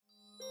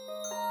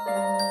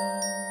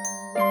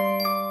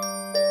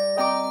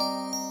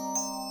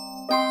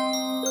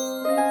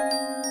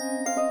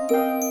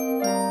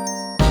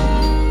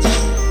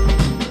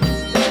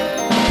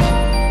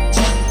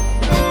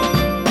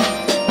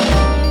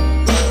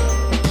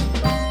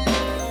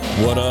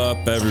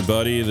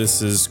everybody?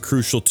 This is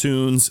Crucial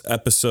Tunes,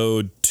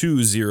 episode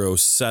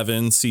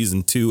 207,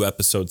 season 2,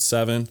 episode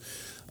 7.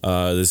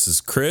 This is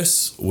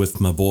Chris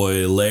with my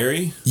boy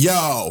Larry.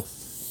 Yo!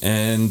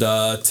 And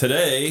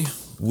today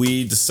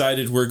we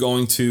decided we're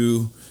going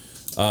to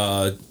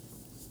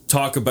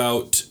talk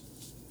about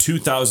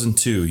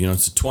 2002. You know,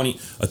 it's a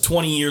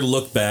 20-year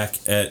look back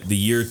at the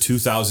year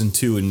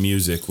 2002 in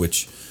music,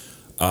 which,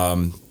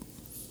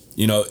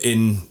 you know,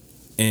 in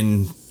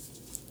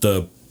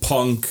the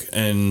punk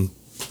and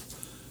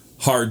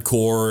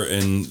hardcore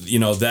and, you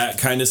know, that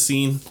kind of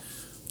scene,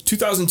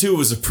 2002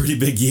 was a pretty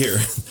big year.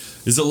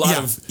 There's a lot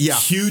of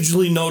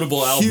hugely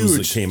notable albums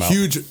that came out.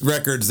 Huge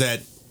records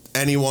that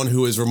anyone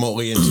who is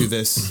remotely into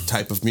this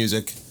type of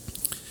music,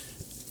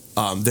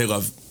 they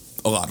love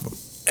a lot of them.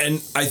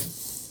 And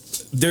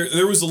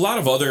there was a lot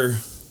of other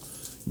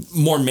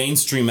more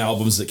mainstream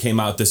albums that came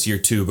out this year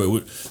too, but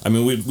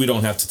we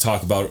don't have to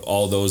talk about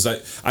all those.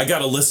 I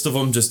got a list of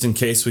them just in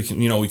case we can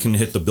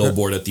hit the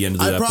billboard at the end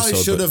of the episode. I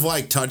probably should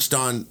have touched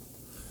on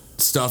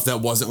stuff that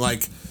wasn't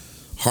like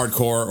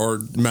hardcore or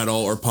metal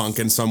or punk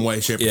in some way,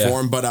 shape, or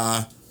form, but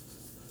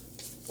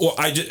well,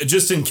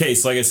 just in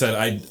case, like I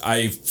said,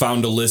 I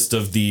found a list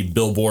of the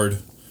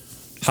Billboard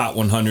Hot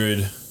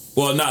 100.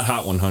 Well, not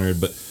Hot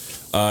 100, but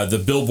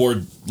the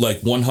Billboard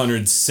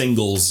 100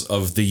 singles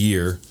of the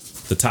year,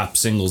 the top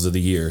singles of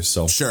the year.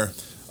 So sure,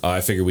 I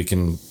figure we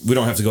don't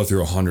have to go through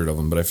 100 of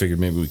them, but I figured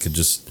maybe we could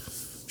just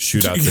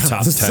shoot out the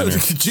top 10.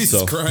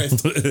 Jesus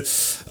Christ.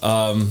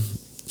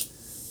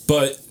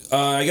 But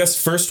I guess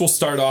first we'll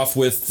start off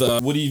with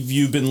what have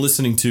you been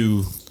listening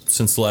to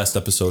since the last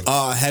episode?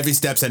 Heavy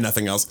Steps and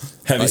nothing else.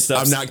 Heavy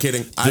Steps? I'm not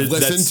kidding. I've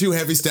listened to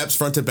Heavy Steps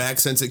front to back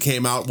since it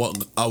came out,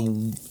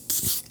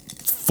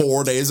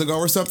 4 days ago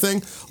or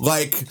something.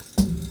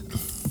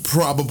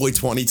 Probably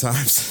 20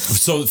 times.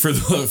 So for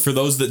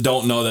those that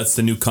don't know, that's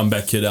the new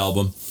Comeback Kid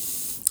album.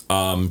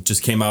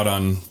 Just came out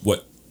on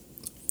what?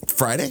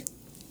 Friday?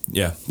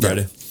 Yeah,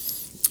 Friday.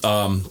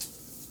 Yeah.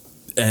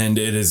 And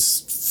it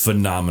is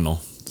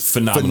phenomenal.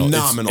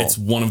 It's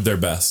one of their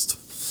best.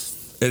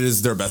 It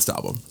is their best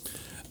album.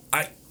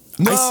 I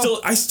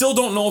still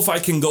don't know if I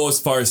can go as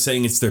far as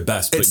saying it's their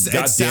best, but it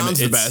sounds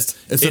the best.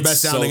 It's their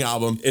best sounding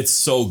album. It's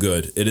so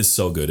good. It is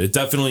so good. It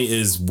definitely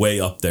is way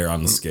up there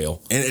on the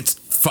scale. And it's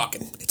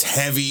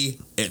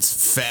heavy.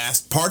 It's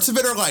fast. Parts of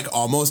it are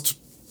almost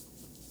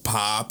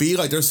poppy.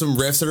 There's some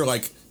riffs that are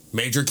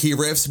major key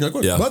riffs. And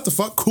you're like, what the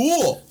fuck?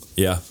 Cool.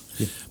 Yeah.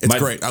 It's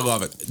great. I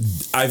love it.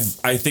 I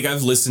think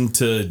I've listened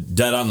to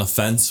Dead on the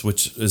Fence,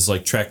 which is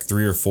track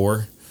 3 or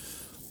 4,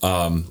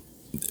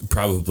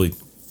 probably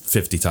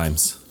 50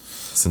 times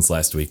since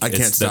last week. I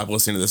can't stop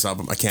listening to this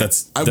album. I can't.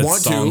 I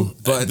want to,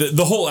 but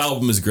the whole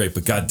album is great.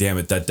 But god damn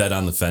it, that Dead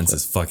on the Fence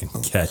is fucking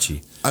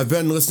catchy. I've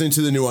been listening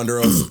to the new Under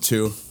Oath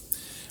too.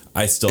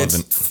 I still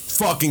haven't. It's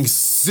fucking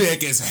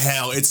sick as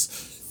hell.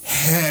 It's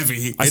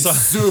heavy. It's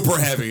super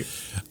heavy.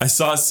 I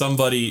saw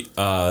somebody,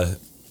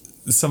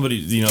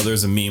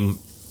 there's a meme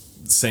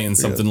saying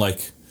something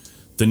like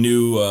the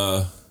new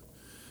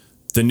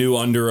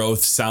Under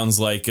Oath sounds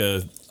like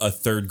a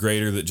third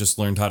grader that just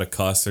learned how to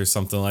cuss or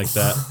something like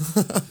that.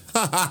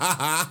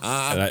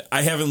 And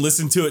I haven't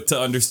listened to it to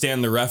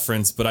understand the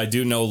reference, but I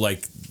do know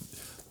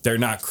they're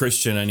not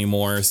Christian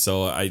anymore.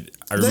 So I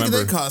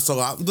remember they cussed a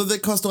lot. They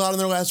cussed a lot on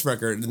their last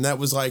record, and that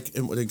was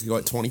in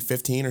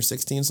 2015 or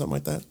 16, something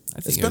like that.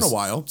 I think it's been a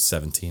while.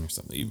 17 or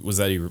something. Was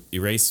that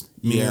Erase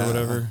Me or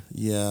whatever?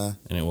 Yeah.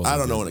 And it wasn't. I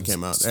don't know when it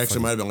came out. Actually,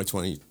 it might have been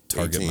 2018.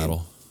 Target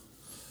Metal.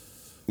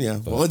 Yeah.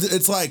 But. Well,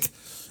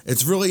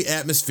 it's really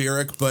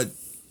atmospheric, but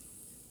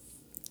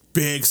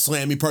big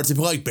slammy parts. They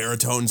play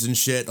baritones and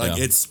shit.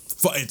 It's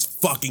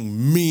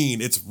fucking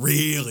mean. It's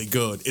really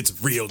good.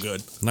 It's real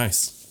good.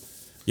 Nice.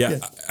 Yeah.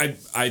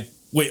 I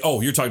wait.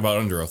 Oh, you're talking about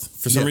Under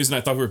Oath. For some reason, I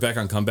thought we were back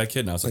on Comeback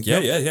Kid, and I was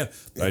yeah.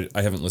 But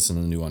I haven't listened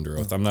to the new Under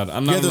Oath. I'm not.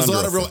 Yeah, there's a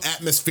lot of real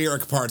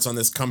atmospheric parts on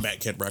this Comeback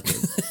Kid record.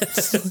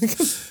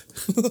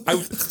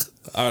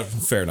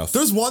 Fair enough.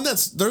 There's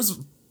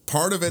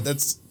part of it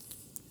that's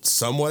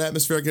somewhat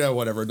atmospheric. Yeah,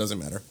 whatever. It doesn't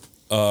matter.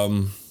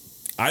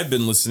 I've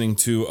been listening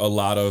to a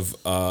lot of.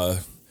 I'm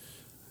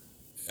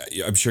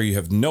sure you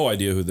have no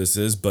idea who this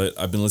is, but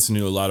I've been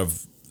listening to a lot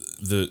of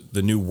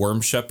the new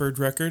Worm Shepherd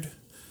record.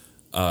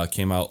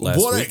 Came out last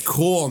week. What a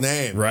cool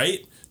name,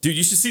 right, dude?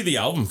 You should see the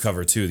album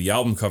cover too. The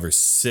album cover's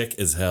sick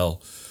as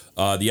hell.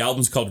 The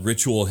album's called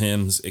Ritual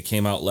Hymns. It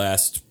came out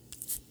last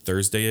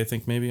Thursday, I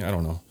think. Maybe, I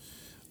don't know.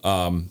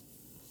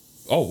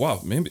 Oh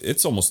wow, maybe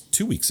it's almost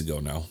 2 weeks ago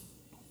now.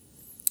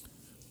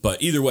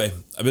 But either way,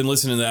 I've been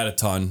listening to that a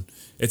ton.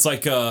 It's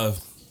like a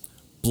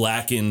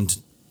blackened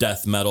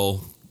death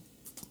metal.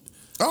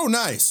 Oh,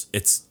 nice.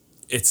 It's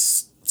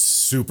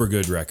super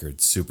good record,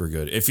 super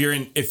good. If you're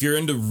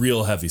into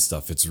real heavy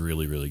stuff, it's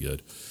really, really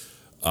good.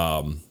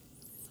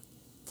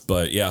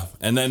 But yeah,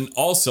 and then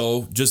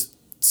also just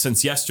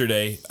since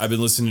yesterday, I've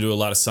been listening to a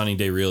lot of Sunny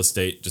Day Real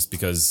Estate just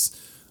because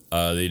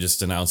they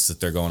just announced that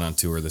they're going on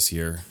tour this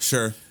year.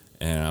 Sure.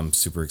 And I'm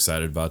super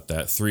excited about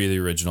that. 3 of the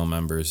original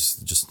members,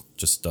 just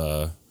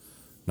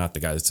not the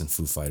guy that's in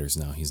Foo Fighters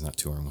now. He's not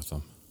touring with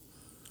them.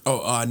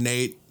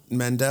 Nate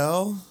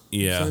Mendel.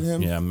 Yeah, Is that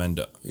him? yeah,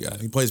 Mendel. Yeah,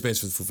 he plays bass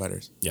for the Foo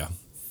Fighters. Yeah,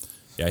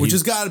 yeah, which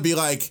has got to be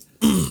like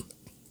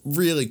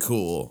really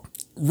cool.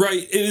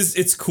 Right, it is.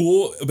 It's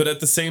cool, but at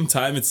the same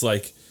time, it's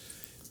like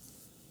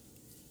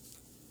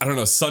I don't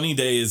know. Sunny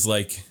Day is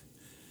like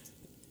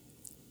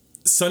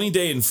Sunny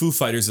Day and Foo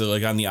Fighters are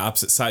like on the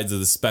opposite sides of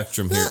the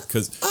spectrum here.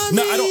 Because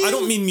I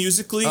don't mean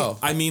musically. Oh.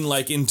 I mean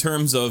like in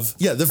terms of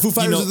the Foo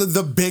Fighters are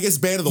the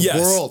biggest band of the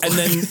world.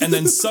 And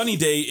then Sunny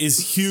Day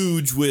is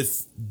huge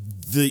with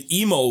the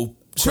emo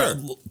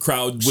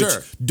crowd,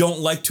 which don't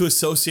like to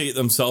associate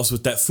themselves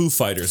with that Foo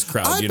Fighters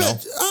crowd.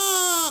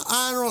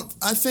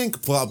 I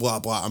think blah blah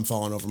blah. I'm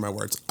falling over my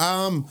words.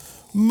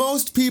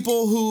 Most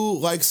people who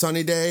like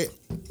Sunny Day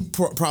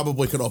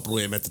probably could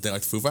openly admit that they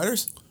like the Foo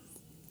Fighters.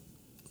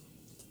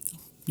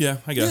 Yeah,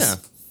 I guess. Yeah.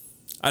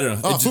 I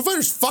don't know. Foo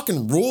Fighters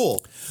fucking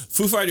rule.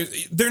 Foo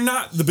Fighters, they're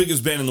not the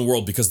biggest band in the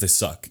world because they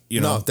suck.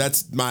 No,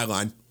 that's my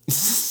line. I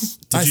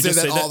say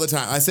that all the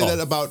time. I say that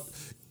about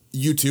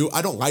U2.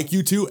 I don't like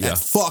U2 at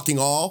fucking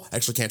all.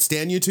 Actually can't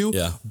stand U2.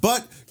 Yeah.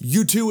 But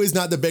U2 is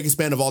not the biggest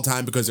band of all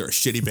time because they're a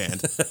shitty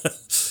band.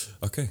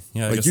 Okay.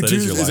 Yeah, I guess U2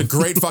 is a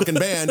great fucking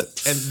band,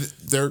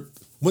 and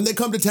when they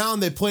come to town,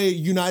 they play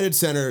United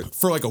Center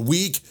for like a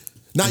week.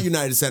 Not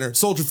United Center,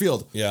 Soldier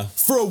Field. Yeah.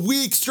 For a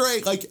week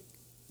straight, like,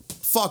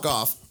 fuck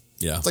off.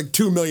 Yeah. It's like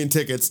 2 million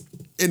tickets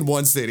in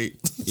one city.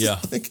 Yeah.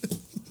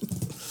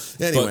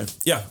 Anyway. But,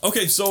 yeah.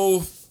 Okay,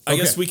 so I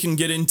guess we can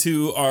get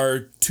into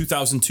our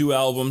 2002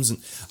 albums. And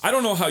I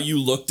don't know how you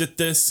looked at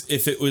this,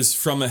 if it was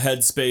from a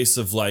headspace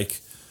of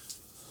like,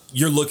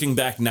 you're looking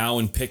back now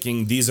and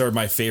picking, these are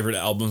my favorite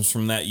albums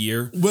from that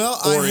year. Well,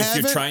 or if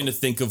you're trying to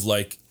think of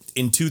like,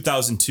 in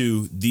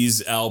 2002,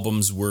 these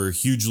albums were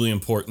hugely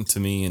important to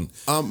me, and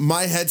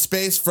my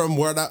headspace from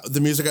the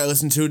music I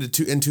listened to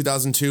in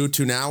 2002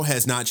 to now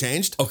has not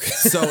changed. Okay,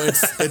 so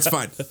it's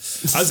fine.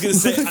 I was gonna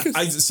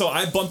say,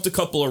 I bumped a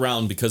couple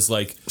around because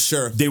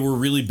they were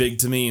really big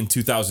to me in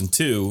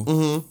 2002.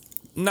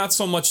 Mm-hmm. Not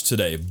so much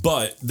today,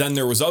 but then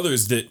there was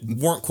others that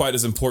weren't quite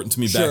as important to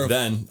me back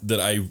then that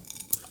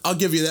I'll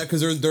give you that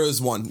because there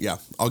is one. Yeah,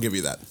 I'll give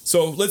you that.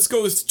 So let's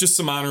go with just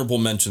some honorable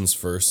mentions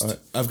first. All right.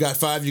 I've got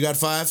 5. You got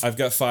 5? I've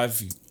got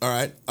 5. All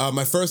right.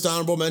 My first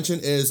honorable mention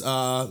is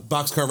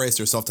Boxcar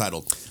Racer,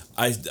 self-titled.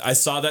 I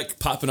saw that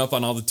popping up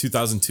on all the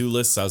 2002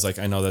 lists. I was like,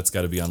 I know that's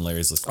got to be on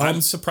Larry's list. I'm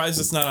surprised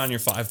it's not on your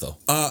 5 though.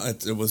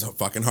 It was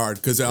fucking hard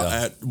because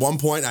at one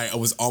point I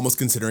was almost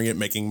considering it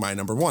making my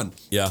number 1.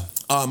 Yeah.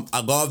 I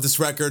love this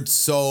record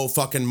so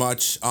fucking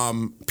much.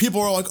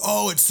 People are like,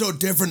 "Oh, it's so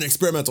different, and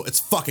experimental." It's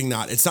fucking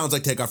not. It sounds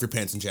like Take Off Your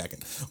Pants and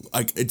Jacket.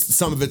 Like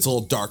some of it's a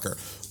little darker,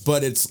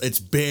 but it's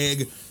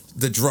big.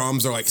 The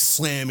drums are like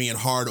slammy and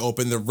hard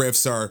open. The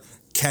riffs are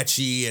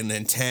catchy and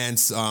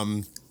intense.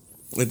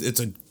 It's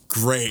a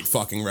great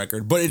fucking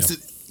record, but it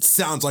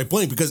sounds like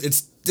Blink because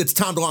it's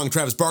Tom DeLonge and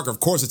Travis Barker. Of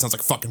course, it sounds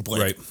like fucking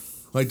Blink. Right.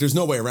 Like there's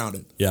no way around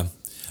it. Yeah,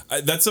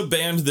 that's a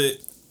band that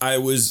I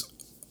was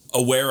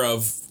aware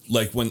of.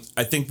 Like when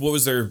I think what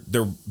was their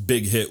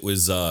big hit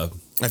was I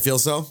Feel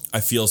So. I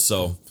Feel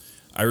So.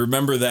 I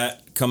remember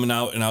that coming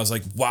out and I was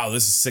like, wow,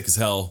 this is sick as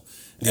hell.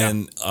 Yeah.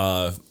 And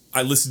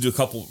I listened to a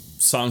couple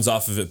songs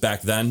off of it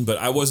back then, but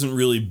I wasn't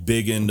really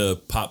big into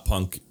pop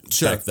punk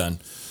back then.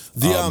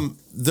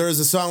 There's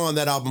a song on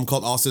that album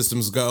called All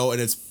Systems Go,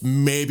 and it's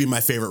maybe my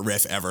favorite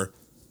riff ever.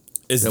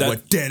 Is that I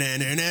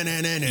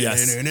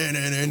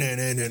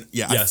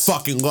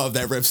fucking love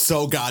that riff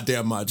so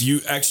goddamn much.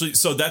 You actually,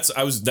 so that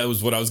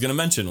was what I was gonna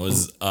mention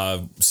was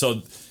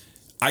so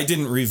I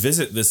didn't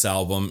revisit this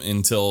album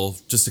until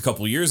just a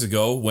couple years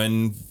ago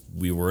when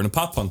we were in a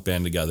pop punk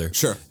band together.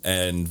 Sure.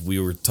 And we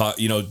were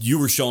you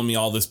were showing me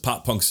all this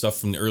pop punk stuff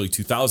from the early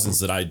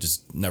 2000s that I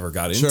just never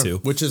got into.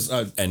 Which is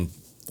and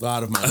a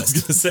lot of my list. I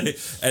was gonna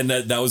say, and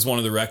that was one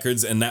of the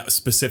records, and that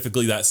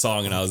specifically that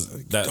song, and I was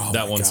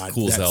that one's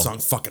cool as hell. That song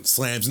fucking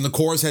slams, and the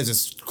chorus has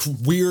this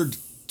weird,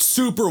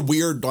 super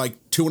weird, like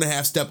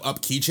 2.5 step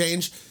up key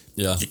change.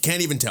 Yeah, you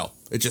can't even tell.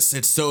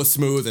 It's so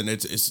smooth, and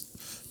it's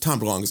Tom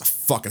DeLonge is a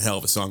fucking hell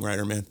of a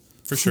songwriter, man,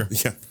 for sure.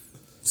 Yeah.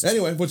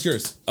 Anyway, what's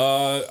yours?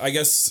 I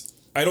guess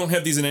I don't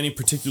have these in any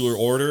particular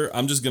order.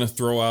 I'm just gonna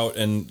throw out,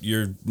 and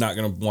you're not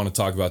gonna want to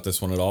talk about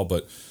this one at all,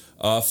 but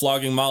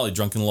Flogging Molly,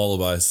 Drunken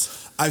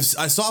Lullabies. I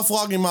saw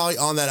Flogging Molly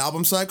on that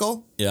album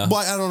cycle. Yeah.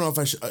 But I don't know if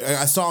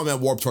I saw them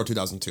at Warped Tour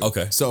 2002.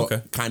 Okay. So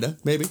kinda,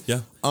 maybe. Yeah.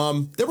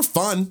 They were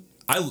fun.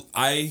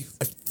 I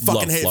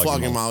fucking hate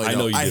Flogging Molly. I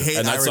know you do. I hate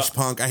and Irish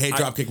punk. I hate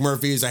Dropkick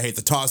Murphys. I hate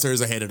the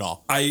Tossers. I hate it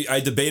all.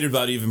 I debated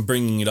about even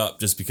bringing it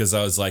up just because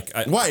I was like,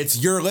 why? It's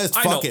your list.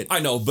 Fuck it. I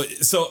know, but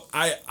so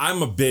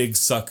I'm a big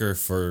sucker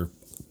for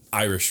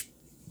Irish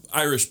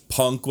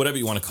punk, whatever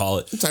you want to call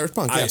it. It's Irish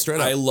punk. Yeah, straight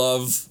up.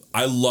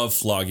 I love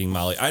Flogging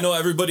Molly. I know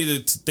everybody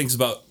that thinks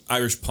about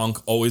Irish punk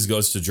always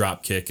goes to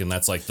Dropkick, and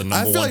that's like the number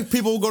one. I feel like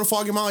people will go to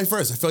Flogging Molly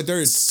first. I feel like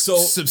they're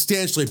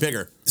substantially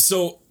bigger.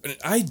 So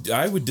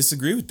I would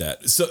disagree with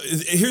that. So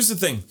here's the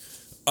thing,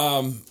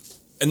 and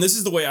this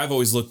is the way I've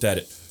always looked at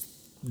it.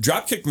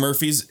 Dropkick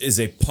Murphys is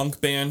a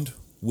punk band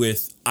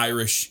with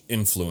Irish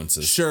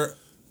influences. Sure.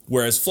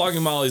 Whereas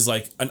Flogging Molly is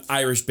like an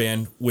Irish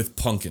band with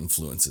punk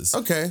influences.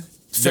 Okay.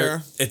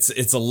 Fair.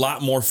 It's a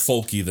lot more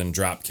folky than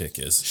Dropkick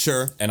is.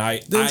 Sure. And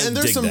and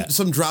there's dig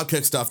some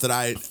Dropkick stuff that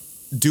I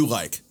do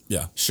like.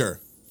 Yeah. Sure.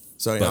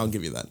 So yeah, I'll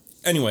give you that.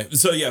 Anyway,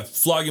 so yeah,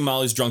 Flogging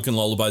Molly's Drunken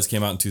Lullabies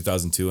came out in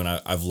 2002, and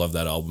I've loved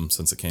that album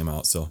since it came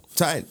out. So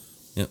tight.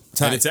 Yeah.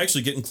 And it's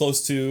actually getting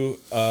close to,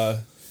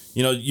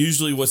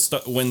 usually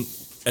when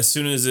as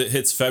soon as it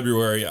hits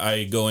February,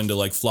 I go into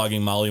like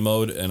Flogging Molly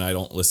mode, and I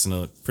don't listen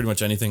to pretty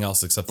much anything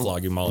else except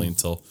Flogging Molly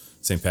until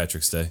St.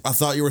 Patrick's Day. I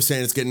thought you were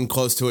saying it's getting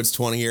close to its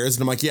 20 years,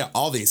 and I'm like, yeah,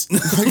 all these.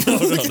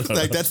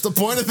 Like, that's the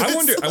point of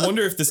this. I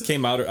wonder if this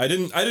came out. I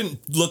didn't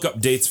look up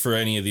dates for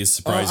any of these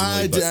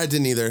surprisingly. I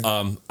didn't either.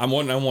 I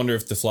wonder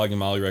if the Flogging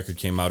Molly record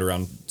came out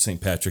around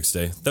St. Patrick's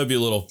Day. That would be a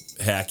little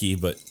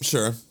hacky, but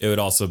sure, it would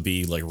also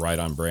be like right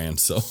on brand.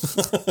 So,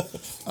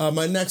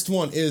 my next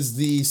one is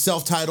the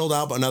self-titled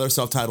album, another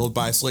self-titled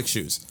by Slick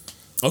Shoes.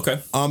 Okay.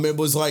 It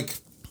was like,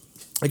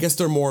 I guess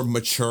they're more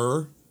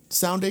mature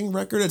sounding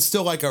record. It's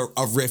still like a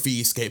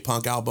riffy skate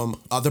punk album.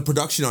 The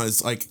production on it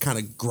is like kind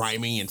of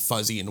grimy and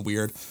fuzzy and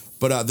weird,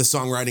 but the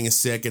songwriting is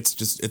sick.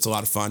 It's a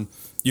lot of fun.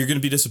 You're gonna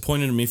be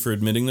disappointed in me for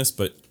admitting this,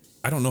 but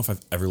I don't know if I've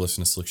ever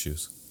listened to Slick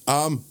Shoes.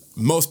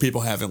 Most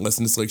people haven't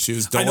listened to Slick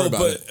Shoes. Don't worry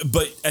about it.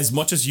 But as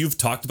much as you've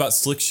talked about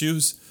Slick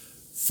Shoes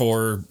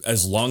for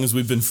as long as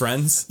we've been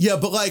friends, yeah,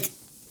 but like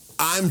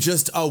I'm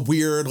just a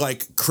weird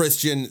like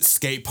Christian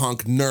skate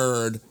punk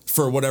nerd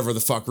for whatever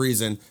the fuck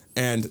reason.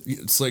 And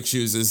Slick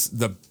Shoes is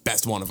the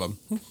best one of them.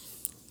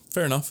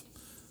 Fair enough.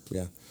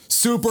 Yeah.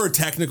 Super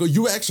technical.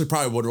 You actually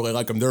probably would really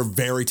like them. They're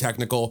very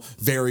technical,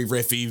 very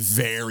riffy,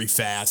 very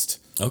fast.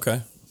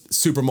 Okay.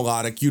 Super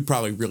melodic. You'd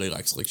probably really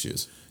like Slick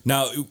Shoes.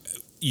 Now,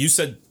 you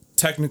said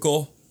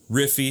technical,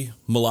 riffy,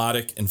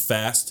 melodic, and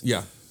fast.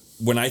 Yeah.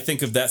 When I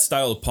think of that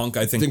style of punk,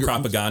 I think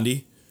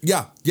Propagandhi.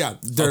 Yeah.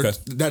 Okay.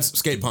 That's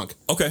skate punk.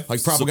 Okay.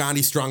 Like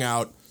Propagandhi, strung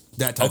out,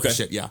 that type of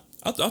shit. Yeah.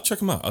 I'll check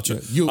them out. I'll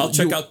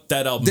check out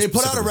that album. They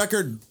put out a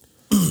record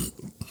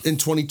in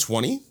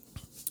 2020.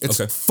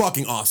 It's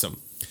fucking awesome.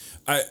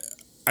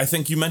 I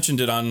think you mentioned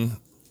it on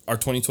our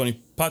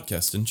 2020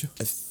 podcast, didn't you?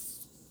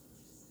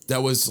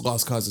 That was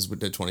Lost Causes. We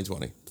did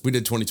 2020. We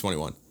did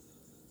 2021.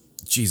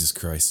 Jesus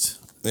Christ.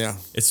 Yeah.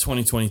 It's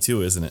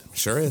 2022, isn't it?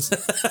 Sure is.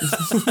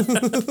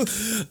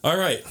 All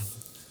right.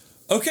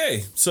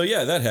 Okay. So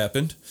yeah, that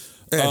happened.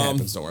 It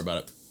happens. Don't worry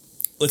about it.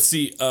 Let's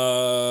see.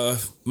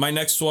 My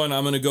next one,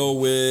 I'm going to go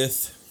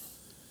with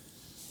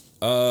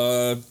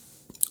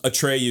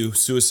Atreyu,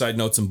 Suicide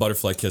Notes and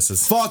Butterfly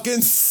Kisses.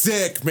 Fucking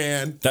sick,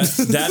 man.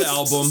 That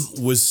album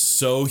was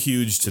so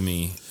huge to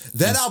me.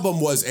 That album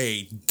was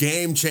a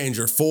game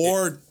changer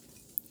for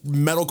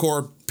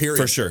metalcore, period.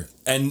 For sure.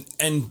 And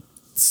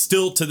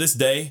still to this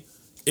day,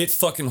 it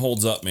fucking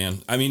holds up,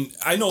 man. I mean,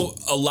 I know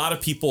a lot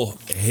of people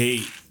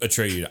hate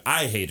Atreyu.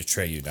 I hate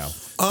Atreyu now.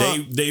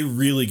 They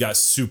really got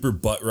super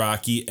butt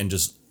rocky and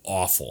just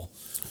awful.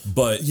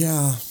 But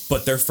yeah.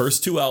 But their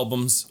first two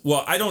albums,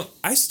 well, I don't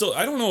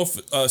know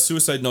if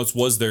Suicide Notes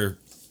was their,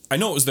 I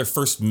know it was their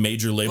first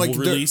major label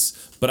release,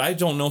 but I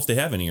don't know if they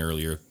have any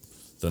earlier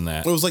than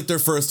that. It was like their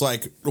first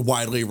like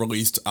widely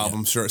released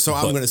album, sure. So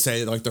I'm gonna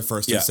say like their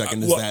first and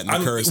second is that and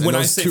The Curse. And when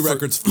those two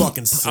records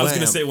fucking slam. I was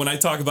gonna say when I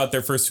talk about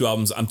their first two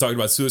albums, I'm talking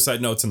about Suicide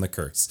Notes and The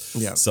Curse.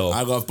 Yeah. So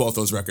I love both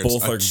those records.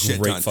 Both are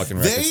great fucking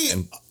records.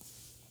 They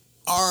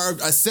are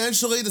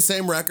essentially the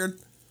same record.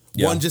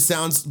 Yeah. One just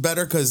sounds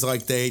better because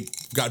like they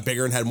got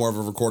bigger and had more of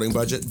a recording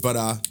budget, but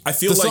I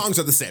feel the songs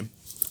are the same.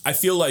 I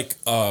feel like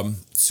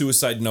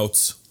Suicide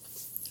Notes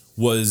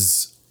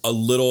was a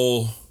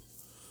little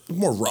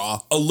more raw,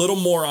 a little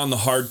more on the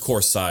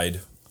hardcore side.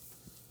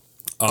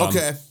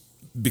 Okay,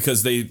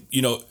 because they,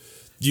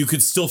 you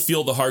could still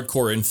feel the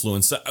hardcore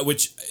influence,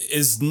 which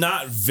is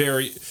not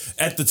very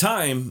at the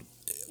time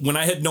when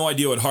I had no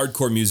idea what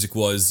hardcore music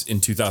was in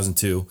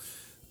 2002.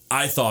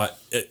 I thought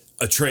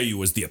Atreyu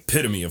was the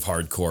epitome of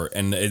hardcore,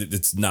 and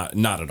it's not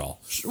at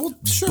all. Well,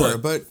 sure,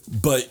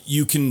 but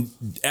you can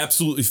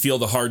absolutely feel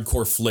the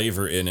hardcore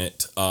flavor in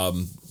it.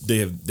 They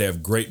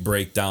have great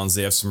breakdowns.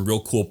 They have some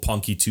real cool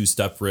punky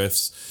two-step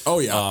riffs. Oh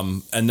yeah.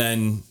 And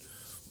then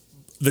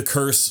The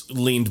Curse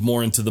leaned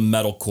more into the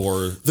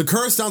metalcore. The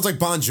Curse sounds like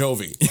Bon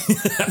Jovi.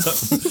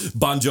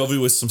 Bon Jovi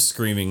with some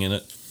screaming in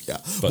it. Yeah.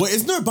 Well,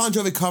 isn't there a Bon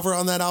Jovi cover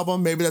on that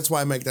album? Maybe that's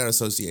why I make that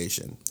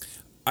association.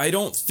 I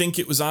don't think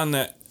it was on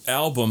that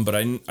album, but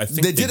I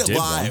think they did it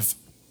live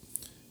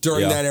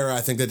during that era.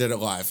 I think they did it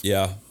live.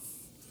 Yeah,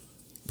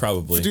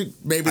 probably. Dude,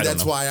 maybe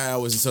that's why I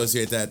always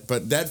associate that.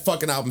 But that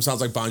fucking album sounds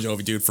like Bon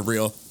Jovi, dude, for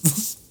real.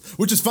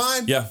 Which is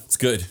fine. Yeah, it's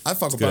good. I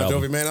fuck with Bon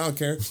Jovi, man. I don't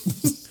care.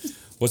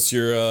 What's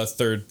your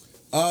third?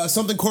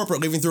 Something Corporate,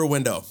 Leaving Through a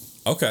Window.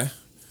 Okay,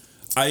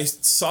 I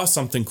saw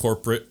Something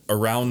Corporate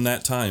around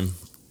that time.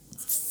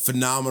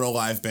 Phenomenal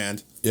live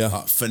band. Yeah,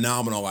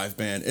 phenomenal live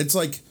band. It's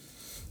like.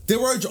 They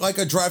were like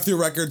a Drive Thru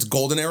Records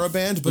golden era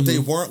band, but they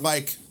weren't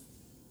like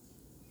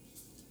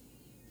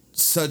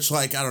such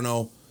like, I don't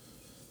know,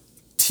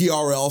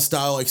 TRL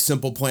style, like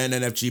Simple Plan,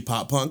 NFG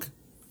pop punk.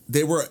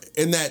 they were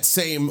in that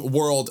same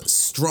world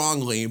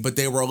strongly, but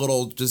they were a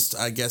little just,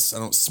 I guess,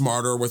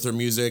 smarter with their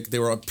music. They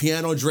were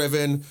piano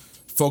driven,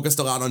 focused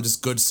a lot on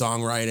just good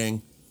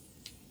songwriting.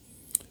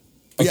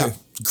 Okay. Yeah,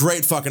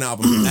 great fucking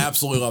album.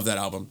 Absolutely love that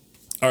album.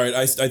 All right,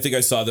 I think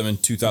I saw them in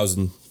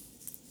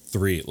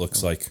 2003, it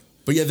looks like.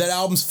 But yeah, that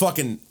album's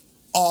fucking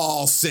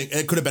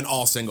it could have been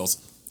all singles.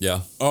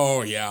 Yeah.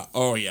 Oh, yeah.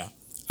 Oh, yeah.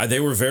 They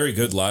were very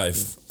good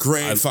live.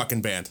 Great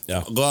fucking band.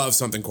 Yeah. Love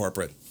Something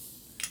Corporate.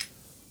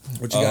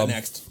 What you got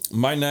next?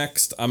 My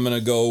next, I'm going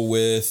to go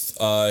with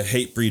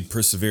Hatebreed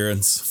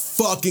Perseverance.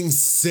 Fucking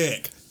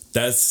sick.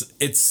 That's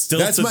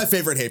my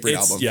favorite Hatebreed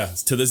album. Yeah,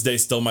 to this day,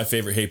 still my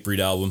favorite Hatebreed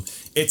album.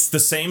 It's the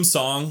same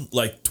song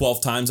like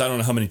 12 times. I don't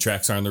know how many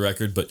tracks are on the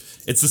record, but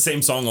it's the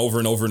same song over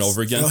and over and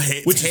over again.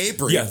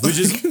 Hatebreed. Yeah, which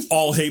is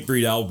all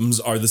Hatebreed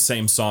albums are the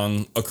same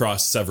song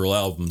across several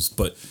albums.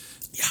 But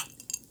yeah,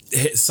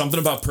 something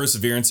about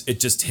Perseverance, it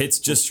just hits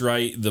just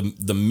right.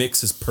 The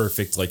mix is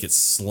perfect. Like it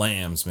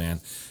slams,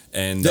 man.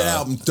 And that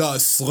album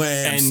does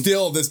slam. And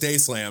still this day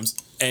slams.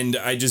 And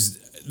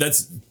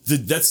that's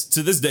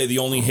to this day the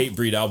only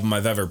Hatebreed album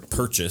I've ever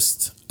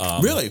purchased.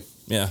 Really?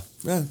 Yeah.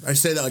 I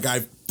say that like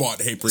I bought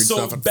Hatebreed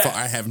stuff.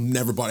 I have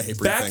never bought a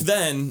Hatebreed back thing.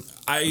 Then,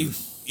 I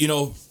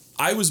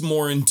was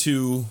more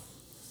into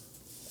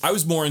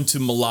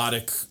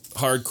melodic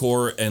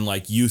hardcore and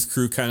like Youth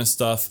Crew kind of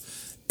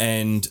stuff,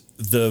 and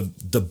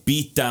the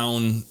beat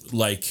down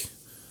like.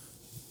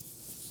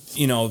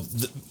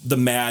 The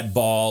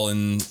Madball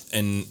and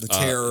the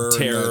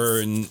terror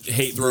and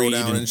Hatebreed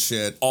Throwdown and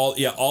shit.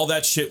 All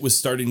that shit was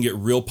starting to get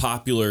real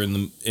popular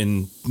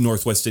in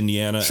Northwest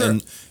Indiana. Sure.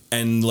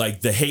 And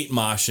like the hate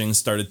moshing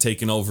started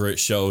taking over at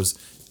shows.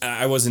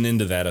 I wasn't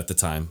into that at the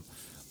time.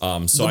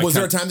 So was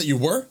there a time that you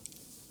were?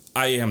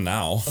 I am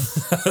now.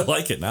 I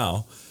like it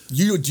now.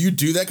 Do you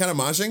do that kind of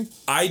moshing?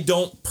 I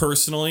don't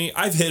personally.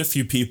 I've hit a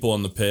few people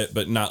in the pit,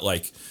 but not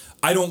like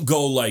I don't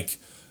go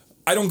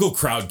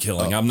crowd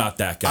killing. I'm not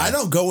that guy. I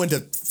don't go into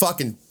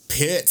fucking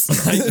pits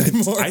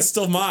anymore. I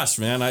still mosh,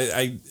 man.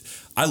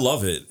 I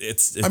love it.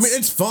 It's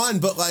it's fun,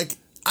 but like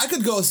I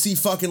could go see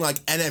fucking like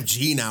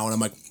NFG now and I'm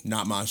like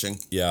not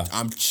moshing. Yeah.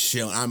 I'm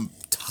chilling. I'm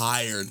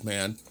tired,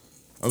 man.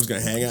 I was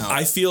going to hang out.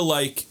 I feel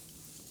like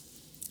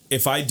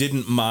if I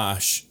didn't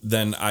mosh,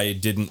 then I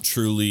didn't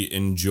truly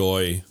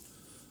enjoy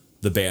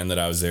the band that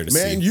I was there to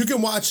see. Man, you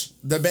can watch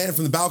the band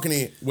from the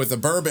balcony with a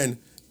bourbon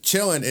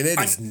chilling, and it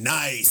is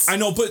nice. I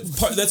know, but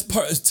that's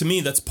part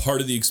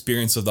of the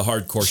experience of the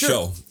hardcore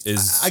show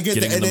is I get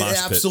getting that, in the and mosh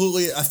it pit.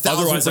 Absolutely, 1,000%.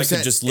 Otherwise, I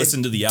could just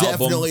listen to the album.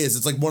 Definitely is.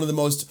 It's like one of the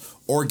most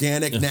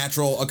organic,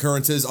 natural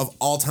occurrences of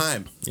all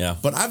time. Yeah,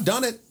 but I've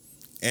done it,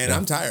 and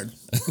I'm tired.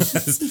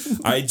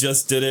 I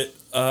just did it.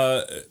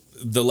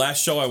 The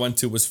last show I went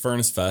to was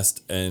Furnace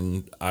Fest,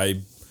 and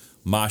I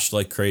moshed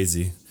like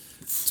crazy.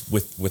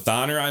 With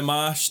Honor, I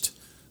moshed.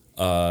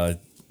 I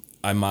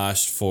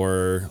moshed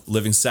for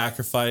Living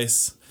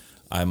Sacrifice.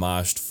 I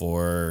moshed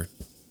for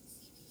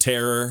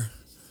Terror.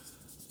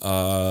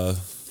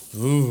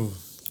 Ooh,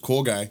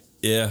 cool guy.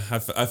 Yeah,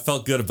 I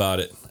felt good about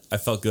it.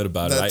 That's all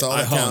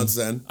that counts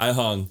then. I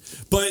hung.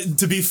 But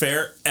to be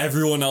fair,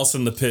 everyone else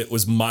in the pit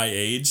was my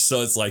age,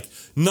 so it's like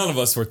none of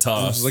us were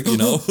tough. Like,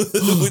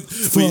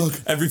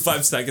 every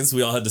 5 seconds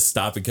we all had to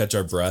stop and catch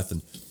our breath.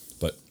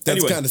 But that's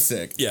anyway, kind of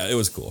sick. Yeah, it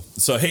was cool.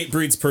 So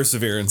Hatebreed's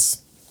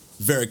Perseverance.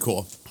 Very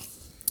cool.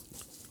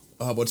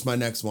 What's my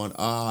next one?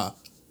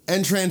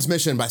 End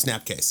Transmission by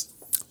Snapcase.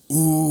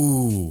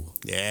 Ooh.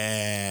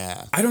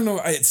 Yeah. I don't know.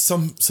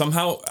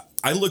 Somehow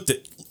I looked at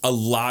a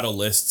lot of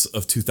lists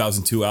of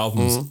 2002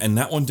 albums, and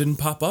that one didn't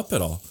pop up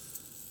at all.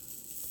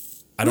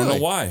 I don't know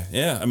why.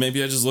 Yeah,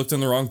 maybe I just looked in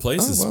the wrong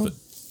places. Oh, well.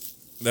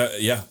 But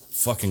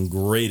fucking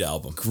great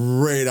album.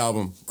 Great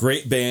album.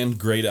 Great band,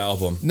 great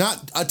album.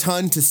 Not a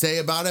ton to say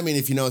about it. I mean,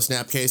 if you know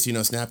Snapcase, you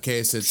know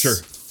Snapcase. It's, sure.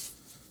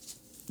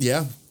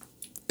 Yeah.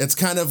 It's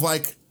kind of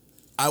like,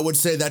 I would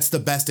say that's the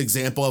best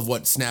example of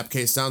what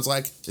Snapcase sounds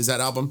like, is that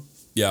album.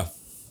 Yeah.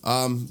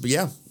 But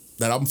yeah,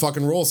 that album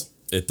fucking rules.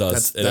 It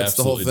does. It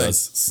absolutely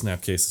does.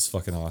 Snapcase is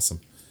fucking awesome.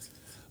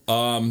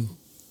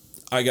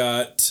 I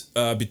got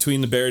Between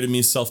the Buried and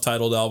Me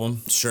self-titled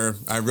album. Sure.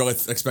 I really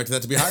expected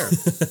that to be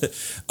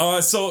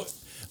higher. So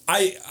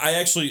I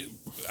actually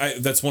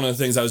that's one of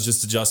the things I was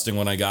just adjusting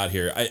when I got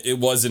here. It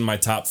was in my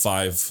top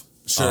 5.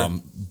 Sure.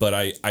 But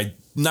I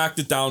knocked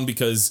it down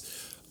because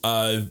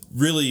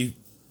really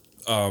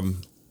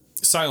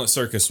Silent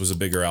Circus was a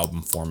bigger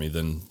album for me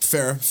than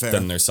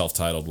their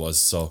self-titled was.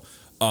 So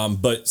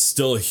but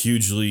still a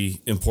hugely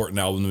important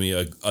album to me,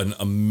 an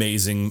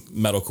amazing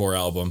metalcore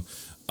album.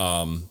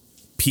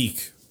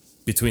 Peak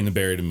Between the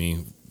Buried and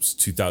Me was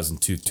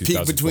 2002,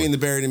 2004. Peak Between the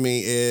Buried and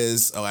Me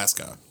is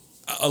Alaska.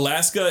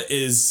 Alaska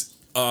is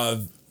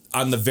on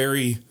the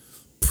very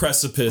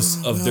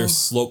precipice of their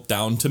slope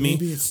down to me,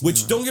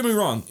 which don't get me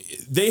wrong,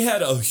 they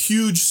had a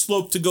huge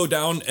slope to go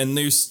down, and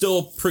they're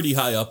still pretty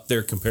high up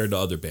there compared to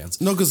other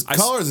bands. No, because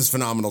Colors is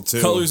phenomenal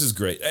too. Colors is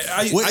great.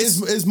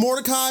 Is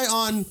Mordecai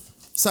on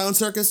Silent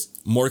Circus?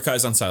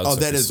 Mordecai's on Silent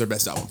Circus. Oh, that is their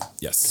best album.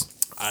 Yes.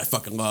 I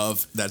fucking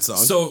love that song.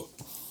 So,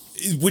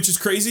 which is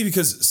crazy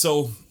because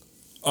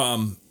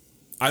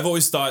I've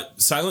always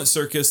thought Silent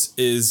Circus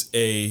is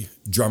a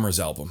drummer's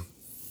album.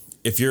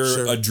 If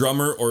you're a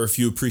drummer or if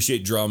you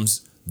appreciate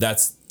drums,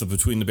 that's the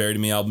Between the Buried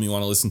and Me album you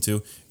want to listen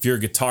to. If you're a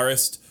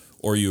guitarist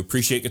or you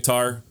appreciate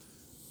guitar,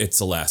 it's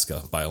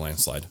Alaska by a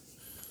landslide.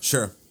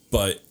 Sure.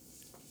 But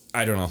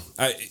I don't know.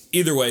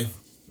 Either way,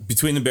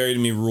 Between the Buried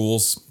and Me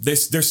rules. They're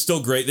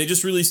still great. They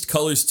just released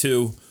Colors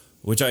 2,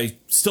 which I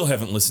still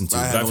haven't listened to.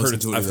 But I've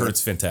heard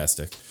it's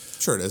fantastic.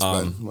 Sure it is,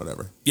 but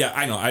whatever. Yeah,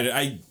 I know.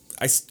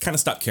 I kind of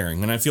stopped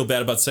caring, and I feel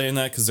bad about saying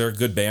that because they're a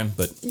good band,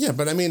 but... Yeah,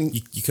 but I mean,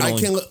 I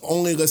can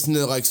only listen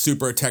to, like,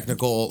 super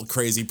technical,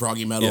 crazy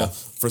proggy metal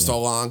for so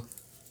long,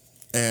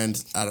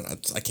 and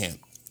I can't.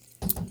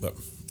 But,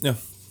 yeah.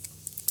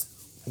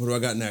 What do I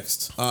got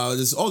next?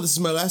 This is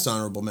my last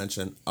honorable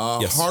mention.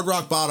 Yes. Hard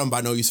Rock Bottom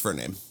by No Use for a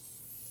Name.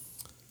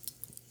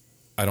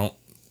 I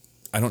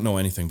don't know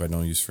anything by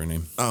No Use for a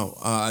Name.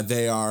 Oh,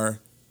 they are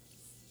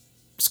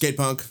skate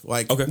punk.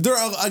 Like, okay. They're,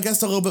 I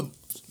guess, a little bit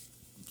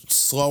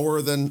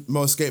slower than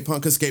most skate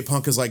punk, because skate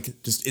punk is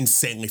like just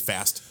insanely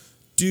fast.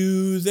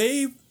 Do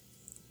they,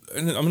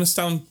 and I'm gonna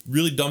sound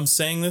really dumb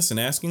saying this and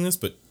asking this,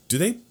 but do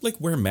they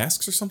like wear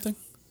masks or something?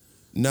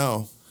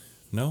 No.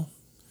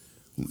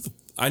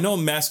 I know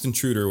Masked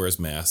Intruder wears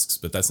masks,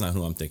 but that's not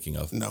who I'm thinking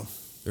of. No.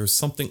 There's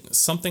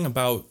something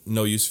about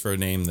No Use for a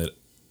Name that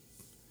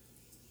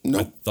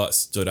I thought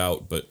stood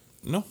out, but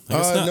no, I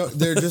guess not. No,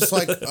 they're just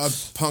like a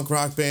punk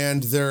rock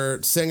band.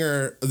 Their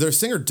singer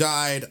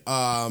died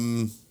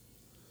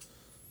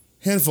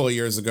handful of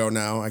years ago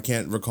now. I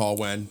can't recall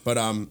when, but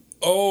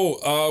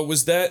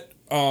was that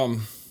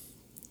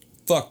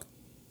fuck.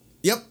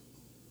 Yep.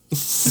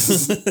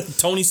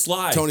 Tony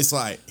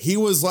Sly. He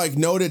was like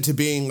noted to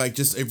being like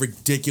just a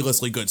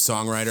ridiculously good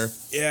songwriter.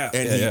 Yeah.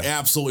 And he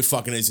absolutely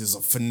fucking is. He's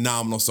a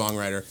phenomenal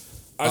songwriter.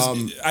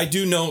 I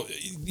do know,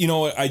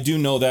 I do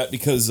know that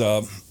because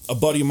a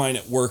buddy of mine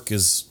at work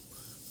he's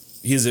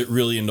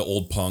really into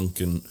old punk,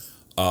 and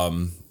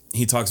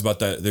he talks about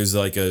that. There's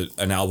like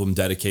an album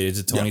dedicated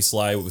to Tony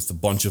Sly with a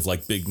bunch of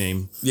like big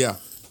name. Yeah.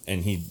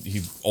 And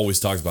he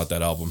always talks about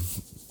that album.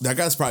 That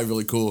guy's probably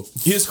really cool.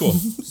 He is cool.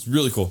 It's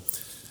really cool.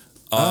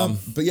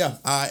 But yeah,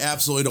 I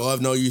absolutely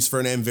love No Use for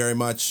a Name very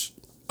much.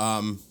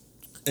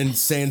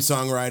 Insane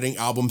songwriting.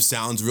 Album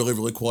sounds really,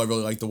 really cool. I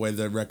really like the way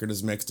the record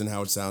is mixed and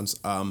how it sounds.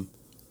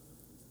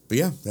 But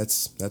yeah,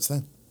 that's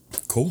that.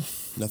 Cool.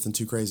 Nothing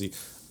too crazy.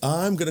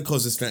 I'm gonna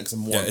close this vent because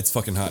I'm warm. Yeah, it's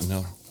fucking hot in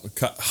hell.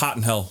 Hot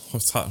in hell.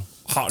 What's hot?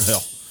 Hot in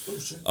hell. Oh,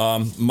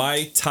 shit.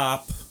 My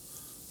top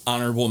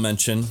honorable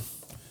mention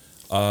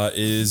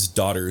is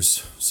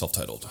Daughters,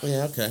 self-titled.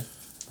 Yeah, okay.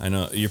 I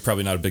know you're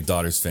probably not a big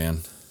Daughters fan.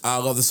 I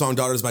love the song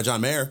Daughters by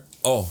John Mayer.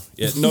 Oh,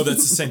 yeah. No,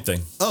 that's the same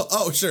thing.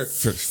 Oh, sure.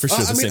 For sure, the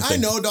same thing. I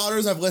know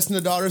Daughters. I've listened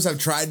to Daughters. I've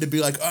tried to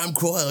be like, oh, I'm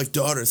cool. I like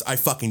Daughters. I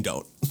fucking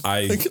don't.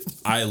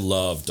 I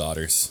love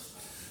Daughters.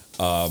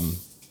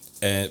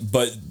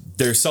 But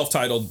their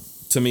self-titled,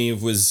 to me,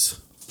 was...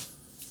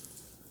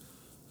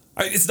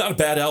 it's not a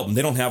bad album.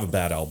 They don't have a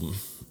bad album.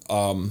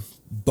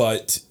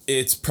 But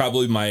it's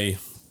probably my,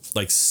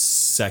 like,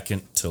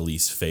 second to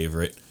least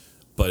favorite.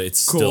 But it's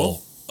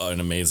still an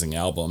amazing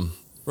album.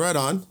 Right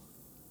on.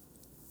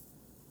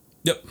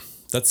 Yep.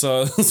 That's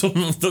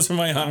those are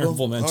my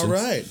honorable mentions. All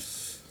right.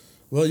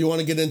 Well, you want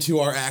to get into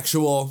our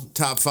actual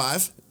top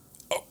 5?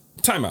 Oh,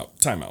 time out.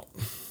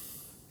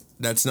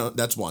 That's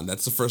one.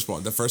 That's the first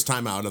one. The first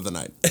time out of the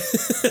night.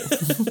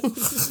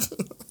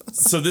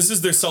 So this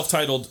is their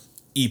self-titled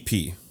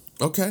EP.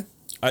 Okay.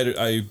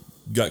 I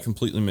got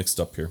completely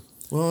mixed up here.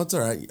 Well, it's all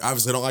right.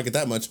 Obviously, I don't like it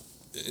that much.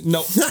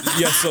 No.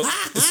 Yeah. So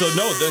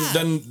no.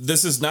 Then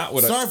this is not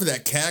what. Sorry for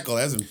that cackle.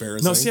 That's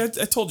embarrassing. No. See, I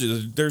told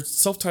you their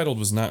self-titled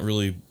was not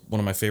really one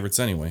of my favorites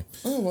anyway.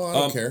 Oh well, I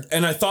don't care.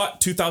 And I thought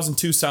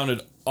 2002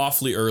 sounded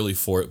awfully early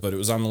for it, but it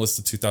was on the list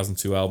of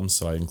 2002 albums,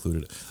 so I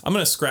included it. I'm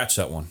gonna scratch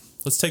that one.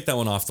 Let's take that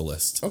one off the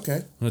list. Okay.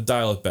 I'm gonna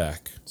dial it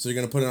back. So you're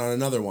gonna put it on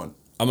another one.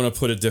 I'm gonna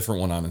put a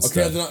different one on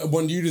instead. Okay. Then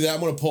when you do that,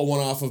 I'm gonna pull one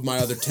off of my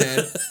other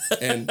 10,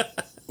 and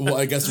well,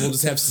 I guess we'll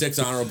just have 6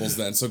 honorables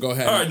then. So go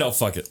ahead. All right. No,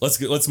 fuck it.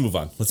 Let's move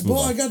on. Well,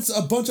 I got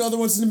a bunch of other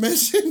ones to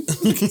mention.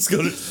 Let's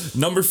go to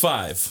number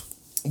 5.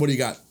 What do you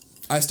got?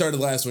 I started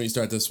last one. You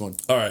start this one.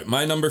 All right.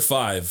 My number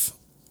 5.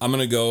 I'm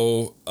gonna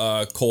go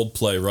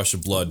Coldplay, Rush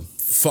of Blood.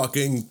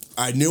 Fucking,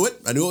 I knew it.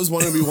 I knew it was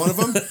going to be one of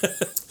them.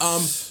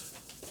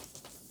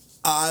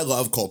 I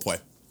love Coldplay.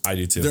 I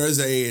do too. There is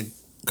a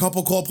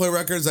couple Coldplay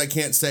records I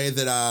can't say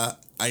that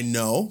I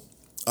know.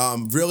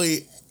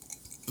 Really,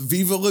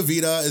 Viva La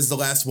Vida is the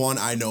last one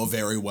I know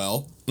very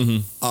well.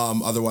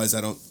 Mm-hmm. Otherwise, I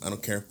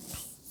don't care.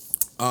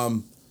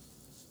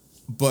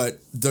 But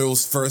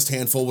those first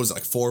handful was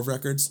like 4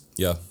 records.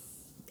 Yeah.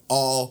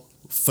 All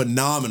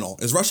phenomenal.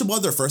 Is Rush of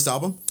Blood their first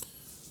album?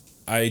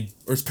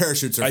 Or is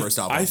Parachutes their first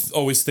album? I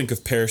always think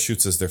of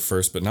Parachutes as their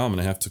first, but now I'm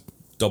going to have to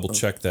double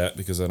check that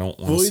because I don't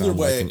want to sound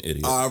like an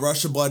idiot.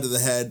 Rush of Blood to the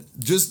Head,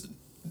 just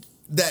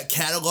that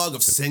catalog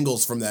of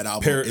singles from that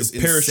album is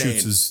insane.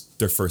 Parachutes is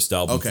their first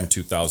album from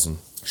 2000.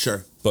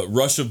 Sure. But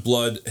Rush of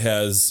Blood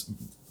has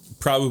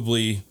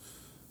probably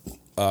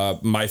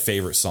my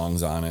favorite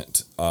songs on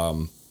it.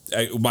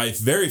 my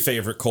very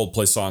favorite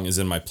Coldplay song is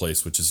 "In My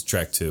Place," which is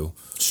track 2.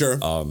 Sure.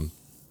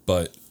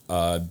 But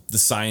The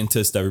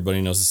Scientist,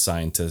 everybody knows The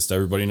Scientist.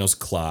 Everybody knows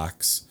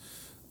Clocks.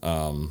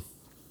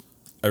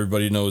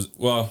 Everybody knows.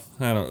 Well,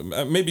 I don't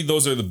know. Maybe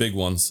those are the big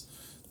ones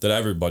that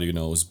everybody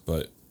knows.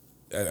 But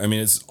I mean,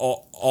 it's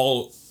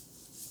all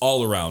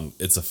around.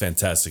 It's a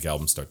fantastic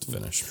album, start to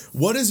finish.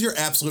 What is your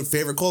absolute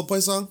favorite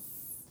Coldplay song?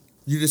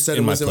 You just said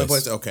it was In My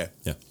Place. Okay.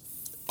 Yeah.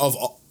 Of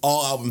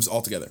all albums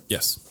altogether.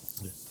 Yes.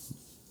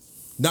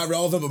 Not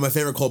relevant, but my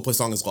favorite Coldplay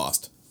song is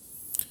Lost.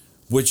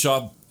 Which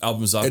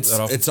album is off?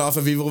 It's off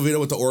of Viva La Vida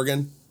with the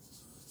organ.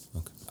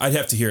 Okay. I'd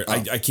have to hear it.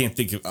 I can't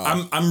think of.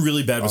 I'm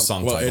really bad with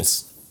song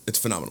titles. It's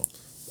phenomenal.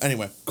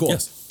 Anyway, cool.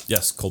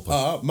 Yes,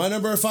 Coldplay. My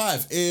number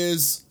 5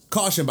 is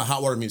Caution by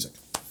Hot Water Music.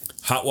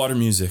 Hot Water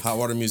Music. Hot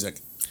Water Music.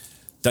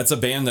 That's a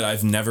band that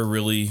I've never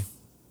really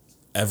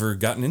ever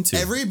gotten into.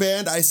 Every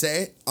band I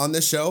say on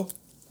this show,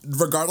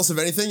 regardless of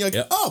anything, you're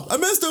like, oh, I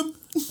missed them.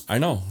 I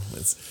know.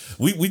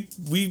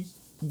 We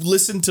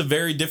listened to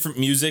very different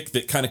music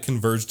that kind of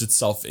converged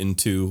itself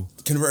into...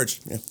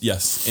 Converged, yeah.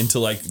 Yes, into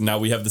like, now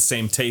we have the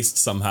same taste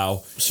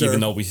somehow, even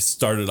though we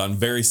started on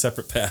very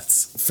separate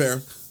paths.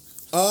 Fair.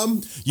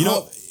 I'm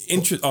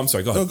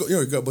sorry, go ahead.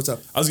 No, go. What's up?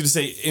 I was going to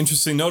say,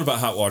 interesting note about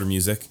Hot Water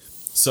Music.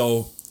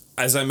 So,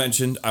 as I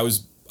mentioned,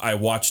 I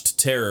watched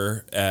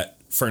Terror at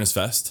Furnace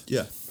Fest.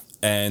 Yeah.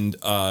 And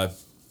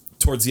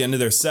towards the end of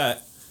their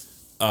set,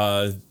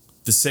 the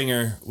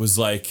singer was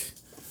like,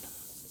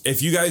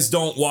 if you guys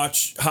don't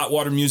watch Hot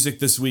Water Music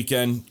this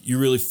weekend, you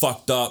really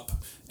fucked up.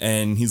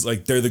 And he's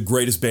like, they're the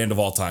greatest band of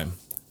all time.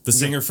 The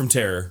singer from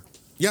Terror.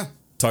 Yeah.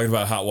 Talking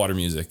about Hot Water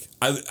Music.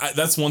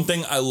 That's one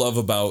thing I love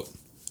about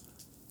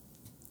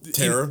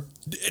Terror.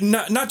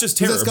 Not just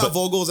Terror. Is that Scott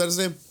Vogel? Is that his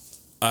name?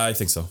 I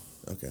think so.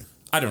 Okay.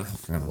 I don't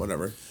know.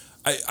 Whatever.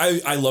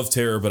 I love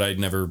Terror, but I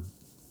don't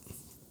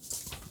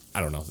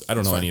know. I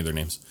don't know any of their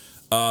names.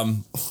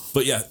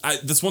 But yeah,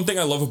 that's one thing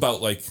I love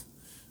about like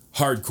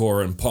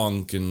hardcore and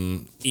punk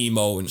and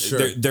emo, and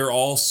they're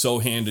all so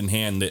hand in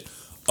hand that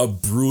a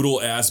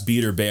brutal ass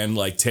beater band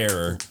like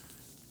Terror,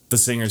 the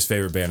singer's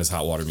favorite band is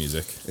Hot Water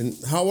Music. And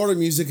Hot Water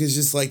Music is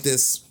just like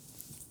this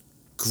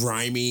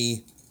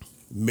grimy,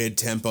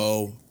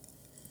 mid-tempo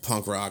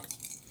punk rock,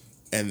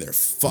 and they're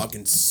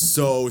fucking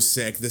so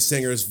sick. The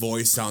singer's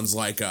voice sounds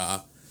like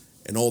an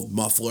old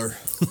muffler.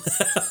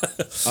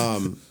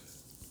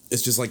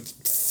 It's just like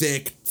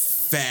thick,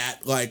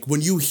 fat. Like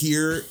when you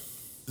hear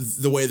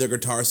the way their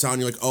guitar sound,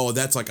 you're like, oh,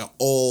 that's like an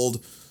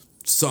old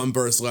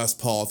Sunburst Les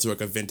Paul to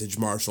like a vintage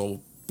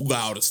Marshall,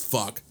 loud as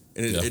fuck.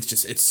 And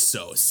it's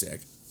so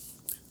sick.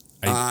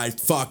 I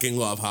fucking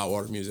love Hot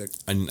Water Music.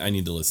 I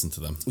need to listen to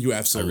them. You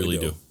absolutely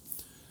do.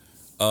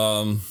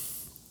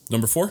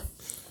 Number 4?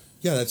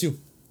 Yeah, that's you.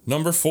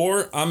 Number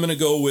 4, I'm going to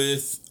go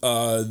with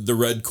The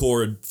Red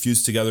Chord,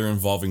 Fused Together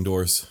Involving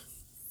Doors.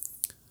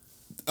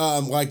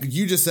 Like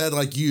you just said,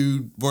 like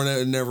you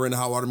were never into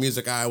Hot Water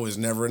Music. I was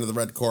never into the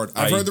Red Chord.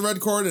 I've heard the Red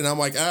Chord, and I'm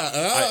like,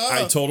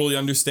 I totally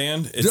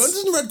understand.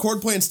 Doesn't the Red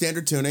Chord play in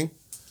standard tuning?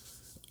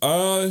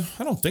 I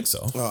don't think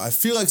so. Oh, I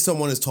feel like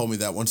someone has told me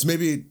that once.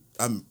 Maybe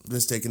I'm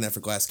mistaken that for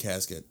Glass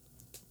Casket.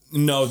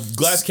 No,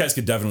 Glass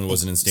Casket definitely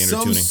wasn't in standard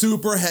tuning. Some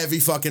super heavy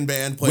fucking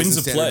band plays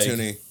in standard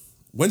tuning.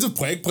 Winds of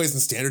Plague plays in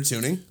standard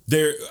tuning.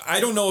 I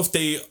don't know if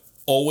they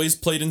always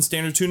played in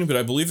standard tuning, but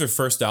I believe their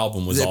first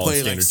album was all in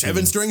standard tuning. They play like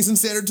 7 strings in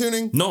standard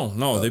tuning?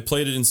 No, they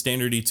played it in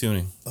standard E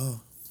tuning. Oh,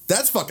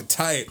 that's fucking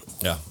tight.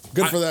 Yeah,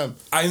 good for them.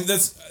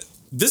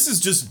 This is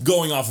just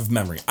going off of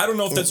memory. I don't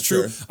know if that's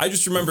true. I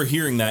just remember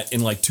hearing that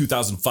in like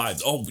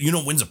 2005. Oh,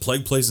 Winds of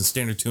Plague plays in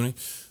standard tuning.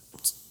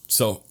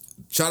 So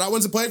shout out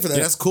Winds of Plague for that.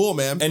 Yeah. That's cool,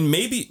 man. And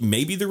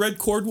maybe the Red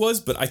Chord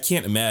was, but I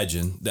can't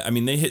imagine. I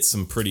mean, they hit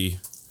some pretty.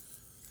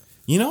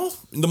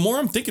 The more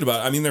I'm thinking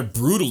about it, I mean, they're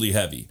brutally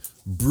heavy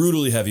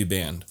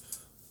band,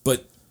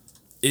 but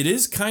it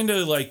is kind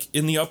of like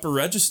in the upper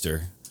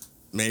register.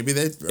 Maybe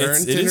they are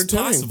in standard tuning.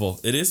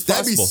 It is possible.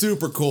 That'd be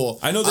super cool.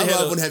 I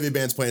love when heavy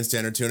bands play in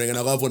standard tuning, and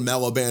I love when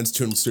mellow bands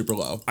tune super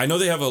low. I know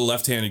they have a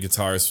left-handed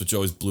guitarist, which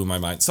always blew my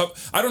mind. So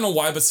I don't know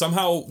why, but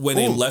somehow when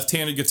a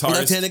left-handed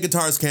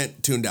guitars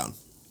can't tune down.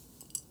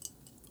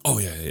 Oh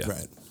yeah.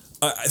 Right.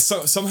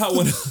 Somehow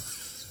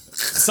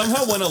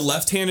when a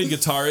left-handed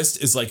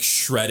guitarist is like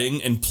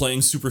shredding and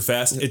playing super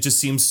fast, it just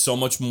seems so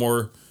much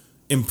more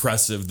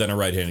impressive than a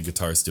right-handed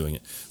guitarist doing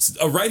it.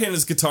 A right-handed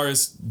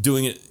guitarist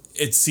doing it,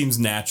 it seems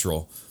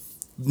natural.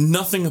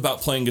 Nothing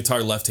about playing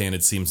guitar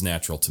left-handed seems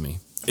natural to me.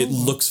 It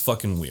looks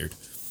fucking weird.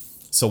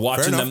 So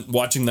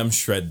watching them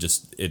shred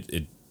just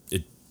it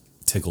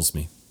tickles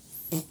me.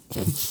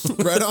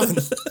 Right on.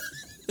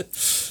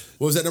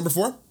 What was that, number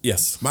 4?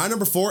 Yes. My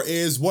number 4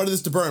 is What Is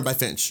This to Burn by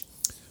Finch.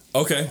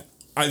 Okay.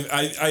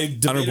 I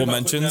honorable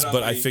mentions,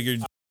 but I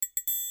figured.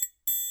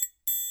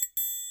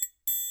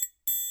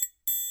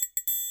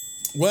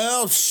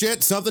 Well,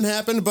 shit, something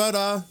happened,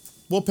 but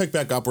we'll pick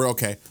back up. We're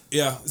okay.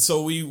 Yeah.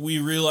 So we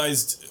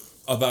realized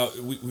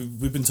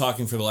we've been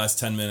talking for the last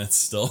 10 minutes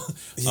still.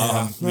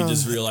 Yeah. We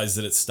just realized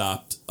that it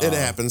stopped. It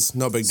happens.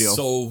 No big deal.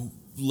 So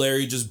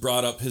Larry just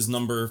brought up his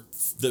number.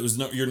 That was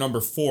your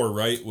number 4,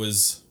 right?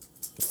 Was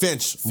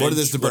Finch. What It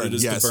Is to Burn. What It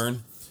Is yes. to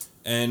Burn.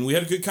 And we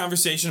had a good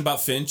conversation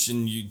about Finch,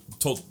 and you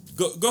told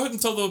go ahead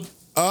and tell the.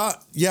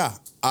 Yeah.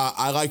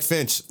 I like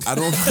Finch. I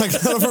don't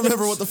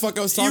remember what the fuck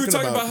I was talking about. You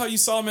were talking about how you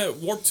saw him at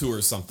Warped Tour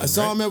or something. I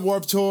saw him at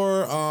Warped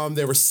Tour.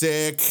 They were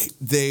sick.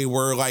 They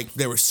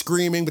were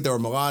screaming, but they were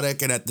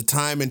melodic. And at the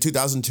time in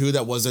 2002,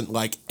 that wasn't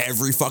like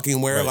every fucking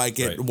where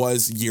it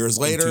was years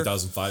later. In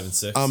 2005 and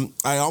 6.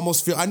 I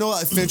almost feel I know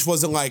that Finch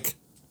wasn't like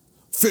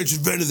Finch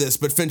invented this,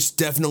 but Finch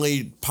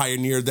definitely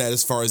pioneered that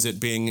as far as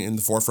it being in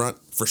the forefront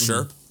for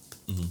sure.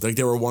 Mm-hmm. Like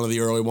they were one of the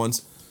early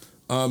ones.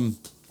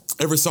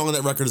 Every song on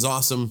that record is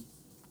awesome.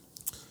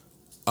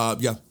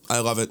 Yeah, I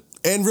love it.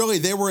 And really,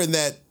 they were in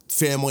that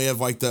family of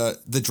like the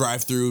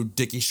Drive-Thru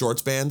Dickie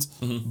Shorts bands,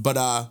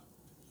 but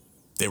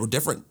they were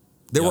different.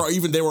 They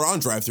were on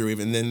Drive-Thru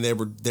even, and they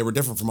were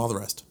different from all the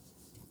rest.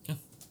 Yeah.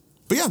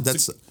 But yeah,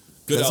 that's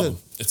good album.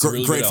 It's a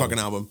really great good fucking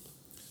album.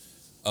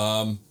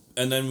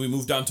 And then we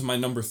moved on to my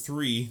number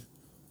 3,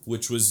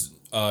 which was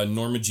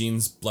Norma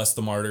Jean's "Bless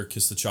the Martyr,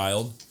 Kiss the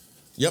Child."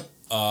 Yep.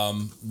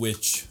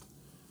 Which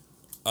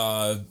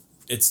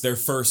it's their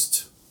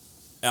first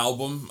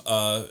album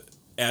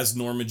as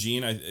Norma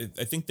Jean. I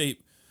think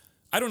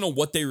I don't know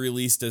what they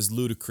released as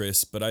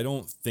Ludacris, but I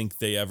don't think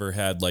they ever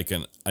had like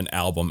an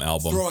album.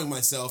 Throwing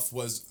Myself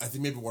was, I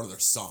think, maybe one of their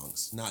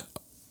songs, not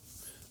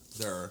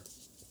their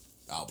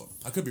album.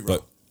 I could be wrong.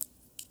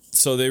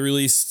 So they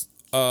released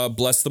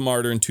Bless the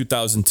Martyr in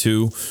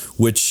 2002,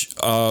 which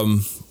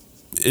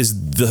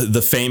is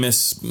the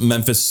famous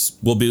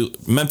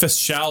Memphis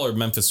Shall or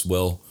Memphis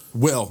Will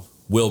be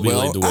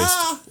laid to waste.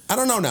 I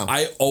don't know now.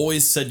 I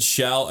always said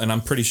Shall, and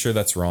I'm pretty sure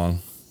that's wrong.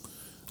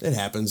 It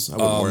happens. I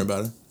wouldn't worry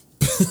about it.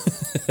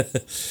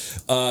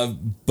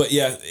 But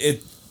yeah,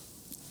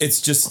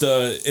 it's just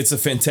it's a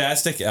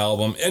fantastic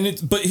album,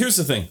 but here's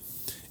the thing,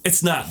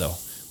 it's not though.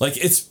 Like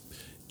it's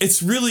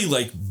really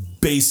like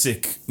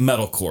basic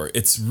metalcore.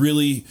 It's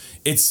really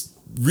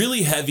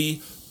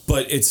heavy,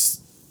 but it's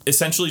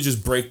essentially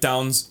just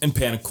breakdowns and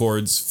panic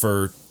chords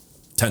for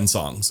 10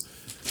 songs.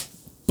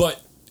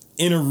 But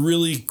in a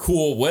really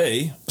cool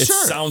way. It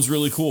sounds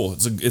really cool.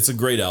 It's a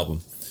great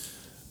album.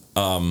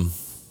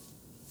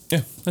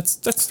 Yeah,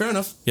 that's fair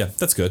enough. Yeah,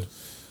 that's good.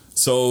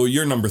 So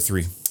your number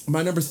 3.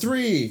 My number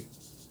 3,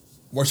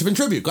 Worship and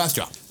Tribute,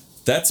 Glassjaw.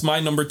 That's my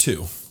number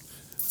 2.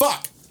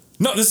 Fuck.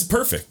 No, this is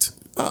perfect.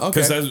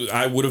 Okay. Because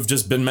I would have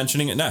just been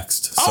mentioning it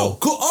next. So,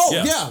 cool.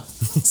 Yeah.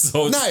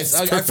 So nice.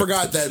 I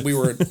forgot that we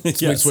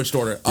switched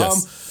order.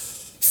 Yes.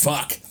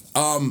 Fuck.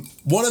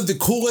 One of the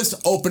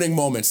coolest opening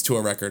moments to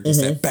a record is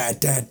that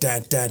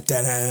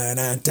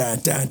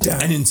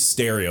and in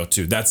stereo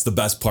too. That's the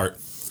best part.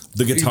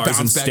 The guitars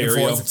in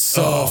stereo. It's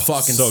so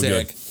fucking so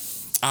sick. Good.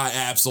 I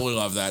absolutely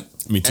love that.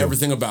 Me too.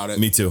 Everything about it.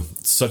 Me too.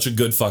 It's such a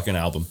good fucking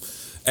album.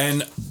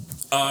 And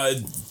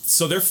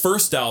so their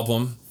first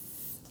album,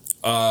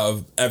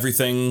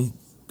 Everything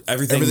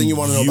You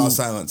Want to Know About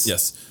Silence.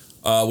 Yes.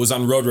 Was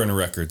on Roadrunner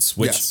Records,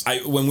 which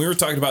when we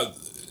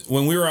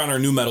were on our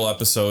new metal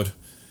episode,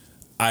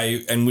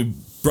 we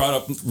brought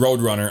up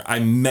Roadrunner, I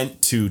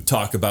meant to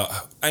talk about,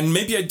 and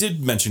maybe I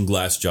did mention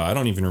Glassjaw, I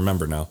don't even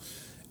remember now,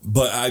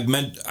 but I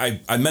meant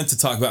to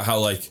talk about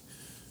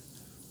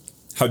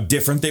how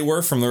different they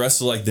were from the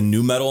rest of like the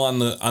new metal on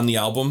the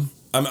album,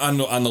 on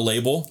the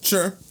label.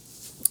 Sure.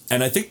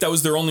 And I think that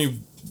was their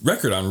only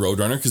record on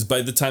Roadrunner, because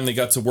by the time they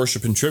got to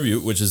Worship and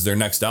Tribute, which is their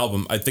next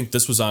album, I think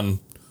this was on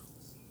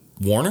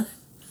Warner.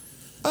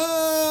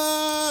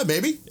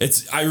 Maybe.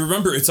 I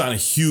remember it's on a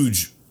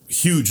huge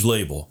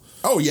label.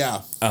 Oh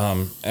yeah.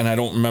 And I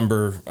don't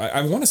remember.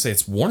 I want to say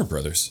it's Warner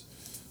Brothers.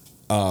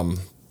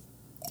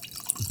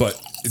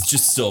 But it's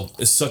just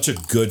it's such a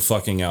good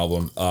fucking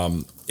album.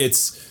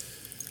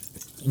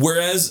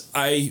 Whereas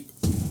I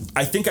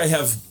think I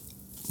have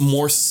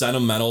more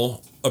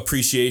sentimental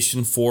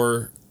appreciation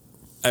for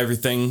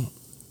everything,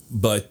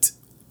 but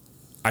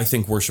I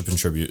think Worship and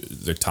Tribute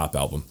their top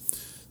album.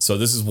 So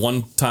this is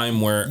one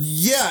time where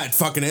it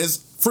fucking is.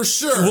 For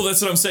sure. Well,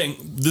 that's what I'm saying.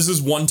 This is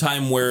one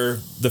time where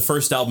the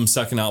first album,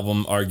 second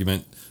album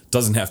argument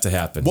doesn't have to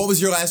happen. What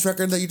was your last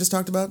record that you just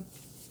talked about?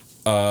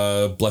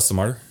 Bless the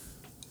Martyr.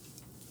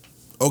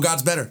 Oh,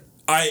 God's Better.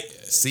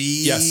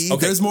 See. Yes.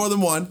 Okay. There's more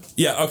than one.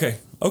 Yeah. Okay.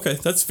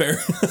 That's fair.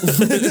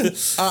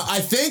 I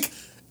think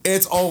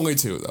it's only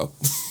 2 though.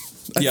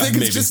 I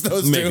think it's just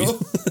those 2.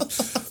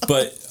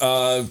 But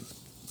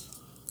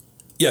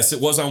yes,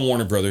 it was on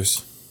Warner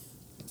Brothers.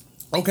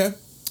 Okay.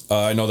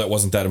 I know that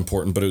wasn't that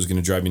important, but it was going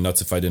to drive me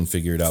nuts if I didn't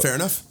figure it out. Fair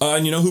enough.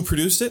 And you know who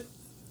produced it?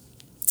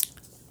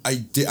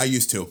 I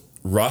used to.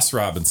 Ross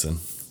Robinson.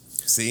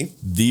 See?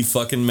 The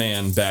fucking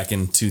man back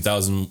in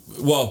 2000.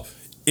 Well,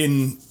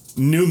 in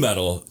new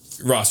metal,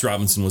 Ross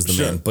Robinson was the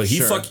man. But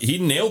he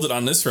nailed it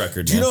on this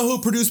record, Do you know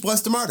who produced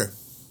Bless the Martyr?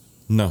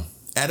 No.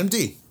 Adam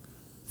D.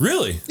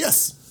 Really?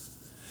 Yes.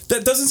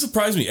 That doesn't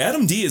surprise me.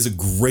 Adam D is a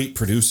great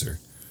producer.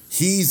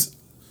 He's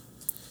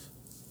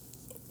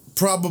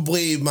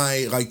probably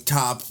my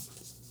top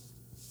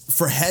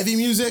for heavy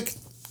music,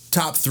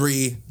 top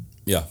 3.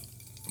 Yeah.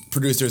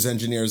 producers,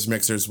 engineers,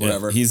 mixers,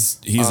 whatever. Yeah,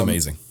 he's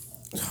amazing.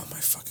 Oh my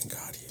fucking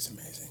God, he's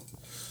amazing.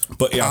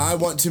 But yeah, I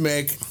want to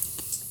make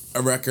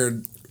a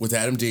record with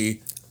Adam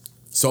D.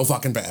 So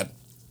fucking bad.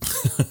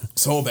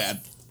 So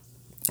bad.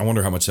 I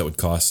wonder how much that would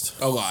cost.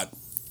 A lot.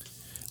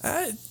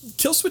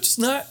 Killswitch is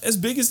not as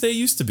big as they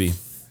used to be.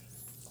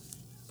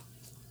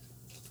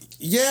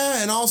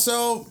 Yeah, and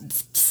also,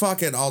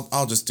 fuck it,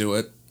 I'll just do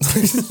it.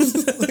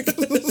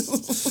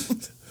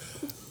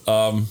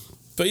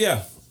 But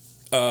yeah,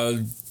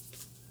 I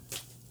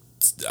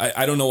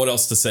don't know what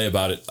else to say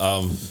about it.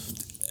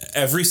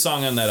 Every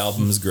song on that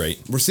album is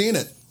great. We're seeing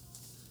it.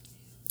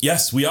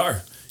 Yes, we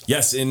are.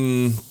 Yes,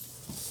 in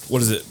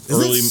what is it?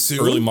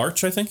 Early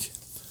March, I think.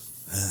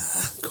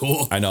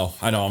 Cool. I know.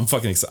 I'm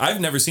fucking excited.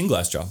 I've never seen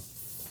Glassjaw.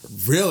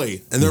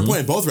 Really? And they're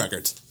playing both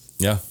records.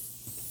 Yeah.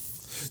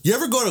 You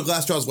ever go to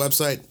Glassjaw's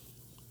website?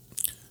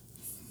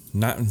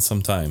 Not in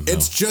some time. No.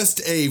 It's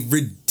just a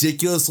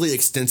ridiculously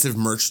extensive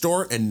merch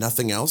store and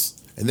nothing else.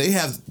 And they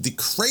have the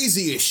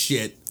craziest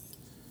shit.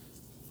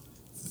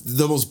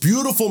 The most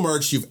beautiful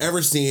merch you've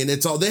ever seen.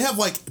 It's all they have,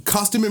 like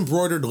custom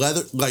embroidered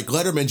leather, like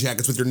Letterman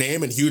jackets with your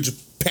name and huge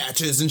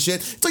patches and shit.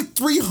 It's like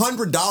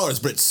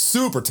 $300, but it's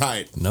super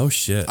tight. No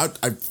shit.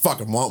 I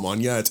fucking want one.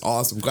 Yeah, it's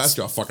awesome.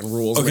 Glassjaw fucking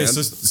rules. Okay, man.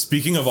 so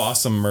speaking of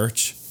awesome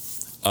merch,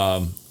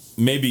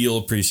 maybe you'll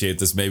appreciate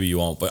this, maybe you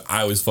won't, but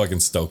I was fucking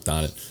stoked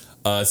on it.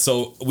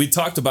 So we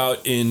talked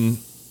about in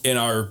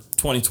our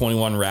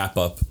 2021 wrap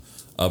up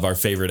of our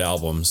favorite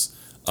albums.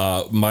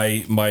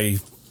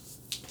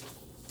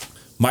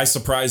 My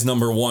surprise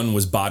number one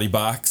was Body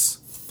Box.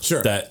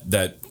 Sure.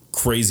 That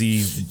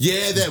crazy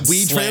that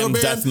weed trailer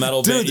band, death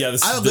metal band. Dude,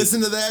 I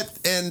listened to that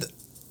and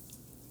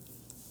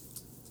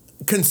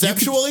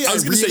conceptually I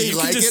really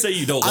like it. Just say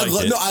you don't like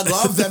it. No, I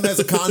love them as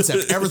a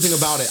concept. Everything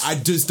about it. I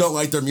just don't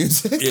like their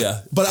music.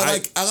 Yeah, but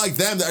I like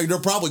them. They're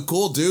probably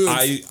cool dudes.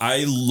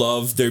 I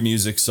love their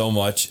music so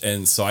much,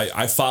 and so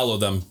I follow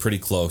them pretty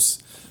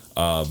close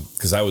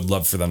because I would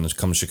love for them to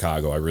come to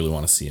Chicago. I really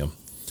want to see them.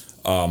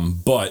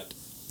 But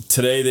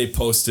today they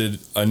posted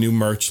a new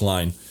merch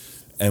line,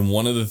 and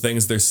one of the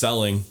things they're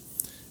selling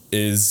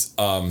is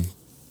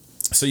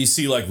so you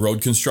see like road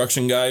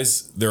construction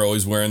guys, they're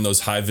always wearing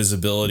those high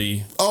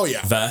visibility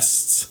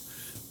vests.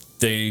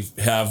 They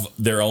have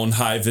their own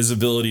high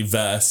visibility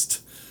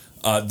vest,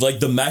 like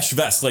the mesh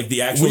vest, like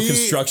the actual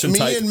construction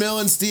type. Me and Mill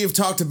and Steve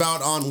talked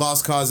about on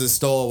Lost Causes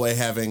Stowaway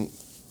having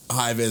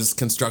high vis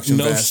construction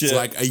vests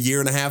like a year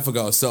and a half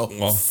ago. So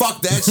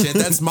fuck that shit.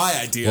 That's my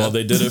idea. Well,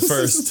 they did it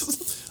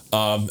first.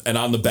 And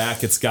on the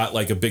back, it's got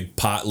like a big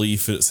pot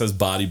leaf. It says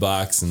Body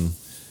Box, and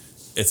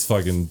it's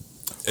fucking.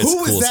 It's Who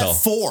cool is as hell. that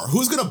for?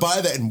 Who's gonna buy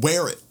that and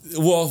wear it?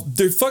 Well,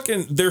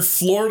 they're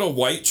Florida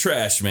white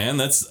trash, man.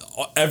 That's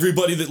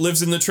everybody that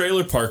lives in the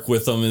trailer park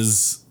with them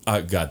is.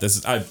 Oh God,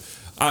 that's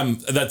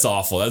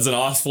awful. That's an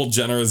awful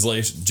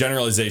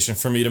generalization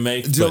for me to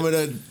make. Do you want me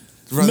to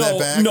run that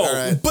back? No,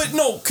 right. But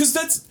no, because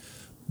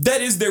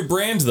that is their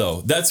brand, though.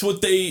 That's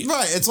what they.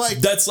 Right. It's like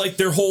that's like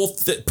their whole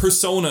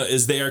persona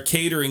is they are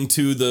catering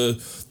to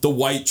the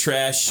white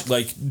trash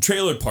like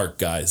trailer park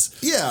guys.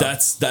 Yeah.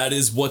 That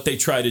is what they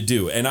try to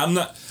do, and I'm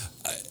not.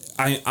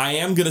 I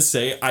am gonna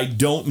say I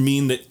don't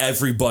mean that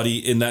everybody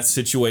in that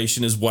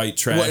situation is white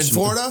trash. What, in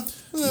Florida?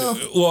 No.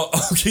 Well,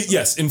 okay,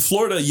 yes, in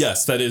Florida,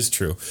 yes, that is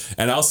true,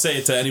 and I'll say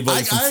it to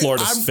anybody from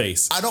Florida's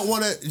face. I don't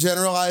want to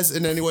generalize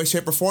in any way,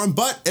 shape, or form,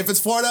 but if it's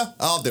Florida,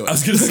 I'll do it. I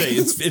was gonna say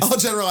it's I'll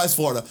generalize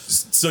Florida.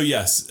 So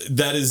yes,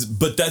 that is,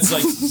 but that's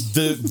like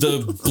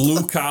the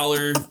blue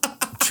collar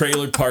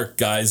trailer park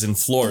guys in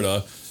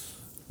Florida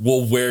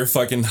will wear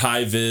fucking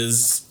high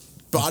vis.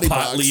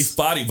 Pot leaf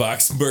body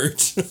box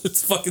merch.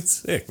 It's fucking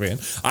sick, man.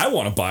 I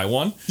want to buy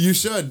one. You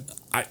should.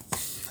 I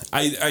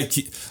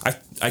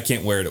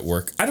can't wear it at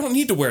work. I don't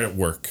need to wear it at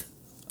work.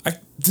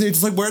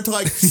 Just like wear it to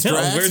like Strax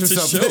wear it or to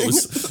something.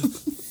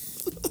 Shows.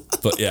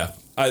 But yeah,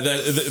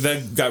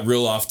 that got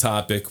real off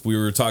topic. We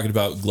were talking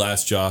about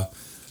Glassjaw.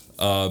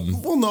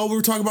 Well, no, we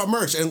were talking about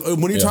merch, and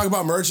when you talk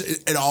about merch,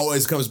 it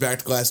always comes back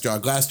to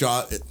Glassjaw.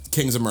 Glassjaw,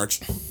 kings of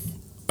merch.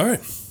 All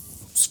right,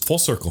 full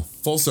circle.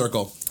 Full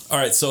circle. All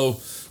right, so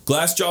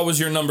Glassjaw was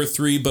your number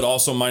 3, but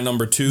also my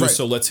number 2. Right.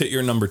 So let's hit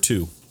your number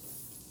 2.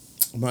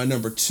 My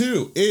number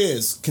 2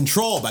 is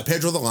Control by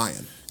Pedro the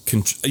Lion.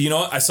 You know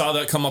what? I saw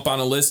that come up on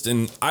a list,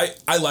 and I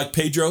like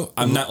Pedro.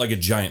 I'm not like a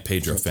giant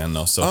Pedro fan,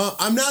 though. So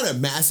I'm not a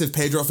massive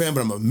Pedro fan,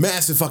 but I'm a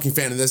massive fucking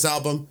fan of this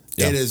album.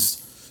 Yeah.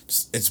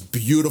 It's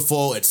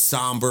beautiful. It's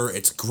somber.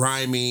 It's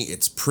grimy.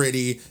 It's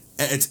pretty.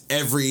 It's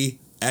every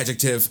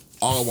adjective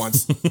all at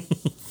once.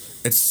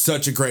 It's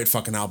such a great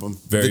fucking album.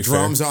 The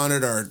drums on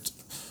it are.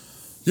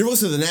 You ever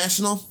listen to The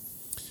National?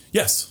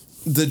 Yes.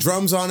 The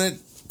drums on it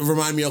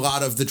remind me a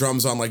lot of the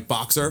drums on like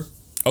Boxer.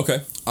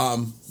 Okay.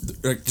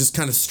 Just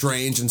kind of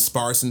strange and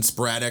sparse and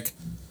sporadic.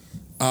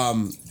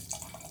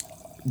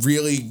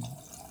 Really,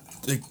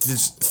 like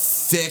this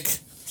thick,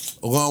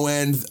 low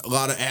end, a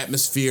lot of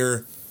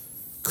atmosphere,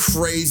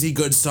 crazy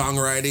good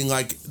songwriting.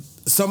 Like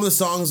some of the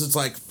songs, it's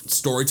like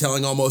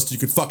storytelling almost. You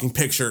could fucking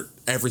picture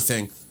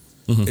everything.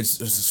 Mm-hmm. It's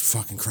just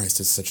fucking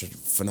Christ. It's such a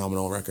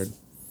phenomenal record.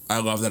 I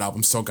love that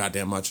album so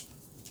goddamn much.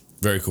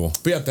 Very cool.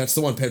 But yeah, that's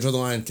the one. Pedro the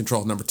Lion,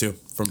 Control, number 2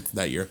 from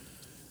that year.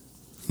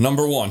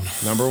 Number one.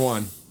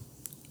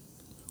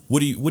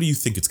 What do you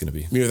think it's going to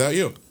be? Me Without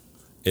You.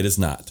 It is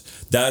not.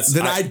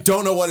 I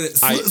don't know what it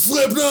is.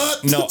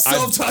 Slipknot. No,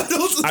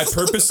 self-titled. I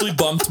purposely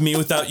bumped Me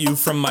Without You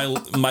from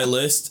my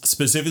list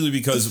specifically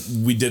because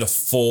we did a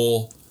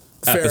full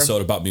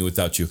episode about Me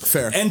Without You.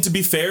 Fair. And to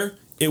be fair,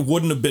 it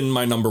wouldn't have been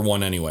my number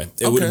one anyway.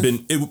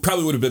 It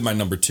probably would have been my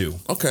number 2.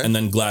 Okay. And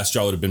then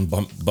Glassjaw would have been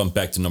bumped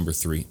back to number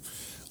 3.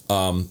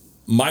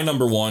 My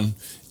number 1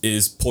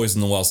 is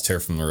Poison the Well's Tear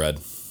from the Red.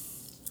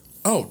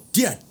 Oh,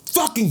 yeah.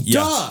 Fucking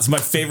duh. It's my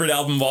favorite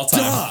album of all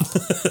time.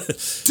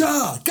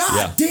 Duh.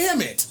 God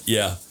damn it.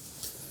 Yeah.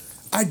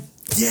 I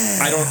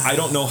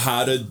don't know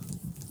how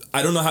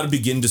to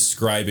begin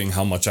describing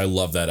how much I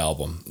love that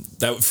album.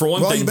 That for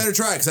one thing, you better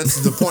try because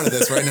that's the point of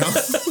this right now.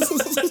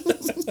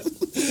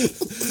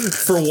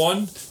 For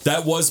one,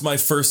 that was my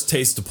first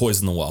taste of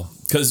Poison the Well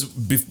because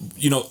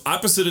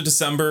Opposite of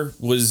December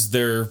was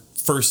their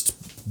first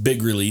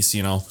big release.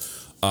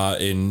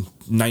 In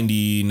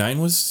 '99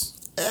 was.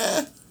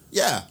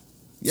 Yeah.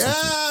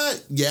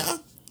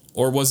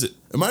 Or was it?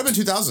 It might have been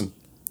 2000.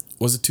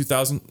 Was it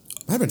 2000?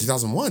 Might have been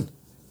 2001.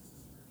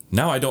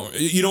 Now I don't.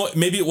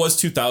 Maybe it was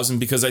 2000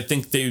 because I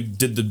think they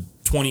did the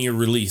 20-year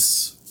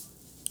release,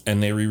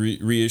 and they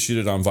reissued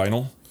it on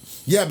vinyl.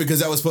 Yeah, because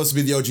that was supposed to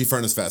be the OG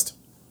Furnace Fest.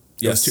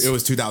 Yes, it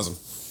was 2000.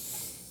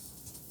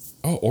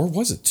 Oh, or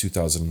was it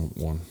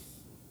 2001?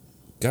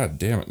 God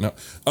damn it! No.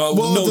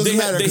 Well, no, it doesn't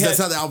matter because that's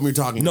not the album you're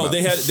talking about. No,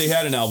 they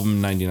had an album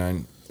in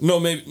 '99.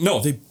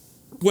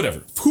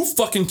 Whatever. Who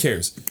fucking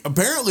cares?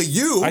 Apparently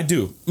you. I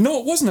do. No,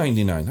 it was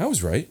 99. I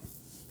was right.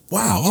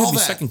 Wow, you had me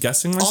second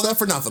guessing myself. All that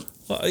for nothing.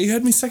 You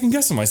had me second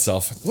guessing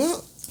myself.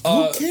 Well,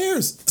 who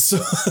cares? So,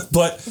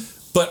 but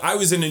I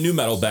was into nu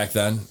metal back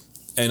then,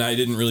 and I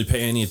didn't really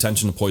pay any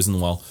attention to Poison the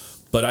Well.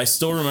 But I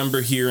still remember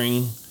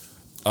hearing,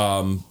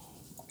 I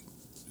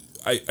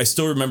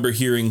still remember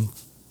hearing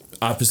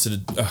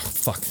Opposite.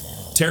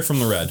 Tear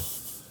from the Red,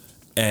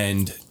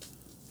 and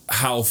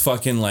how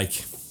fucking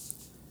like.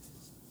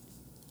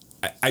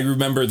 I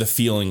remember the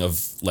feeling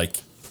of like,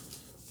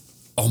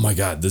 oh my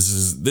God, this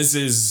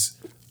is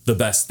the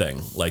best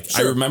thing. Like,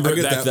 sure, I remember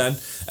it back then.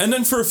 And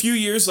then for a few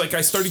years, like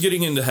I started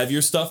getting into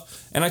heavier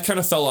stuff and I kind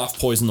of fell off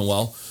Poison the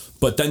Well.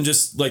 But then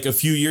just like a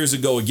few years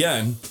ago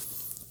again,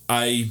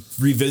 I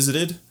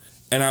revisited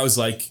and I was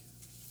like,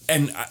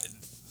 and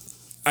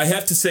I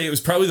have to say it was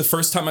probably the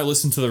first time I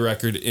listened to the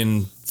record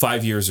in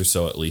 5 years or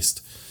so at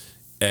least.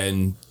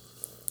 And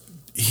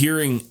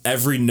hearing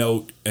every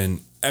note and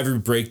every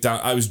breakdown.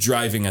 I was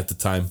driving at the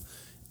time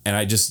and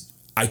I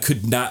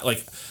could not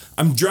like,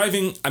 I'm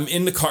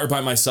in the car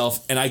by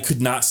myself and I could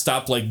not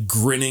stop like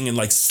grinning and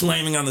like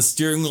slamming on the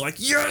steering wheel like,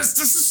 yes,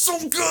 this is so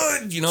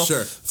good.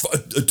 Sure. A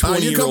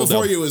 20-year-old You Come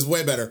Before You is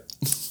way better.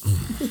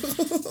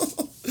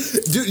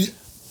 Dude,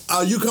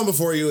 You Come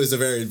Before You is a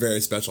very, very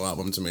special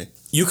album to me.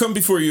 You Come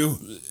Before You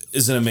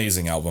is an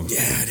amazing album.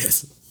 Yeah, it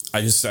is.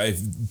 I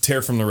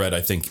Tear from the Red, I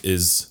think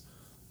is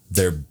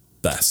their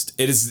best.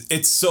 It's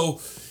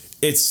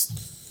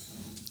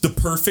the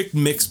perfect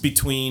mix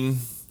between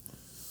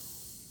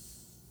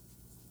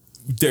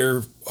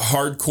their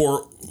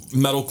hardcore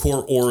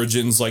metalcore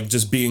origins, like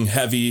just being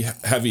heavy,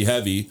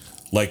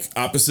 like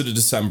Opposite of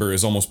December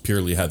is almost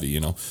purely heavy,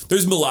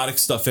 There's melodic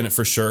stuff in it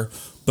for sure,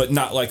 but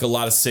not like a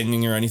lot of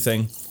singing or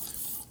anything.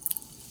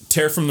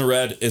 Tear from the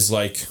Red is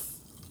like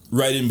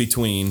right in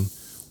between,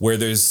 where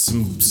there's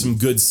some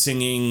good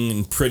singing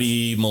and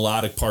pretty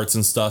melodic parts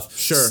and stuff.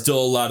 Sure.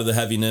 Still a lot of the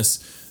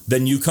heaviness.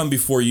 Then You Come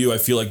Before You, I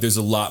feel like there's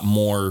a lot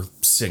more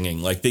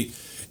singing. Like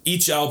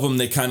each album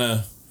they kind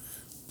of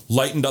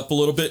lightened up a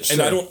little bit,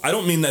 sure. And I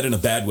don't mean that in a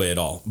bad way at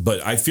all.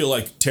 But I feel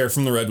like Tear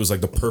from the Red was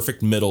like the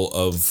perfect middle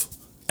of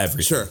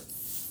everything.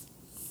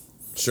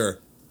 Sure.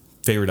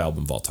 Favorite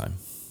album of all time.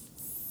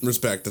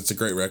 Respect. That's a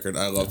great record.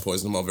 I love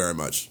Poison the Well very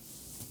much.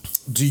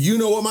 Do you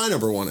know what my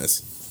number 1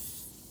 is?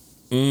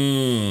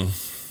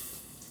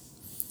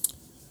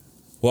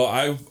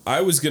 Well,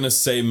 I was going to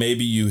say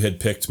maybe you had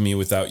picked Me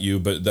Without You,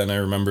 but then I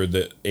remembered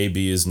that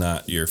AB is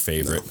not your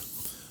favorite.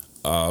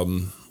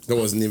 No. It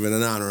wasn't even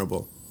an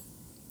honorable.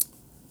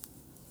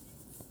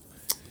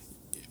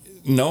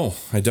 No,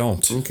 I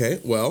don't. Okay,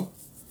 well,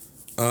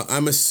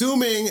 I'm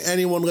assuming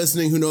anyone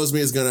listening who knows me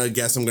is going to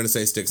guess I'm going to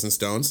say Sticks and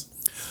Stones.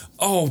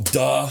 Oh,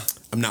 duh.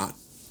 I'm not.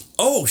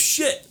 Oh,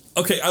 shit.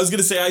 Okay, I was going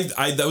to say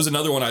I that was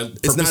another one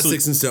It's not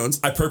Sticks and Stones.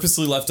 I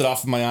purposely left it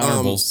off of my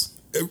honorables.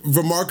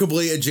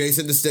 Remarkably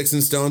adjacent to Sticks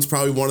and Stones,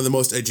 probably one of the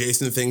most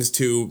adjacent things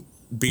to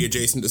be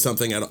adjacent to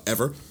something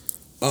ever.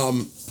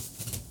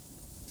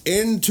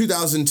 In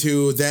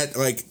 2002, that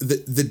like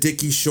the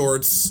Dickie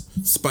Shorts,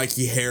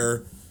 spiky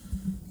hair,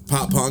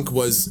 pop punk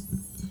was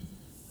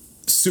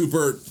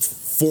super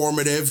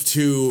formative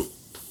to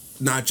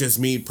not just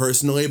me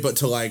personally, but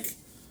to like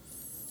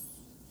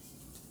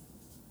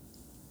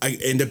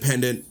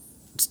independent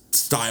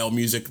style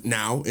music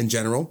now in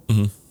general.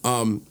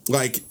 Mm-hmm.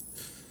 Like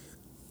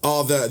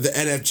all the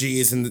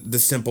NFGs and the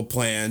Simple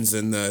Plans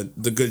and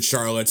the Good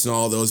Charlottes and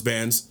all those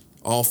bands.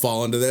 all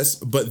fall into this,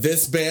 but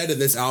this band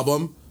and this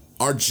album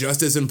are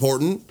just as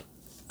important.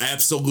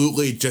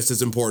 Absolutely just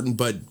as important,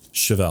 but...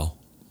 Chevelle.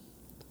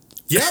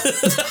 Yep.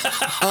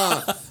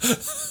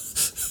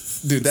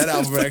 Dude, that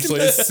album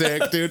actually is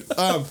sick, dude.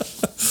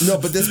 No,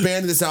 but this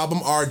band and this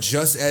album are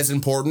just as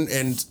important,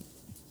 and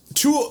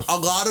to a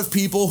lot of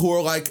people who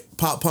are like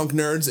pop punk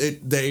nerds,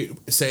 they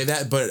say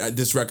that, but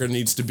this record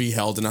needs to be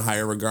held in a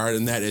higher regard,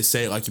 and that is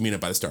Say It Like You Mean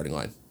It by The Starting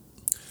Line.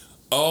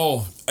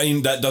 Oh, I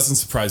mean, that doesn't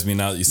surprise me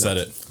now that you said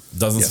it.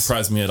 Doesn't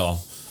surprise me at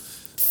all.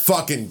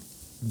 Fucking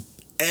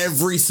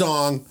every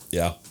song.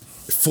 Yeah.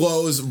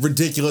 Flows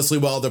ridiculously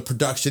well. The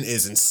production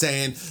is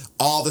insane.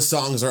 All the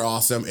songs are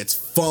awesome. It's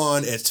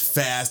fun. It's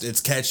fast.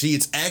 It's catchy.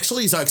 It's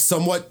like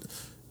somewhat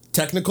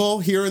technical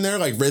here and there.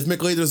 Like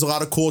rhythmically, there's a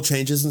lot of cool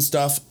changes and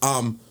stuff.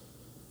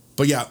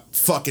 But yeah,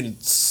 fucking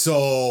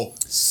so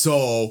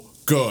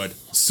good.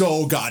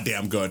 So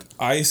goddamn good.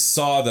 I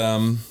saw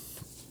them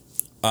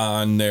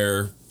on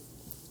their...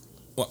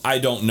 Well, I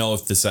don't know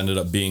if this ended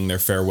up being their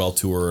farewell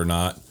tour or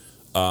not.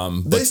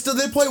 But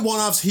they play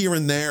one-offs here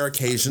and there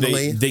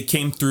occasionally. They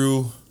came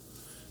through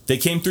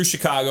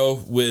Chicago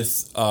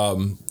with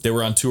they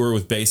were on tour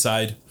with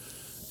Bayside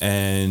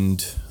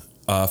and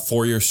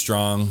 4 Year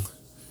Strong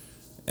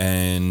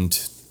and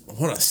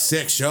what a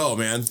sick show,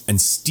 man. And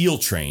Steel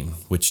Train,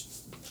 which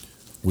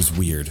was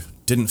weird.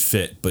 Didn't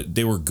fit, but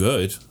they were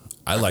good.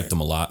 I liked them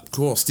a lot.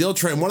 Cool. Steel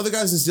Train. One of the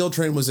guys in Steel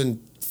Train was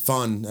in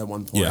Fun at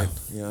one point.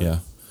 Yeah.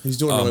 He's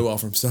doing really well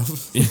for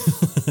himself.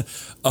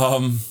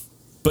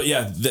 But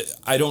yeah,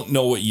 I don't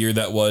know what year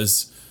that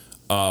was.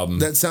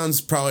 That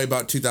sounds probably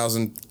about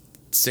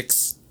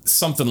 2006.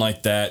 Something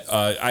like that.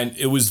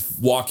 It was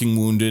Walking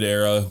Wounded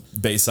era,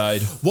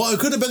 Bayside. Well, it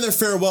could have been their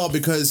farewell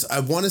because I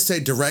want to say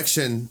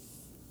Direction,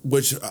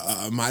 which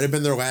might have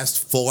been their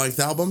last full-length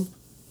album,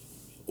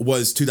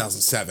 was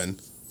 2007.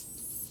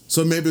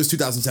 So maybe it was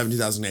 2007,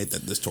 2008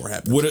 that this tour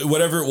happened.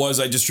 Whatever it was,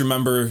 I just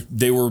remember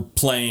they were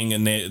playing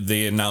and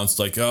they announced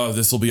like, oh,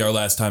 this will be our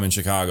last time in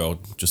Chicago,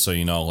 just so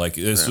you know. Like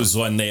this was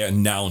when they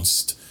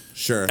announced.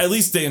 Sure. At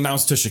least they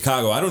announced to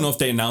Chicago. I don't know if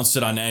they announced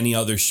it on any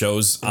other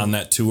shows on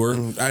that tour.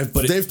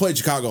 But they've played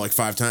Chicago like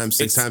 5 times,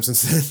 6 times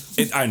since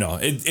then. I know.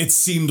 It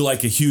seemed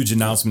like a huge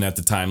announcement at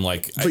the time.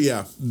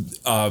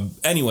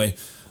 Anyway,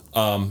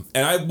 and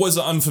I was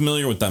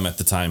unfamiliar with them at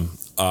the time.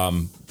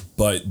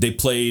 But they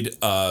played...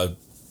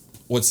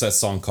 what's that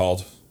song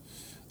called?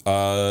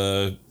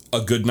 A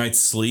Good Night's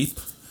Sleep.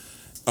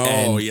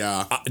 Oh,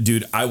 yeah.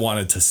 Dude, I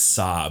wanted to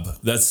sob.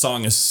 That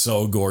song is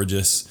so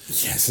gorgeous.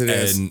 Yes, it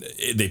is. And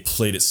they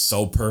played it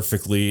so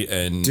perfectly.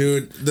 And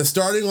dude, the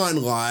Starting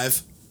Line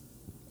live,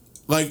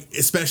 like,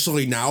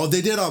 especially now,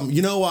 they did,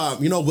 you know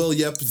Will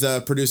Yip,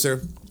 the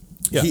producer?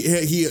 Yeah.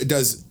 He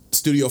does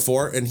Studio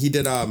 4, and he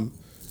did,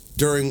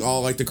 during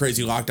all, like, the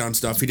crazy lockdown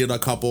stuff, he did a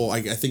couple,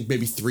 like, I think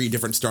maybe 3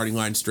 different Starting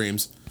Line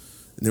streams.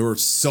 And they were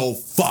so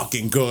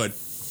fucking good.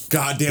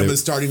 God damn, the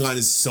Starting Line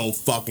is so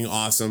fucking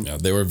awesome. Yeah,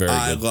 they were very good.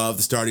 I love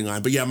the Starting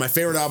Line. But yeah, my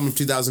favorite album of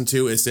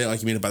 2002 is Say It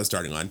Like You Mean It by the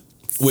Starting Line.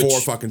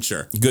 For fucking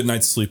sure. Good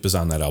Night's Sleep is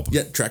on that album.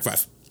 Yeah, track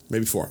 5.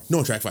 Maybe 4.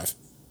 No, track 5.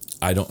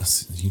 I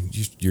don't...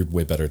 You're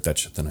way better at that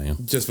shit than I am.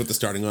 Just with the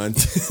Starting Line.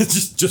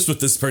 just with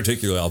this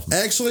particular album.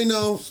 Actually,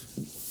 no.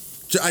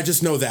 I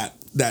just know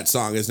that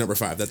song is number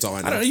 5. That's all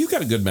I know. I don't know. You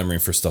got a good memory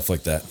for stuff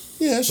like that.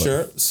 Yeah,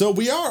 sure. So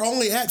we are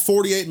only at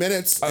 48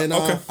 minutes, and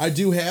okay. I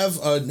do have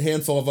a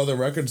handful of other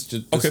records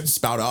to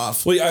spout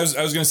off. Well, I was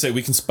going to say,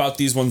 we can spout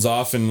these ones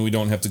off, and we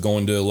don't have to go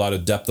into a lot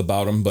of depth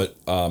about them, but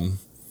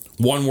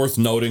one worth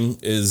noting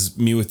is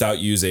Me Without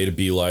You's A to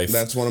B Life.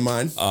 That's one of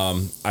mine.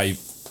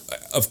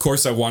 Of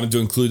course, I wanted to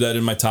include that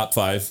in my top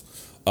 5.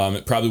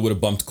 It probably would have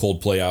bumped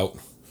Coldplay out.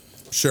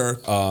 Sure.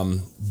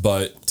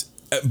 But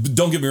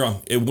don't get me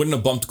wrong, it wouldn't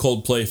have bumped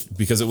Coldplay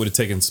because it would have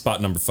taken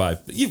spot number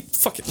 5. But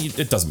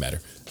it doesn't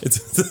matter.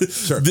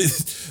 It's sure.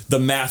 The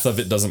math of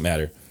it doesn't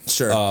matter.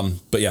 Sure.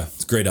 But yeah,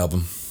 it's a great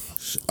album.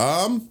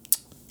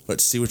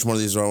 Let's see which one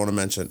of these do I want to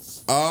mention.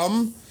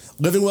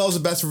 Living Well is the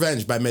Best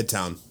Revenge by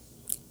Midtown.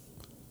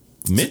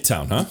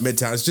 Midtown, huh?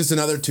 Midtown. It's just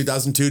another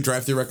 2002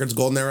 Drive-Thru Records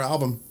Golden Era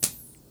album.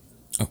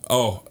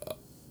 Oh,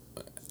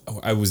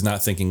 I was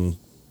not thinking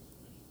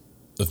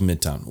of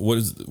Midtown. What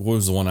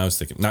was the one I was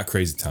thinking? Not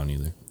Crazy Town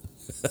either.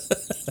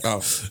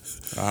 Oh,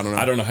 I don't know.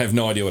 I don't know. I have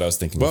no idea what I was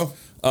thinking. Well,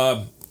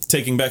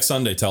 Taking Back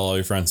Sunday. Tell all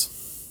your friends.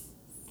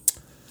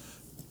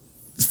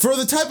 For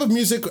the type of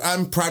music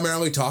I'm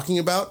primarily talking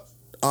about,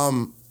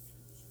 Tell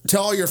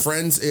All Your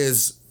Friends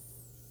is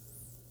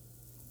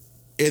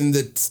in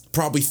the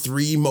probably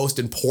 3 most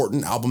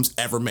important albums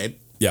ever made.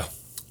 Yeah.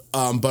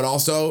 But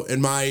also,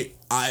 in my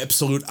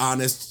absolute,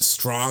 honest,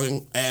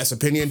 strong ass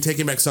opinion,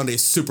 Taking Back Sunday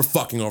is super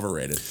fucking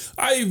overrated.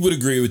 I would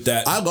agree with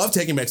that. I love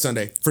Taking Back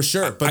Sunday for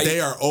sure, but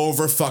they are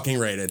over fucking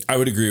rated. I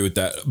would agree with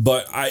that.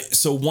 But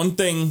so one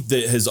thing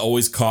that has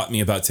always caught me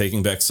about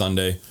Taking Back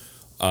Sunday,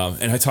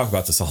 and I talk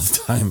about this all the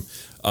time,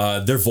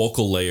 their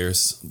vocal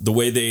layers, the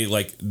way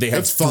they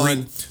have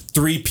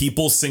three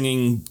people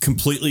singing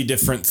completely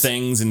different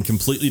things and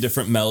completely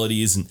different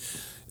melodies, and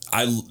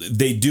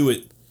they do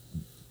it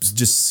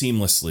just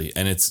seamlessly,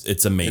 and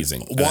it's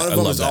amazing. One of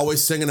them is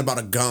always singing about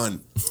a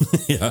gun.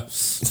 Yeah.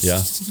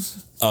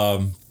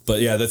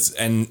 But yeah,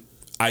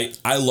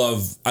 I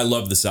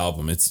love this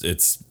album.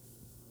 It's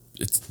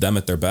them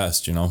at their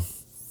best, you know.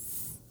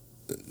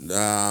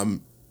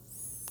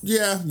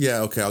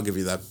 Yeah, okay, I'll give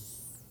you that.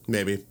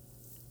 Maybe.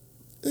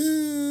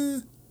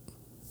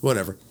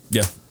 Whatever.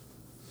 Yeah.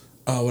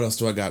 What else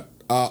do I got?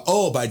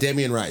 By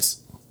Damien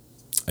Rice.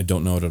 I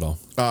don't know it at all.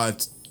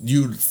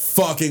 You'd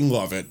fucking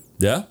love it.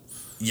 Yeah?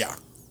 Yeah.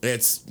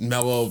 It's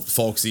mellow,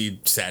 folksy,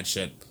 sad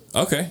shit.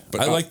 Okay.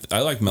 But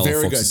I like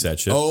mellow, folksy, sad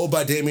shit.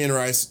 By Damien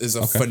Rice is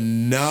a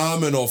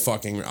phenomenal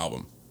fucking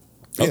album.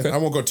 Yeah, okay. I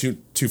won't go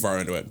too far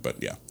into it,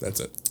 but yeah, that's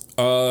it.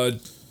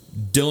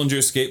 Dillinger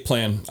Escape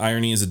Plan,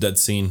 Irony is a Dead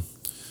Scene.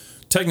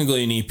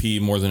 Technically an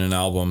EP more than an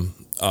album.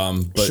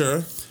 But sure.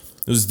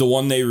 It was the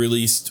one they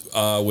released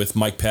with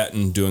Mike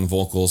Patton doing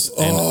vocals.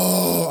 And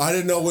I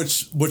didn't know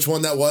which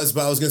one that was,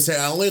 but I was going to say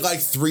I only like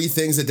 3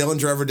 things that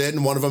Dillinger ever did,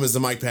 and one of them is the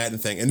Mike Patton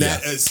thing. And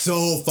that is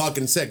so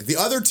fucking sick. The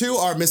other 2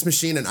 are Miss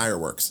Machine and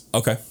Ironworks.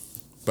 Okay.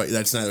 But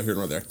that's neither here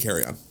nor there.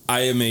 Carry on.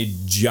 I am a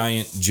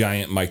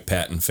giant Mike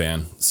Patton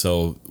fan.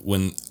 So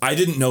when I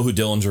didn't know who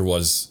Dillinger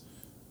was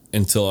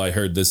until I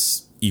heard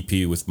this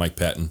EP with Mike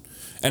Patton.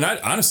 And I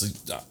honestly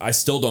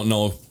still don't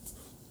know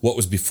what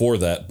was before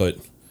that, but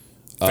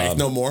Faith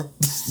No More.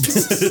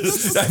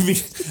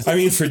 I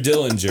mean for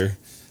Dillinger,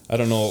 I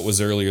don't know what was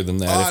earlier than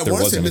that. I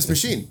want to say Miss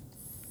Machine.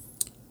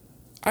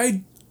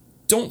 I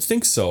don't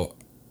think so.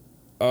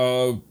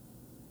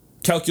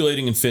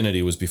 Calculating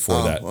Infinity was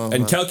before that,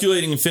 and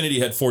Calculating Infinity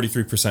had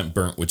 43%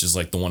 burnt, which is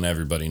like the one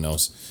everybody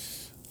knows.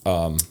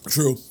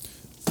 True,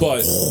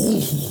 but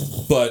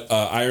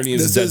Irony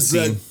is a Dead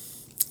Scene.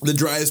 The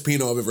driest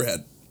Pinot I've ever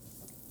had.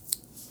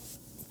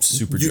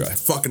 Super dry. You'd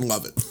fucking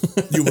love it.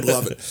 You would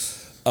love it.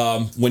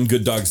 When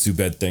Good Dogs Do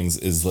Bad Things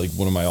is like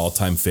one of my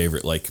all-time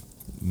favorite like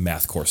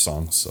mathcore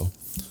songs. So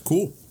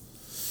cool.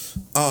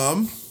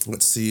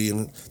 Let's see.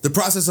 The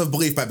Process of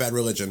Belief by Bad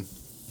Religion.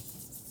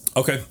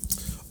 Okay.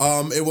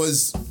 It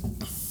was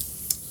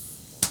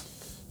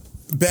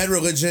Bad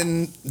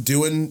Religion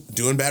doing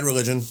Bad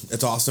Religion.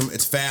 It's awesome.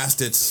 It's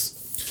fast.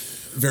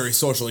 It's very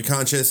socially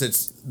conscious.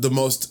 It's the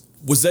most.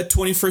 Was that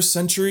 21st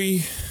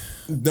Century?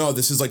 No,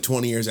 this is like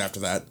 20 years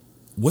after that.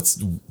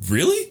 What's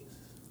really?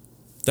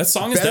 That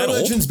song is Bad that old? Bad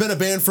Religion's been a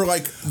band for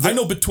like. I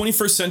know, but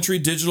 21st Century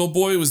Digital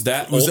Boy was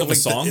that old of a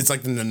song? It's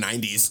like in the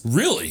 90s.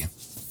 Really?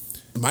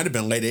 It might have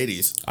been late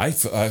 80s.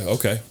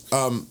 Okay.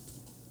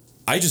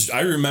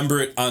 I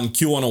remember it on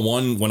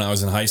Q101 when I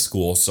was in high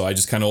school, so I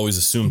just kind of always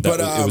assumed that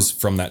it was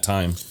from that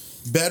time.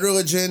 Bad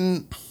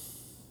Religion.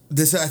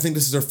 I think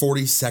this is their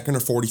 42nd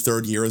or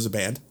 43rd year as a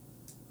band.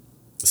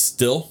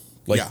 Still?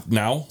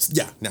 Now?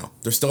 Yeah, now.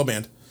 They're still a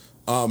band.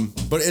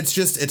 But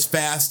it's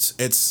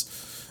fast. It's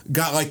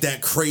got like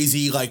that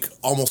crazy, like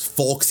almost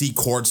folksy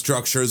chord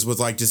structures with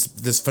like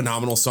just this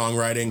phenomenal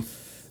songwriting.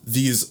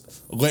 These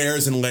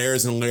layers and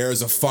layers and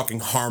layers of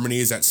fucking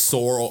harmonies that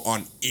soar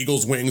on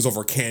eagle's wings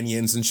over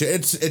canyons and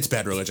shit. It's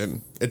Bad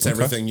Religion. It's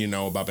everything you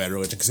know about Bad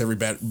Religion, because every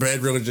Bad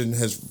Religion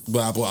has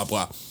blah, blah,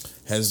 blah,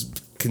 has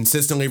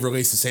consistently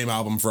released the same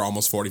album for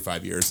almost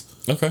 45 years.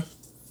 Okay.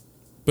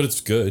 But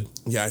it's good.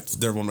 Yeah,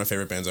 they're one of my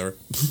favorite bands ever.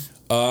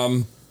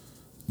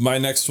 My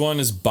next one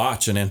is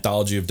Botch, an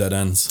anthology of dead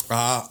ends.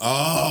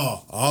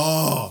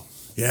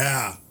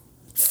 Yeah.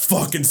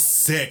 Fucking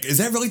sick. Is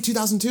that really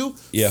 2002?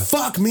 Yeah.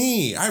 Fuck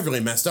me. I really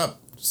messed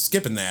up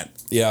skipping that.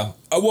 Yeah.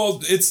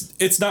 Well,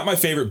 it's not my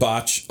favorite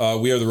Botch.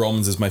 We Are the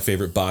Romans is my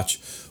favorite Botch.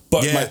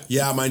 But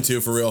mine too,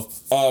 for real.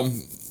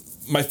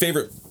 My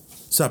favorite.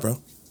 What's up,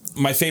 bro?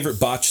 My favorite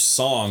Botch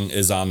song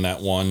is on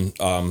that one,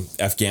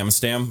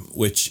 Afghanistan,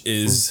 which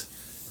is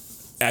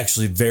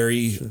actually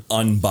very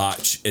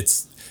unbotch.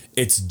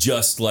 It's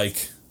just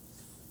like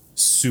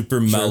super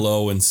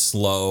mellow and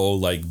slow,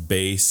 like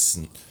bass.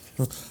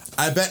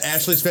 I bet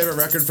Ashley's favorite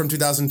record from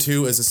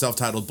 2002 is the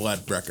self-titled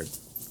Bled record.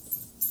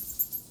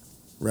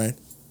 Right? Did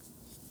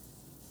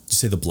you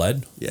say the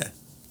Bled? Yeah.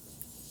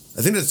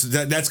 I think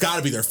that's got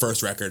to be their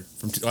first record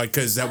from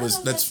because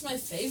that's my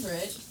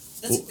favorite.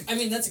 That's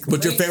a great.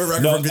 What's your favorite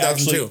record from 2002?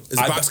 Actually, is it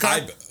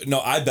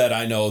Boxcar? I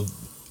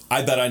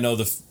bet I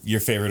know your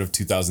favorite of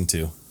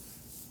 2002.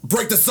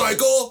 Break the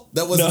Cycle?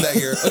 That wasn't that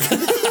year.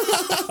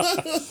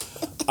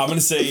 I'm going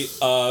to say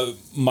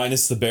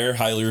Minus the Bear,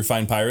 Highly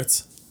Refined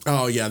Pirates.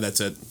 Oh, yeah,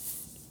 that's it.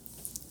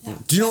 Yeah.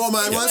 Do you know what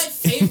mine was?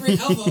 My favorite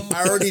album.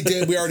 I already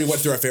did. We already went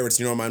through our favorites.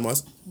 Do you know what mine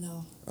was?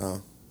 No.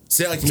 Oh.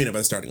 Say It Like You Mean It by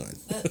the Starting Line.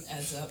 That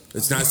adds up.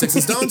 It's not Sticks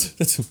and Stones?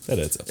 That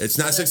adds up. It's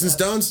not Sticks and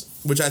Stones,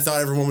 which I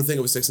thought everyone would think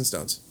it was Sticks and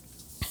Stones.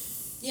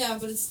 Yeah,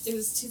 but it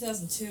was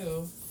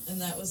 2002, and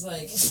that was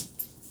like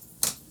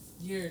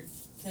your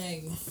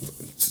thing.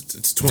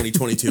 It's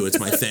 2022. It's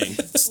my thing.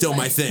 It's still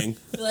my thing.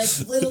 Like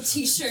little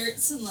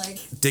t-shirts and like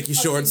dicky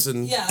shorts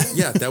and yeah,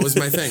 that was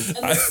my thing.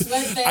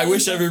 I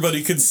wish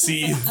everybody could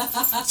see.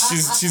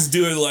 She's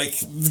doing like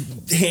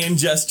hand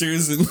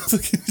gestures and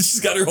she's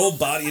got her whole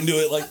body into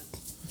it. Like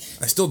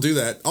I still do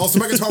that. Also,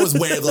 my guitar was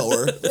way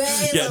lower.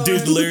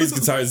 Dude, Larry's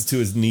guitar is to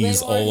his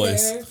knees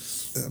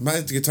always.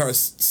 My guitar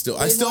is still.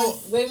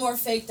 Way more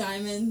fake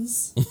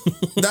diamonds.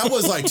 That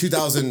was like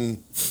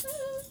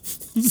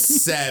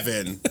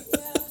 2007. Yeah.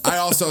 I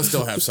also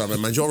still have some in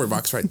my jewelry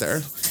box right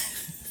there.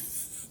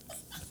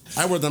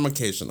 I wear them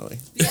occasionally.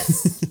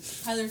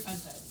 Yes. Highly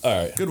refined.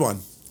 All right. Good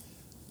one.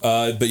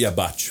 But yeah,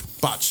 Botch.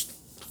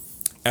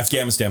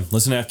 Afghanistan.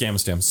 Listen to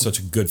Afghanistan. It's such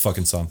a good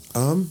fucking song.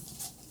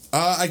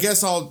 I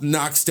guess I'll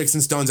knock Sticks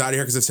and Stones out of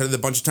here because I've said it a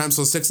bunch of times.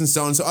 So Sticks and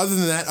Stones. So other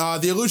than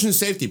that, The Illusion of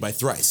Safety by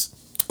Thrice.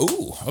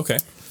 Ooh, okay.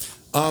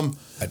 I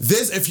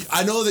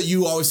know that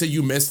you always say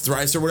you miss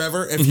Thrice or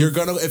whatever.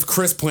 If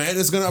Chris Plant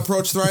is gonna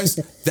approach Thrice,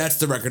 that's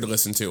the record to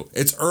listen to.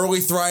 It's early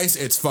Thrice.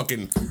 It's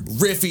fucking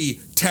riffy,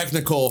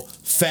 technical,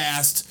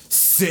 fast,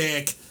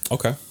 sick.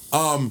 Okay.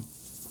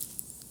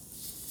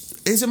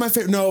 Is it my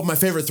favorite? No, my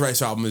favorite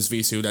Thrice album is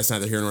Visu. That's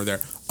neither here nor there.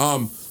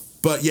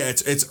 But yeah,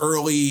 it's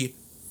early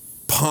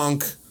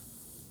punk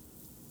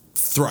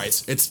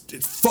Thrice. It's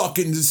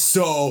fucking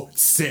so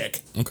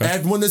sick. Okay.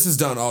 And when this is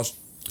done, I'll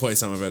play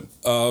some of it.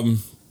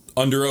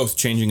 Under Oath,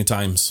 Changing of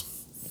Times.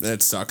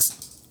 That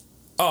sucks.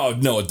 Oh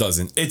no, it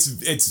doesn't.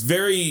 It's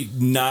very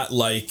not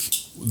like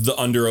the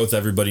Under Oath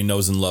everybody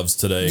knows and loves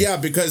today. Yeah,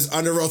 because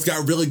Under Oath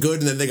got really good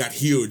and then they got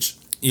huge.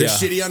 The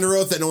shitty Under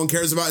Oath that no one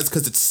cares about is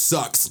because it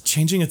sucks.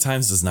 Changing of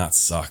Times does not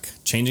suck.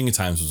 Changing of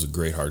Times was a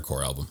great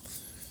hardcore album.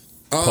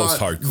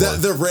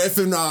 Post-hardcore. The riff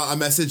in A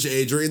Message to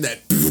Adrian, that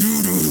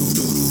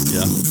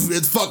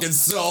it's fucking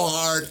so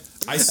hard.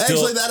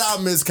 Actually, that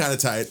album is kind of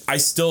tight. I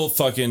still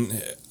fucking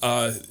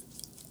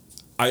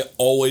I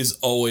always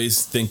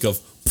think of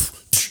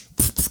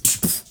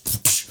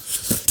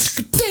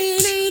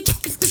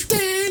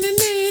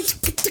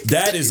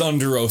that is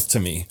Under Oath to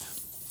me.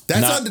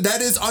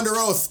 That is Under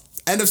Oath.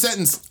 End of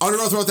sentence. Under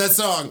Oath wrote that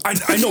song.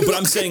 I know, but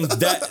I'm saying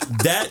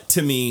that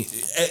to me,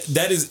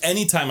 that is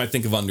anytime I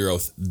think of Under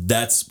Oath,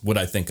 that's what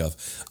I think of.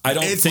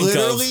 It's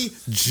literally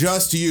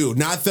just you,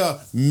 not the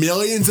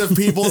millions of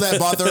people that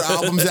bought their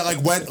albums that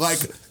like went like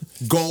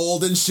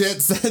gold and shit.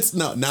 That's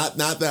not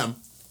them.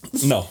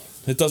 No,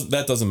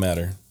 that doesn't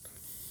matter.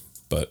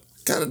 But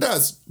kind of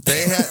does.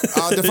 They had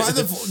Define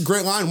the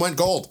Great Line went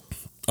gold.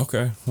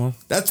 Okay, well,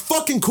 that's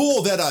fucking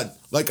cool. That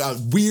like a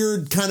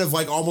weird kind of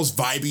like almost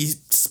vibey,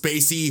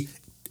 spacey,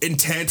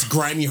 intense,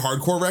 grimy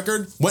hardcore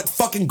record went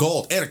fucking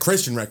gold, and a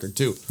Christian record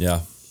too.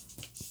 Yeah.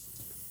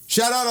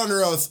 Shout out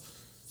Under Oath,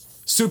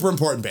 super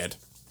important band.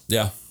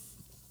 Yeah.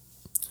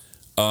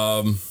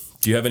 Do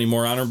you have any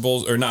more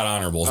honorables or not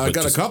honorables? I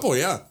got a couple.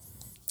 Yeah.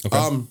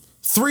 Okay.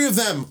 3 of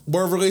them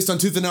were released on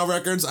Tooth and Nail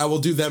Records. I will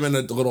do them in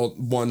a little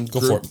one. Go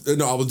for it.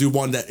 No, I will do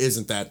one that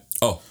isn't that.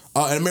 Oh.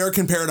 An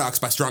American Paradox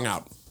by Strung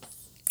Out.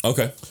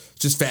 Okay.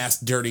 Just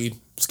fast, dirty,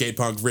 skate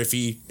punk,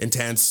 riffy,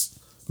 intense,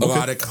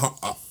 melodic,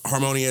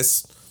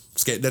 harmonious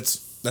skate.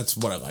 That's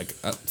what I like.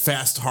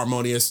 Fast,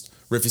 harmonious,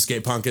 riffy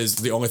skate punk is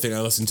the only thing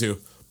I listen to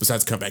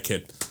besides Comeback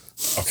Kid.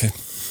 Okay.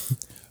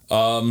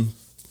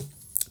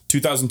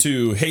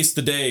 2002, Haste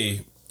the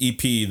Day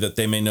EP, That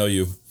They May Know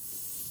You.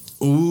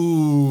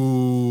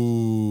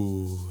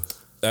 Ooh.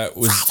 That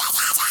was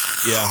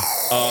yeah.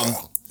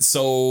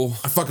 So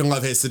I fucking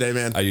love Haste Today,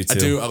 man. I do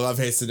too. I love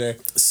Haste Today.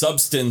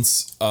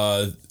 Substance,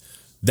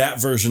 that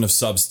version of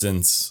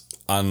Substance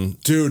on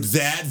dude,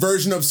 that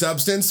version of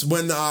Substance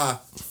when the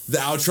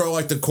outro,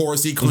 like the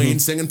chorusy clean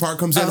singing part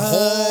comes in.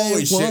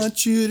 Holy shit! I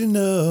want you to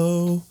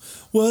know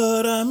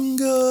what I'm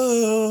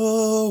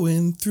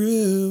going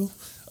through.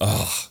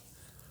 Oh,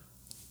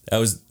 that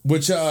was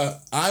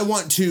I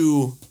want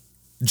to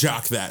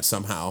jock that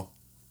somehow.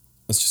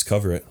 Let's just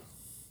cover it.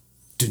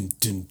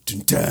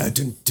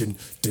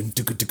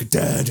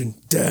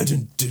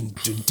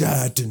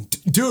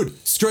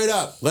 Dude, straight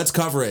up, let's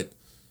cover it.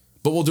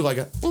 But we'll do like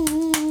a.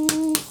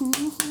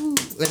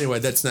 Anyway,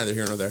 that's neither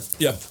here nor there.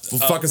 Yeah,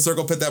 we'll fucking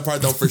circle pit that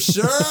part though for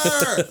sure.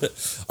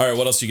 All right,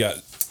 what else you got?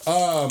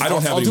 I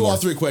don't have. I'll do all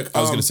 3 quick.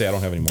 I was gonna say I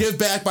don't have any more. Give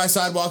Back by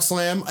Sidewalk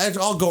Slam.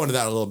 I'll go into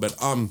that a little bit.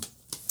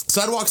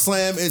 Sidewalk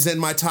Slam is in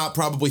my top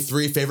probably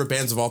 3 favorite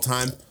bands of all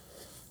time.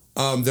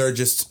 They're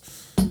just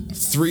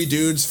 3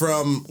 dudes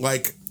from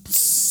like.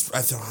 I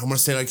want to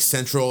say like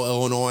Central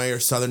Illinois or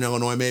Southern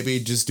Illinois,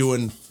 maybe, just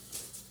doing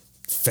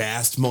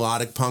fast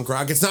melodic punk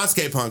rock. It's not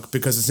skate punk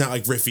because it's not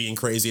like riffy and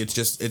crazy.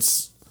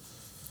 It's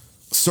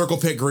Circle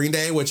Pit Green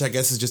Day, which I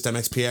guess is just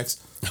MXPX.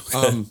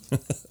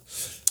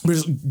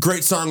 There's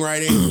great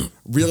songwriting,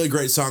 really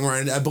great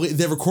songwriting. I believe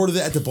they recorded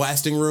it at the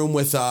Blasting Room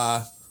with is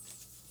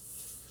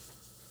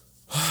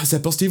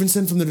that Bill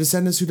Stevenson from The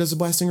Descendants who does the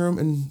Blasting Room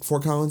in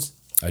Fort Collins?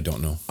 I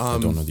don't know. I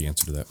don't know the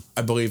answer to that.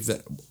 I believe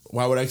that.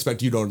 Why would I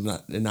expect you to and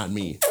not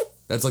me?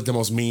 That's like the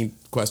most mean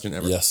question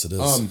ever. Yes, it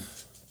is.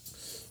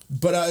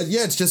 But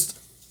yeah, it's just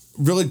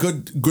really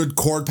good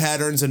chord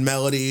patterns and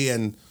melody,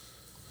 and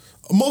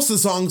most of the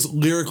songs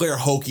lyrically are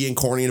hokey and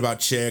corny and about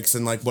chicks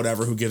and like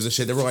whatever. Who gives a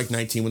shit? They were like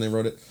 19 when they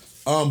wrote it.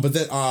 But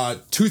then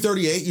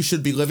 238, You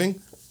Should Be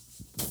Living,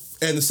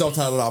 and the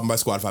self-titled album by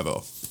Squad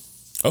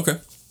 5-0. Okay,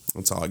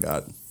 that's all I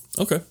got.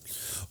 Okay,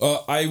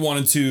 I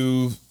wanted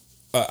to.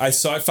 I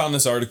found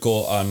this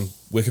article on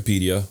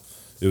Wikipedia.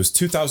 It was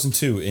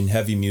 2002 in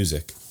heavy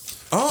music.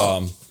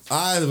 Oh.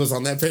 I was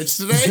on that page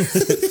today.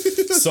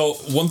 So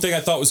one thing I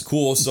thought was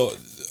cool. So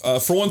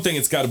for one thing,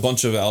 it's got a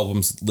bunch of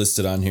albums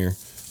listed on here,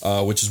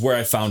 which is where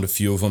I found a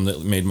few of them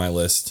that made my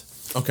list.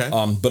 Okay.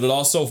 But it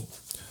also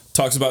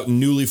talks about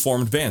newly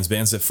formed bands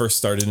that first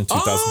started in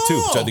 2002,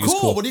 which I think is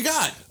cool. What do you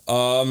got?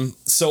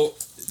 So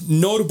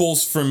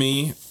notables for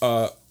me,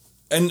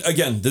 and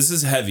again, this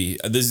is heavy.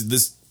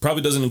 This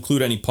probably doesn't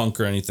include any punk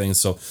or anything,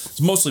 so it's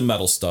mostly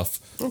metal stuff.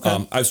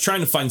 Okay. I was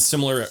trying to find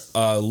similar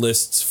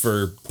lists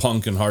for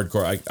punk and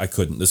hardcore. I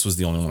couldn't. This was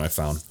the only one I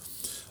found.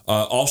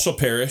 All Shall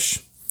Perish.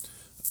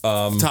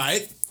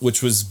 Tight.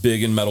 Which was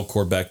big in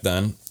metalcore back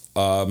then.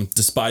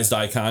 Despised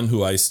Icon,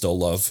 who I still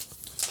love.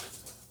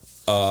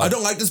 I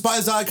don't like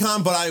Despised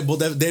Icon, but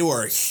they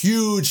were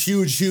huge,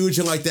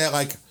 and like that.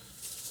 Like,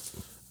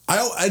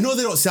 I know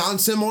they don't sound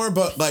similar,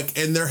 but like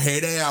in their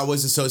heyday, I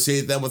always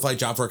associate them with like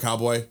Job for a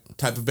Cowboy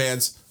type of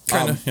bands.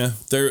 Kind of, yeah.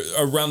 They're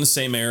around the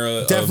same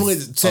era. Definitely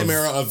the same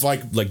era of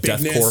like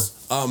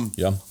bigness. Deathcore.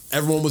 Yeah.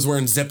 Everyone was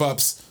wearing zip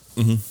ups.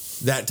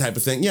 Mm-hmm. That type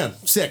of thing. Yeah,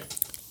 sick.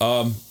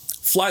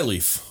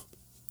 Flyleaf.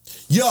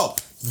 Yo.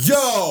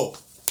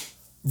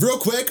 Real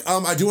quick,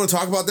 I do want to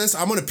talk about this.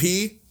 I'm gonna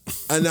pee.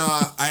 And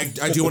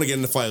I do want to get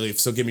into Flyleaf,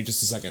 so give me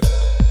just a second.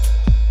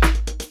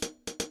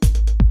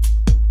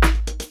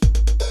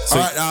 All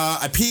right,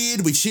 I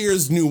peed, we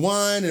cheers, new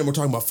wine, and we're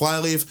talking about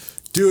Flyleaf.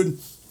 Dude,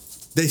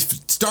 they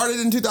started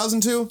in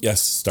 2002?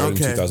 Yes, started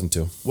in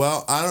 2002.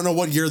 Well, I don't know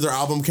what year their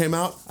album came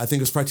out. I think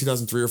it was probably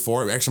 2003 or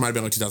 4. It actually might have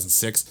been like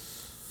 2006.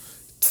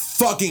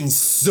 Fucking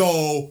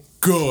so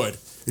good.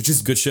 It's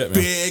just good shit,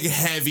 man. Big,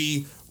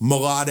 heavy,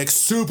 melodic,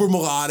 super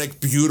melodic,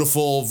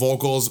 beautiful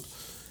vocals.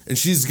 And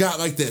she's got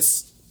like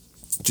this,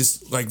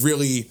 just like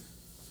really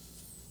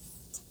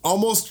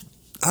almost,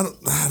 I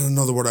don't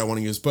know the word I want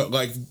to use, but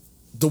like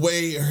the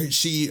way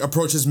she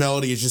approaches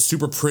melody is just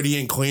super pretty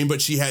and clean, but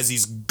she has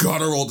these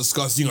guttural,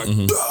 disgusting, like,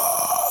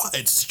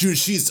 it's, dude,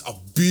 she's a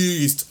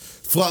beast.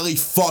 Flyleaf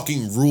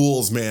fucking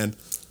rules, man.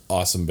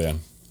 Awesome band.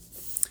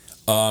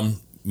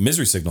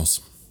 Misery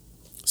Signals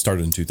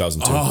started in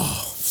 2002.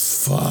 Oh,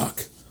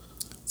 fuck.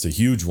 It's a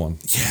huge one.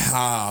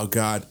 Yeah, oh,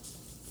 God.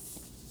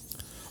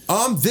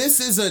 This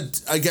is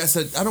I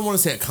don't want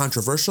to say a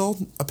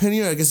controversial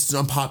opinion. I guess it's an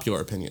unpopular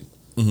opinion.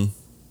 Mm-hmm.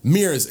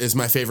 Mirrors is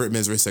my favorite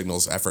Misery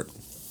Signals effort.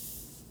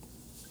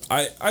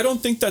 I don't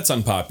think that's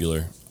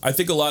unpopular. I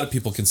think a lot of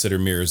people consider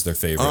Mirrors their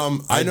favorite.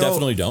 I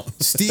definitely don't.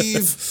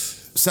 Steve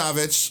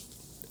Savage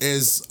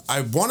is, I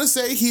want to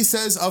say he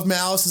says Of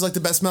Malice is like the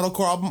best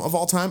metalcore album of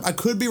all time. I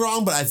could be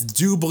wrong, but I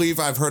do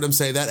believe I've heard him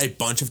say that a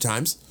bunch of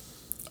times.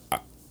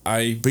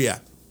 But yeah.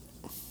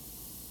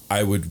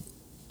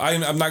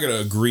 I'm not going to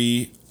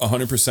agree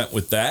 100%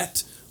 with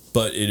that,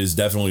 but it is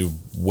definitely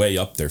way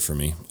up there for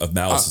me. Of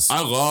Malice.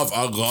 I love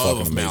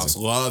Of Malice.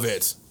 Love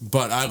it.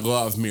 But I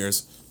love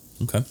Mirrors.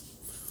 Okay.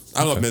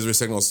 I love Misery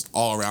Signals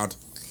all around.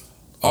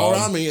 All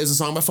Around Me is a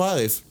song by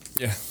Flyleaf.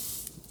 Yeah.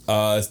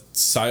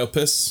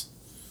 Psyopus.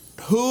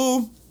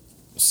 Who?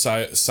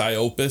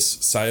 Psyopus.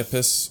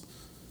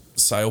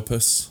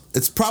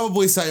 It's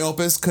probably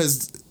Psyopus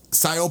because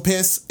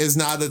Psyopus is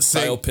not a thing.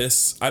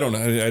 Psyopus. I don't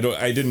know.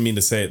 I didn't mean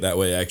to say it that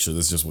way, actually.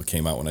 This is just what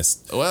came out when I...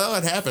 Well,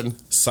 it happened.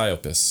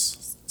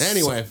 Psyopus.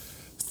 Anyway.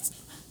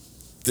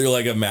 They're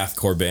like a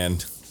mathcore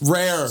band.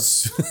 Rare.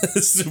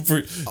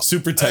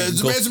 super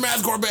technical. It's a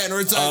mathcore band, or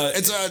it's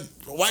a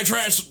white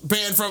trash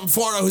band from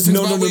Florida who sings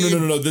about weed.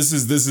 No. This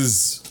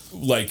is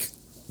like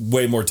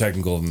way more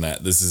technical than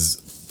that.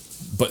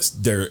 But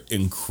they're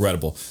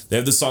incredible. They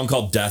have this song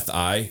called Death,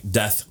 I.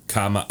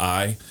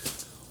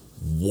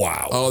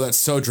 Wow. Oh, that's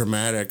so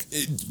dramatic.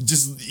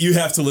 You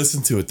have to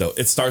listen to it, though.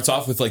 It starts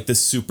off with like this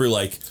super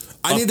like...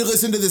 I need to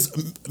listen to this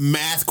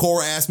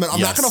mathcore ass metal. I'm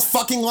not going to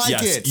fucking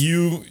like it.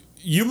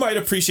 You might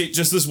appreciate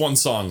just this one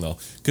song, though,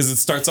 because it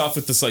starts off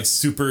with this like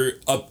super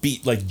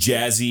upbeat, like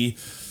jazzy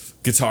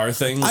guitar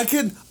thing. I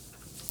could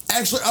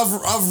actually,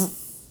 of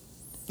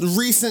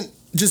recent,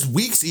 just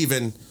weeks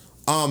even,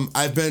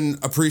 I've been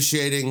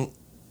appreciating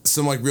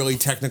some like really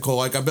technical,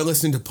 like I've been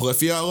listening to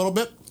Polyphia a little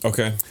bit.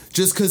 Okay.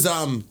 Just because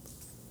I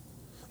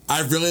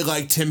really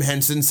like Tim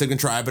Henson's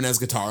signature Ibanez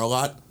guitar a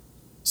lot.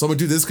 So I'm like,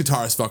 dude, this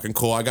guitar is fucking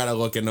cool. I got to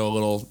look into a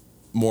little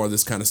more of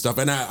this kind of stuff.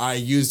 And I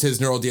used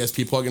his Neural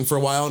DSP plugin for a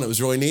while, and it was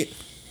really neat.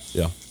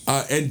 Yeah.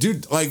 And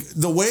dude, like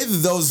the way that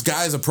those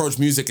guys approach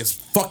music is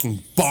fucking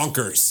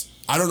bonkers.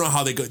 I don't know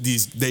how they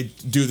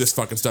do this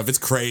fucking stuff. It's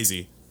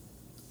crazy.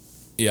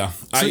 Yeah.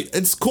 So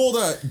it's cool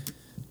to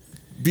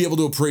be able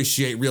to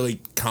appreciate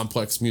really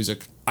complex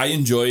music. I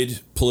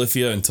enjoyed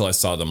Polyphia until I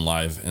saw them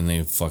live, and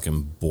they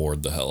fucking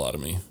bored the hell out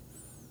of me.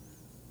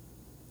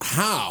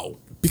 How?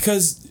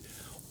 Because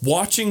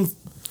watching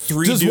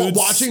dudes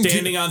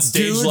standing on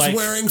stage, dudes like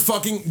wearing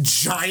fucking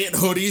giant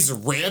hoodies,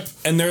 rip,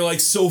 and they're like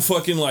so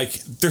fucking like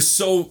they're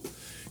so,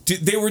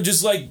 they were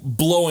just like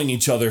blowing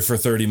each other for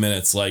 30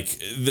 minutes.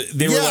 Like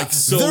they were like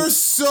so. They're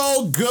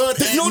so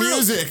good at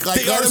music.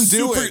 Like let them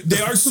do it.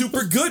 They are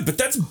super good, but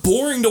that's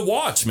boring to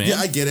watch, man. Yeah,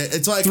 I get it.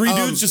 It's like three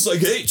dudes just like,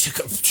 hey, check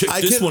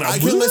this one out. I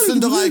can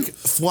listen to like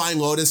Flying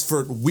Lotus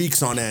for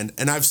weeks on end,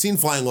 and I've seen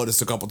Flying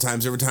Lotus a couple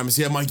times. Every time I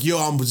see it, I'm like, yo,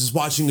 I'm just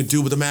watching a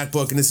dude with a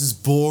MacBook, and this is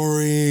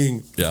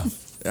boring. Yeah,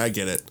 I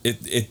get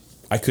it.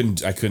 I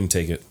couldn't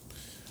take it.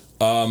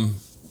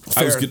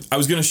 I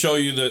was gonna show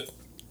you that.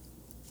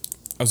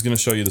 I was gonna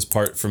show you this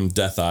part from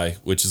Death Eye,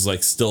 which is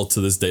like still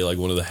to this day like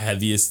one of the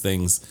heaviest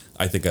things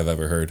I think I've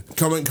ever heard.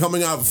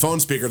 Coming out of a phone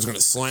speaker is gonna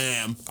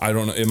slam. I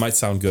don't know. It might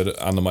sound good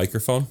on the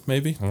microphone,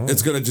 maybe.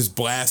 It's gonna just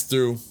blast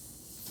through.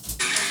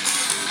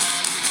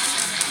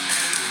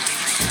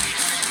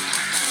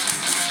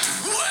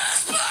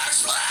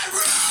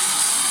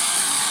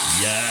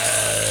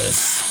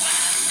 Yes.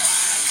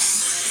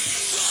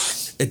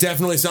 It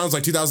definitely sounds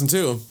like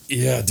 2002.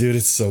 Yeah, dude,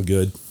 it's so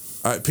good.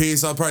 All right,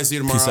 peace. I'll probably see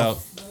you tomorrow. Peace out.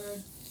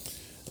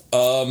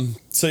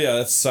 So yeah,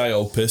 that's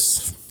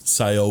Psyopus.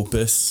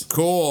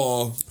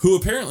 Cool. Who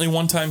apparently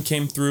one time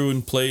came through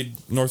and played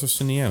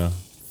Northwest Indiana.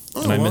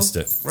 And I missed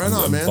it. Right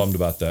on, man. I'm bummed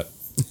about that.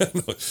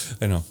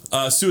 I know.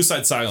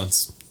 Suicide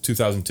Silence,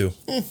 2002.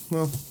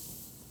 Well,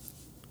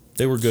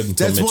 they were good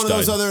until that's Mitch one of died.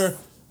 those other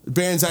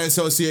bands I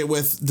associate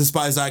with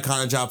Despised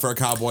Icon and Job for a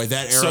Cowboy.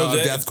 That era of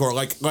deathcore,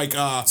 like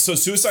so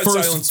Suicide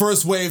Silence,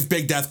 first wave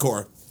big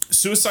deathcore.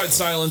 Suicide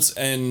Silence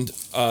and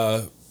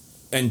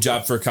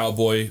Job for a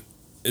Cowboy.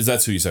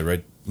 That's who you said,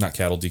 right? Not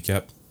Cattle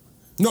Decap.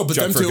 No, but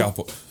Job them for a two.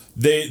 Cowboy.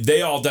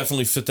 They all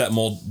definitely fit that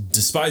mold.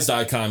 Despised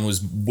Icon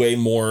was way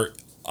more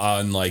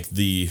on like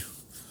the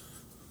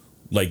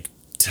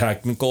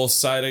technical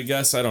side, I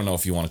guess. I don't know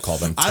if you want to call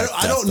them.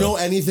 I don't know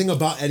anything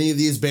about any of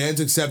these bands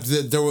except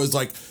that there was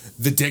like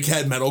the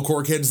dickhead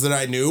metalcore kids that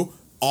I knew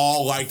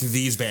all liked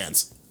these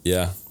bands.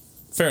 Yeah,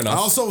 fair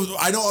enough.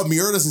 I know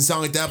Amir doesn't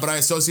sound like that, but I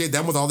associate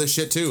them with all this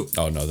shit too.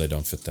 Oh no, they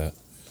don't fit that.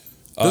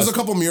 There's a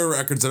couple Amir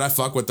records that I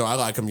fuck with though. I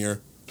like Amir.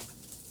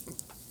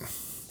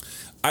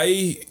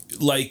 I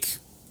like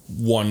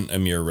one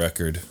Amir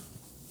record,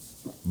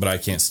 but I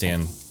can't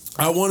stand.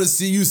 I want to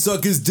see you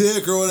suck his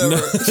dick or whatever.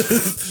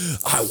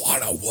 I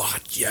want to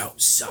watch you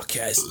suck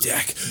his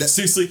dick.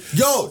 Seriously.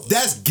 Yo,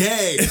 that's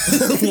gay.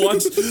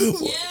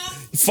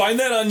 Find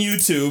that on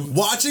YouTube.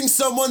 Watching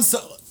someone,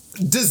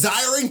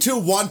 desiring to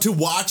want to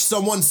watch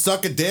someone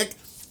suck a dick,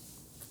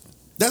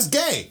 that's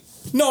gay.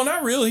 No,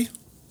 not really.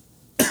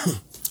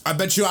 I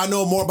bet you I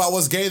know more about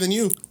what's gay than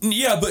you.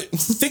 Yeah, but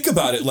think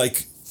about it.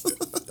 Like,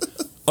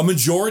 a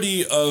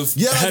majority of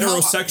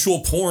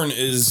heterosexual porn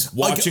is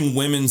watching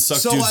women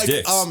suck dudes'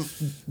 dicks.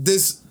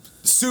 This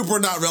super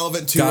not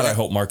relevant to. God, I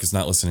hope Mark is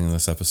not listening to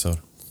this episode.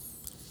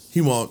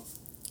 He won't.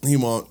 He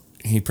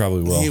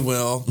probably will. He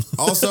will.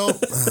 Also,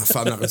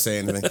 I'm not gonna say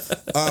anything.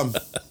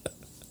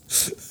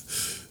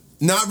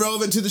 Not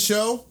relevant to the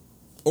show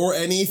or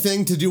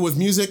anything to do with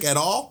music at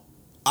all.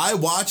 I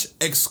watch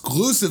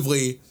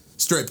exclusively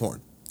straight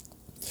porn.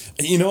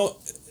 You know,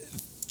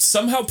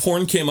 somehow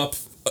porn came up.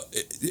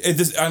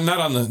 I'm not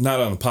on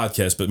the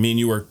podcast, but me and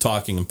you were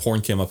talking, and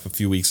porn came up a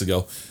few weeks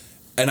ago,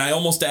 and I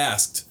almost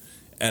asked,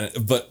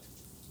 but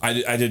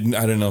I didn't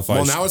know if I.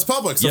 Well, now it's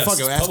public, so fuck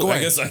it, ask away. I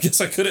guess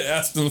I could have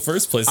asked in the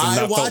first place. And I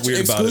not watch felt weird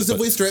exclusively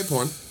about it, straight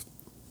porn.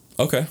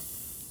 Okay.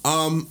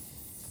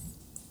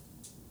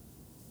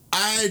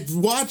 I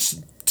watch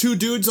two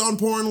dudes on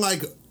porn, and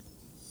I'm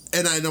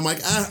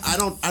like, I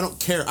don't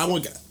care.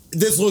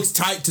 This looks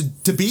tight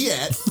to be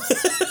at,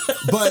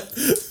 but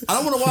I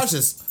don't want to watch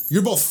this.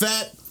 You're both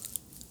fat,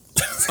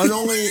 and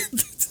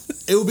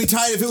it would be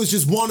tight if it was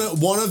just one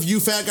of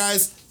you fat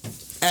guys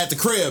at the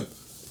crib,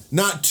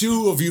 not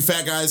two of you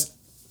fat guys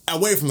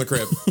away from the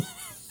crib.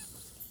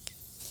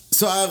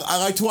 So I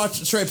like to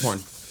watch straight porn.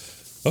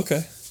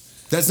 Okay.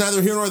 That's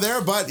neither here nor there,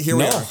 but here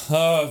we are.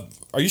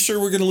 Are you sure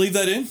we're going to leave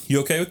that in?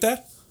 You okay with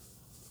that?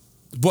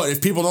 But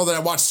if people know that I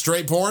watch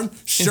straight porn,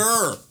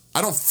 sure.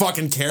 I don't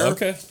fucking care.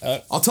 Okay.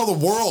 I'll tell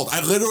the world. I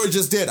literally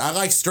just did. I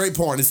like straight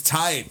porn. It's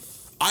tight.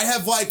 I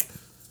have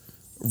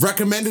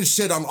recommended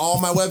shit on all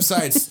my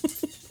websites.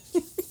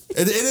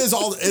 It is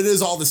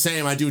all the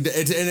same. I do, and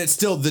it's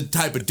still the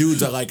type of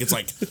dudes I like. It's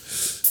like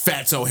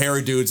fatso,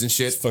 hairy dudes and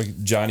shit. Fuck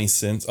Johnny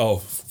Sins.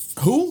 Oh,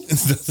 who?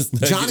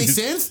 Johnny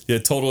Sins? Yeah,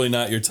 totally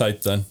not your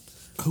type. Then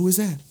who is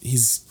that?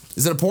 Is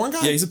it a porn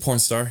guy? Yeah, he's a porn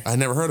star. I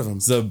never heard of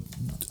him.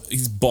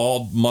 He's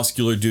bald,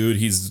 muscular dude.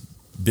 He's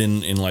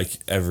been in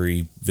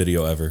every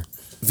video ever.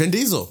 Vin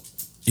Diesel.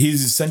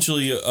 He's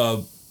essentially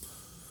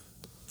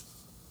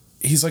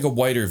he's like a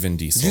whiter Vin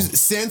Diesel.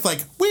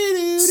 Synth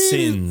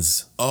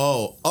Sins.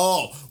 Oh,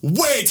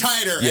 way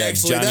tighter. Yeah,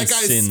 actually, Johnny that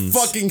guy's Sins.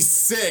 Fucking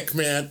sick,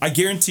 man. I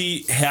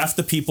guarantee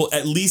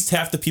at least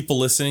half the people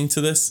listening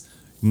to this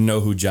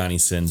know who Johnny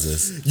Sins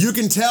is. You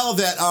can tell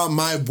that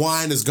my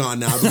wine is gone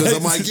now because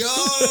I'm like,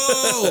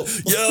 yo,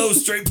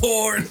 straight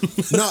porn.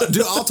 No,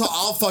 dude,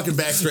 I'll fucking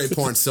back straight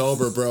porn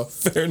sober, bro.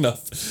 Fair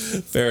enough.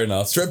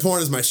 Straight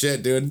porn is my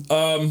shit, dude.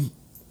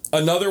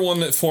 Another one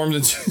that formed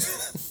in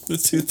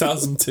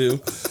 2002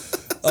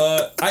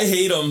 I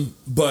hate them,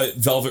 but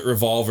Velvet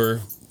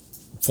Revolver,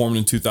 formed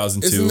in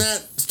 2002. Isn't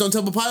that Stone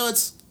Temple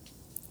Pilots?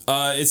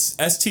 It's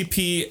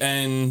STP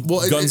and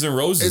Guns N'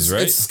 Roses,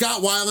 right? It's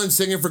Scott Weiland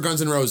singing for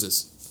Guns N'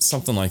 Roses.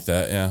 Something like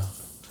that, yeah.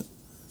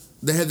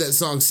 They had that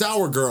song,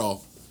 Sour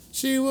Girl.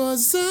 She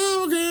was a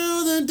sour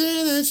girl the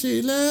day that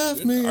she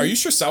left me. Are you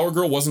sure Sour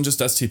Girl wasn't just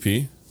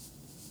STP?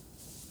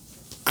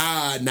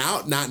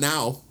 Not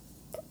now.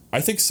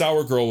 I think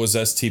Sour Girl was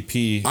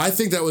STP. I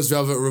think that was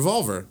Velvet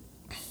Revolver.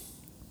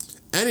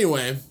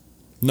 Anyway.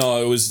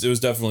 No, it was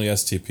definitely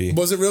STP.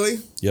 Was it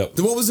really? Yep.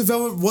 Then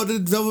what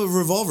did Velvet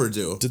Revolver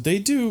do? Did they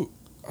do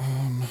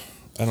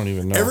I don't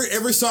even know.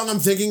 Every song I'm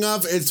thinking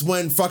of, it's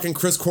when fucking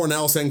Chris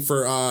Cornell sang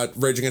for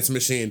Rage Against the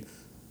Machine.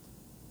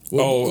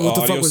 What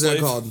the fuck was that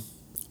called?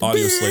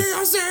 Audio Slave.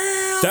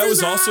 That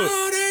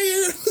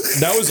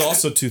was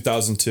also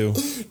 2002.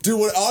 Dude,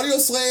 what Audio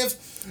Slave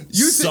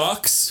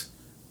sucks.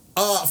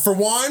 For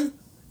one,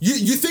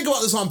 you think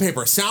about this on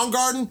paper.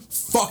 Soundgarden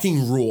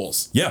fucking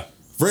rules. Yeah.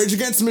 Rage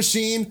Against the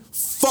Machine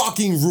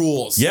fucking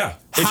rules. Yeah.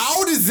 How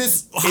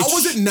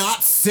was it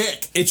not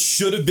sick? It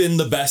should have been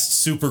the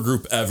best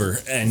supergroup ever.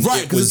 And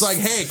right, because it's like,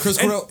 hey, Chris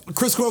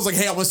Cornell's like,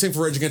 hey, I'm listening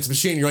for Rage Against the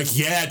Machine. You're like,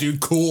 yeah,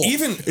 dude, cool.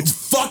 It's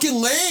fucking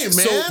lame,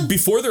 man. So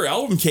before their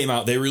album came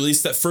out, they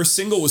released that first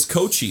single was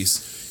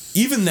Cochise.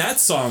 Even that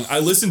song, I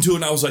listened to it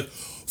and I was like,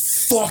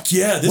 fuck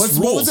yeah, this rules.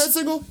 What was that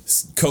single?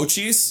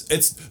 Cochise.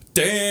 It's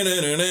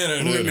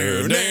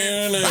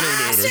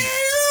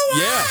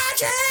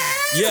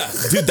yeah,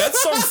 dude, that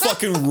song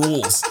fucking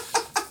rules.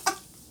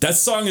 That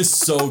song is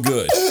so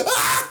good.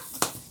 That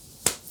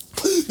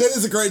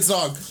is a great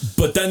song.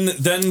 But then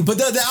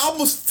the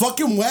album was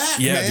fucking whack,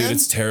 yeah, man. dude,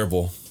 it's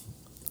terrible.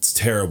 It's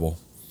terrible.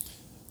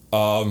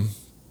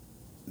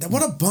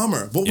 What a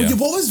bummer. What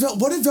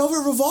did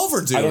Velvet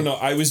Revolver do? I don't know.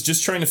 I was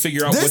just trying to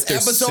figure out what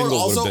their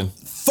single would have been.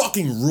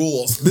 Fucking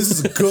rules. This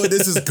is good.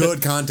 This is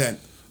good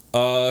content.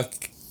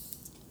 Let's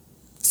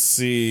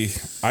see.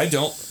 I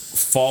don't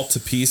Fall to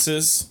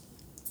Pieces.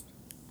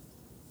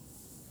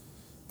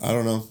 I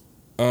don't know.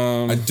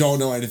 I don't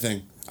know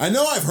anything. I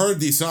know I've heard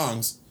these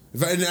songs.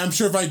 I'm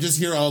sure if I just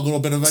hear a little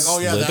bit of like, oh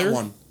yeah, Slither? that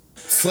one.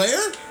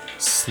 Slayer?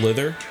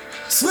 Slither.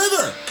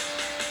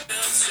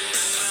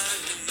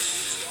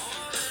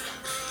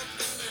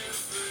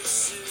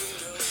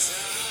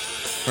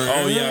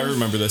 Oh yeah, I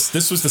remember this.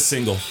 This was the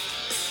single.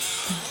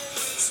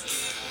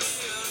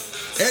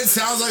 It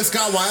sounds like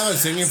Scott Weiland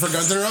singing for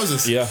Guns N'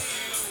 Roses. Yeah.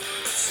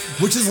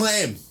 Which is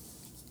lame.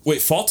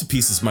 Wait, Fall to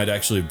Pieces might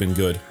actually have been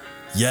good.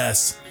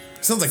 Yes.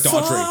 Sounds like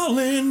Daughtry.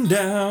 Falling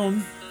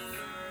down.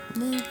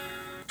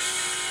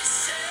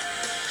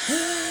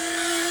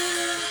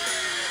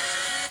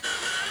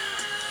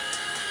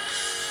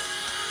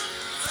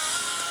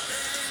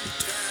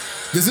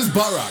 This is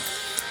butt rock.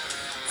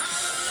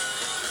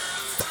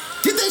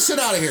 Get that shit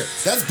out of here.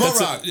 That's butt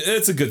rock.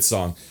 It's a good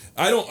song.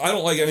 I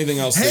don't like anything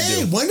else they do.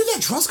 Hey, when did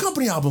that Trust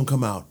Company album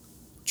come out?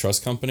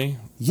 Trust Company?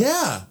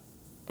 Yeah.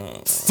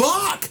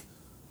 Fuck.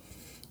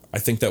 I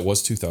think that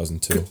was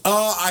 2002.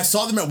 I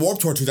saw them at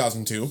Warped Tour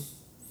 2002.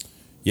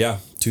 Yeah,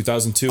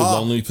 2002.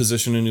 Lonely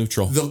Position in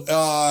Neutral.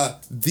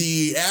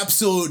 The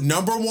absolute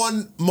number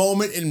one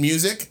moment in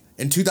music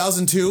in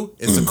 2002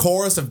 is the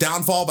chorus of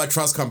Downfall by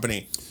Trust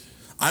Company.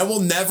 I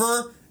will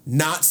never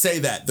not say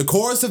that. The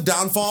chorus of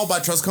Downfall by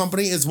Trust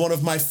Company is one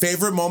of my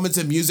favorite moments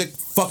in music,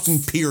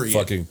 fucking period.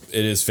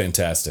 It is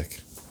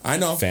fantastic. I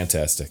know.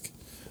 Fantastic.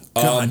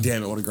 God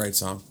damn it, what a great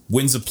song.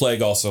 Winds of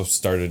Plague also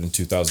started in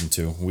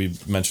 2002. We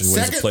mentioned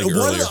Winds of Plague earlier.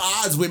 What are the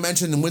odds we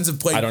mentioned Winds of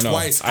Plague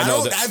twice?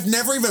 I've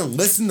never even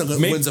listened to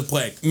Winds of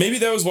Plague. Maybe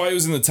that was why it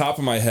was in the top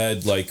of my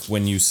head, like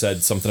when you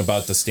said something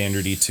about the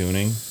standard E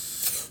tuning.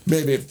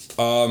 Maybe.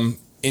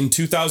 In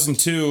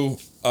 2002,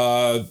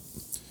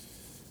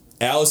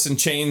 Alice in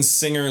Chains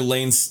singer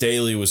Lane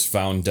Staley was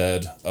found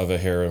dead of a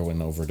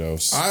heroin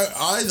overdose.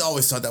 I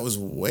always thought that was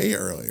way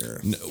earlier.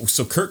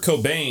 So Kurt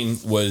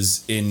Cobain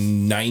was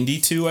in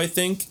 92, I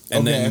think,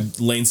 and then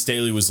Lane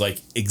Staley was like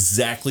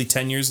exactly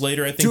 10 years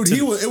later, I think.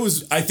 Dude,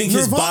 I think Nirvana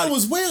his body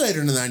was way later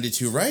than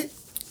 92, right?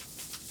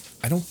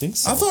 I don't think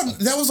so. I thought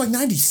that was like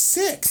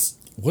 96.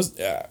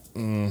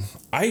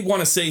 I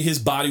want to say his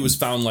body was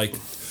found like.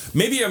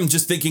 Maybe I'm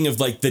just thinking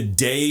of like the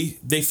day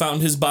they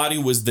found his body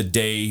was the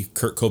day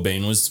Kurt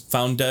Cobain was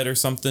found dead or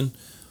something.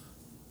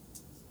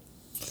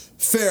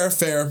 Fair.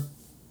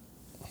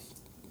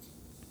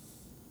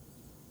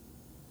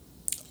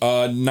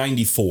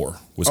 94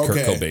 was Kurt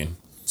Cobain.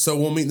 So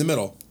we'll meet in the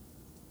middle.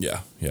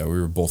 Yeah, we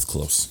were both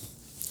close.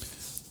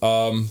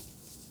 And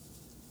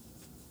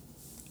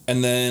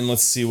then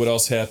let's see what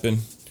else happened.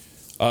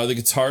 The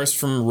guitarist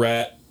from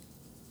Rat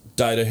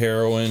died of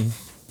heroin.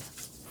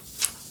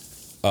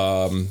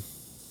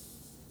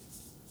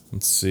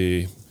 Let's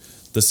see.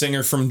 The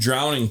singer from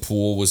Drowning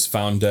Pool was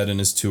found dead in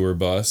his tour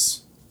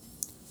bus.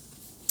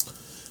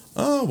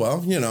 Oh,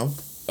 well, you know.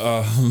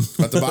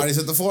 Let the bodies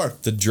hit the floor.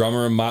 The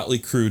drummer of Motley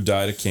Crue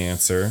died of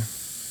cancer.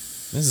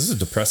 This is a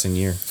depressing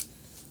year.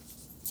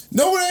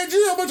 No one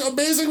idea how much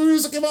amazing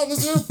music came out in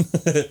this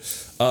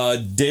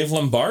year. Dave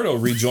Lombardo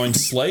rejoined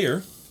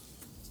Slayer.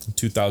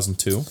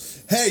 2002.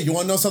 Hey, you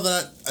want to know something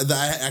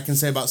that I can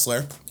say about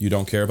Slayer? You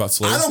don't care about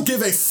Slayer? I don't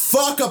give a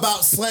fuck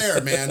about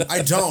Slayer, man.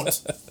 I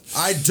don't.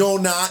 I do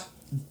not.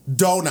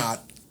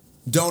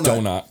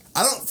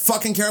 I don't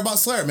fucking care about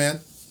Slayer,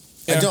 man.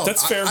 Yeah, I don't.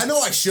 That's fair. I know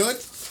I should,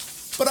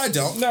 but I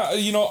don't. No,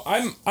 you know,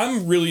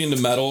 I'm really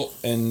into metal,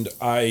 and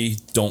I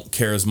don't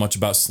care as much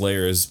about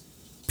Slayer as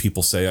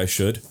people say I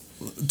should.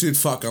 Dude,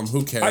 fuck them.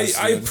 Who cares?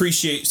 I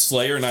appreciate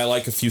Slayer, and I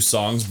like a few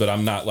songs, but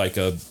I'm not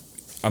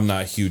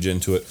huge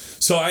into it.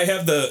 So I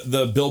have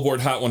the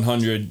Billboard Hot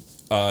 100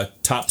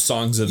 top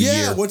songs of the year.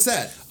 Yeah, what's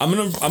that? I'm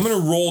gonna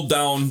roll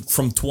down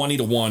from 20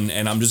 to 1,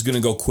 and I'm just gonna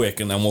go quick,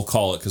 and then we'll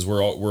call it because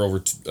we're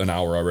over an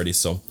hour already.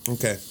 So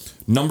okay.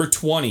 Number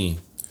 20,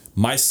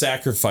 My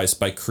Sacrifice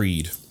by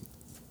Creed.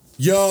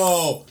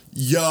 Yo.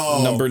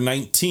 Number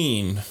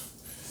 19,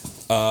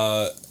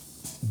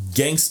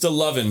 Gangsta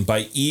Lovin'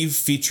 by Eve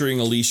featuring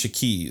Alicia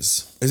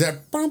Keys. Is that?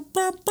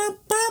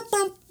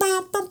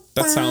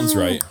 That sounds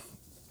right.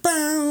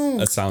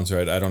 That sounds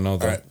right. I don't know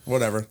that. All right,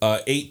 whatever.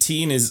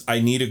 18 is I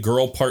Need a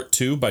Girl Part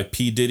 2 by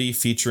P. Diddy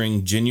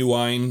featuring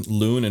Genuine,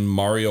 Loon, and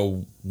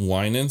Mario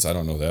Winans. I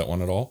don't know that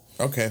one at all.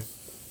 Okay.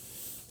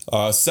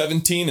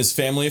 17 is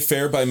Family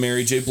Affair by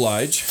Mary J.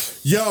 Blige.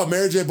 Yo,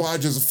 Mary J.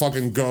 Blige is a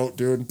fucking goat,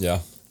 dude. Yeah.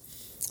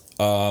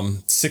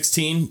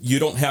 16, You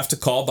Don't Have to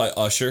Call by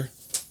Usher.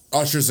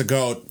 Usher's a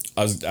goat.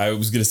 I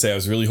was gonna say I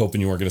was really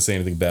hoping you weren't gonna say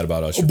anything bad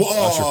about Usher.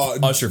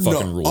 Usher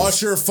fucking rules.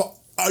 Usher,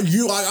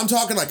 I'm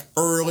talking like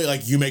early,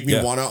 like You Make Me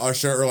Wanna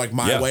Usher or like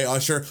My Way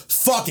Usher.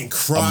 Fucking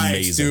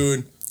Christ,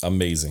 dude.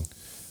 Amazing.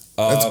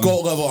 That's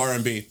gold level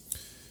R&B.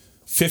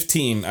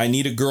 15, I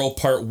Need a Girl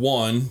Part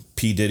 1,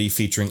 P. Diddy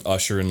featuring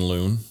Usher and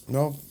Loon.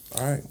 No,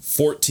 all right.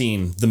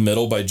 14, The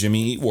Middle by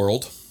Jimmy Eat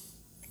World.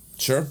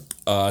 Sure.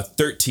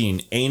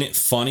 13, Ain't It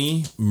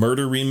Funny,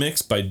 Murder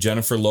Remix by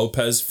Jennifer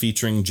Lopez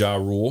featuring Ja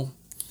Rule.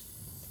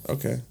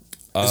 Okay.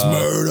 It's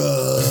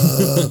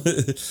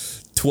murder.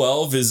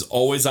 12 is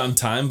Always on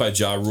Time by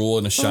Ja Rule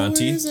and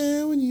Ashanti. Always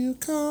there when you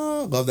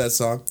call. Love that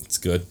song. It's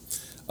good.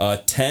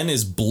 10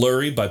 is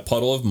Blurry by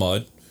Puddle of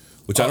Mud,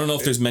 which I don't know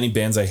if there's many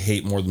bands I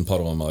hate more than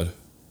Puddle of Mud.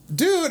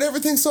 Dude,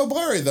 everything's so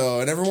blurry though,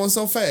 and everyone's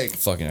so fake.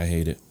 Fucking, I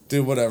hate it.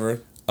 Dude,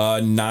 whatever.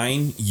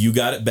 9, You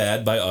Got It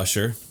Bad by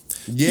Usher.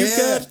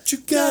 Yeah, you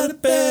got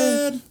it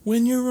bad.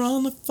 When you're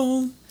on the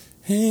phone,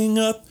 hang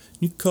up,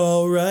 you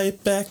call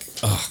right back.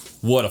 Ugh,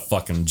 what a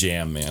fucking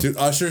jam, man. Dude,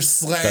 Usher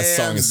slams, that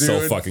song is dude.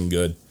 so fucking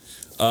good.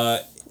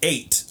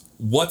 8,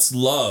 What's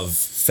Love,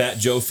 Fat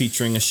Joe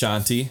featuring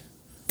Ashanti.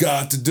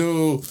 Got to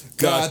do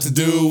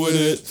with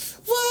it.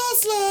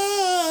 What's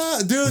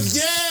love? Dude,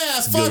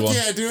 yeah, fuck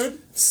yeah, dude.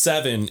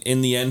 7,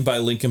 In the End by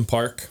Linkin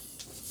Park.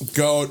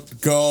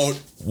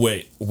 Goat.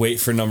 Wait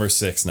for number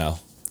 6 now.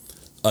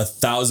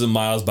 1,000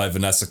 Miles by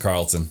Vanessa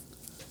Carlton.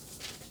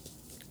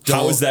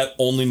 How is that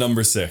only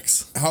number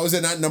 6? How is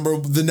it not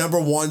the number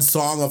 1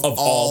 song of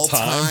all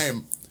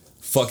time?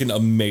 Fucking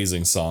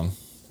amazing song.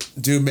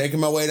 Dude,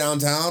 Making My Way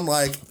Downtown,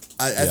 like,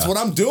 that's what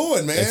I'm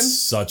doing, man. It's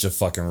such a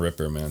fucking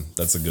ripper, man.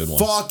 That's a good one.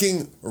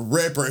 Fucking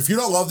ripper. If you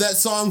don't love that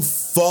song,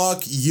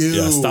 fuck you.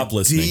 Yeah, stop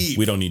listening. Deep.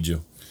 We don't need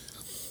you.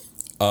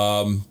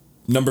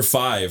 Number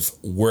 5,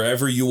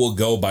 Wherever You Will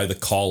Go by The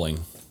Calling.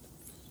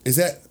 Is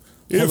that...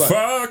 If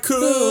I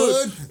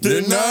could,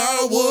 then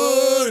I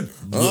would.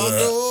 I'll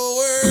go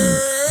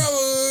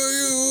wherever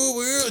you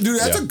will. Dude,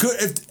 that's a good...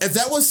 If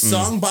that was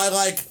sung by,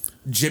 like,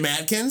 Jim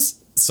Atkins...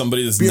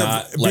 Somebody that's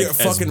not like a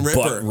fucking as ripper.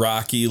 butt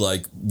rocky,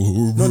 like...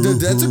 No,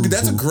 dude,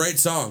 that's a great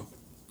song.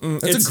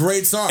 That's a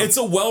great song. It's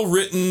a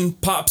well-written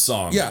pop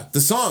song. Yeah, the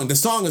song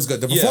is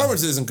good. The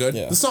performance isn't good.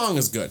 Yeah. The song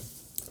is good.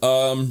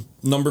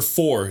 Number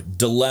 4,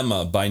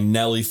 Dilemma by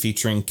Nelly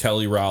featuring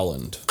Kelly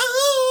Rowland.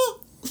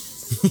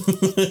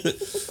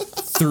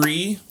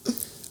 3,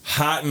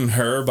 Hot in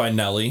Her by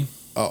Nelly.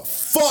 Oh,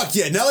 fuck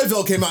yeah.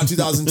 Nellyville came out in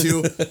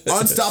 2002.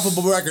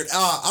 Unstoppable record.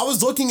 I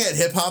was looking at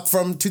hip-hop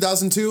from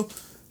 2002.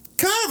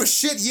 Kind of a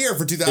shit year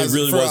for 2000. It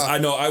really was. I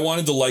know. I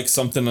wanted to like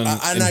something in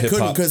I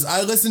couldn't because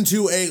I listen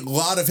to a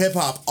lot of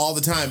hip-hop all the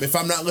time. If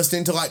I'm not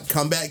listening to like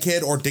Comeback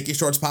Kid or Dickie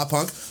Short's Pop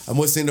Punk, I'm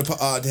listening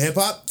to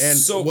hip-hop, and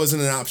it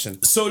wasn't an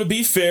option. So to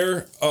be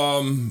fair,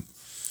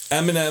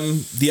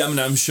 Eminem, the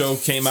Eminem show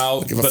came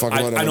out, but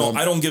I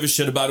don't give a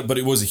shit about it, but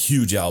it was a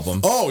huge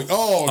album. Oh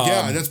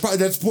yeah, that's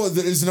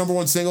the number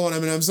 1 single on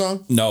Eminem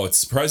song. No, it's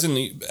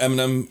surprisingly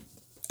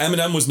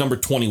Eminem was number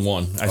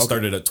 21. I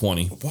started at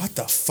 20. What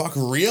the fuck?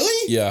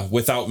 Really? Yeah,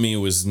 Without Me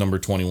was number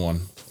 21.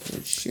 Oh,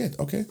 shit.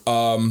 Okay.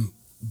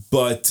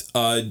 But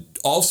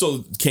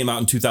also came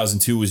out in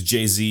 2002 was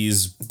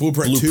Jay-Z's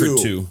Blueprint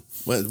 2.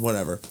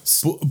 Whatever.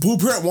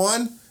 Blueprint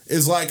 1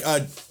 is like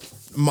a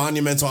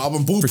monumental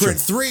album. Blueprint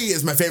 3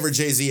 is my favorite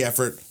Jay-Z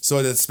effort,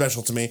 so that's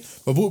special to me.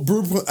 But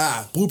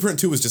Blueprint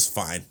 2 is just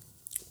fine.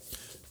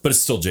 But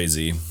it's still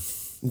Jay-Z.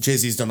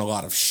 Jay-Z's done a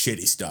lot of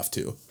shitty stuff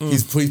too.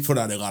 He's put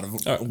out a lot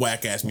of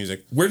whack ass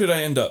music. Where did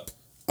I end up?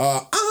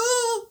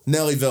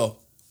 Nellyville.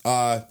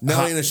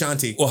 Nelly and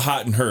Ashanti. Well,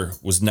 Hot in Her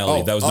was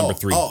Nelly. That was number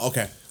 3. Oh,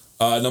 okay.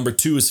 Number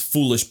 2 is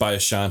Foolish by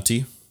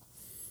Ashanti.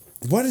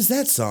 What is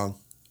that song?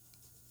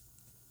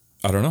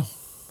 I don't know.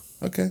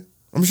 Okay.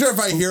 I'm sure if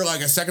I hear like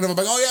a second of it, I'm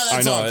like, oh yeah,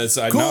 that's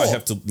I know. cool. Now I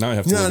have to.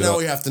 Now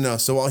we have to know.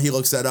 So while he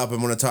looks that up,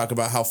 I'm going to talk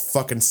about how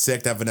fucking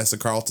sick that Vanessa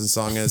Carlton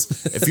song is.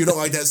 If you don't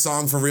like that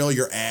song for real,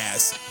 you're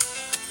ass.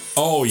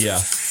 Oh yeah.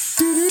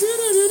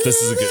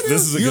 This is a good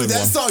one.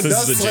 That song this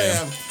does is a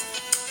slam. jam.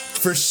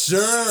 For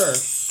sure.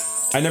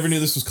 I never knew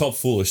this was called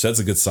Foolish. That's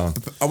a good song.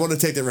 I want to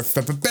take that riff.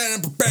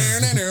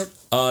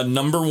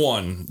 Number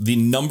one. The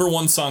number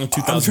one song of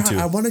 2002.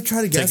 I want to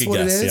try to guess what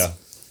it is. Yeah.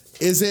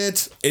 Is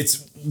it?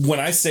 It's when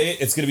I say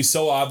it, it's going to be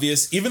so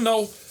obvious. Even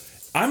though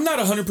I'm not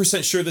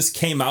 100% sure this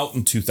came out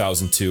in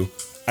 2002.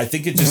 I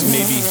think it just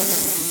maybe.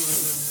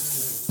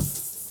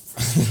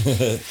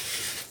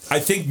 I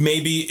think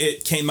maybe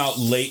it came out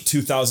late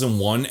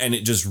 2001 and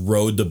it just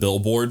rode the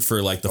Billboard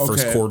for like the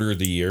first quarter of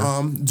the year.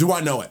 Do I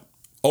know it?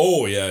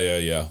 Oh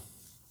yeah.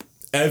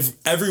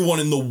 Everyone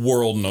in the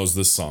world knows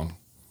this song.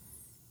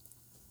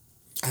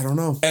 I don't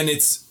know. And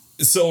it's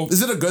so.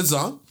 Is it a good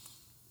song?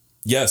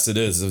 Yes, it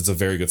is. It's a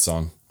very good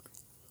song.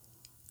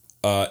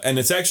 And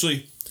it's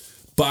actually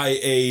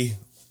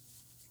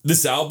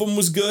this album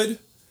was good,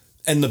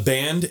 and the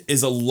band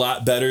is a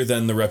lot better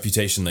than the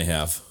reputation they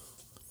have.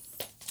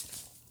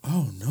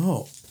 Oh,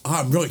 no.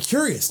 I'm really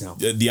curious now.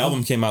 The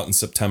album came out in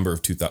September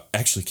of 2000.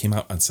 Actually came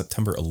out on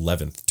September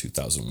 11th,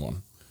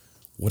 2001.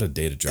 What a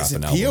day to drop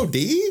an album. POD?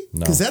 No.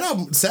 Because that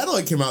album,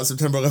 Satellite, came out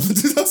September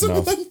 11th,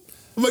 2001. No.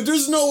 I'm like,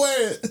 there's no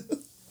way.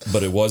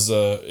 But it was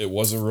a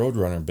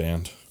Roadrunner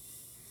band.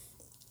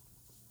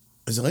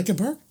 Is it Linkin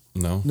Park?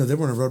 No. No, they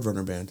weren't a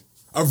Roadrunner band.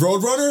 A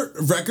Roadrunner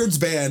Records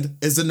band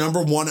is the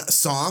number one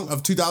song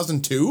of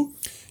 2002?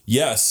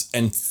 Yes,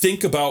 and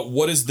think about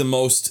what is the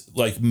most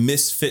like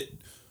misfit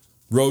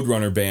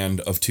Roadrunner band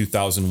of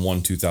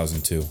 2001,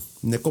 2002.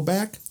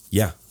 Nickelback?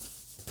 Yeah.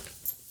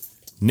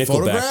 Nickelback.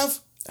 Photograph?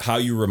 How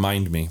You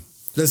Remind Me.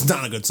 That's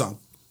not a good song.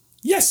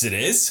 Yes, it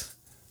is.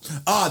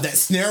 That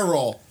snare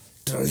roll.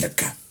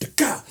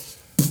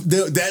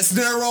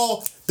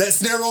 That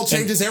snare roll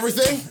changes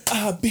everything.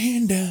 I've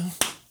been down.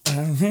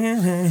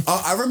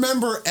 I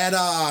remember at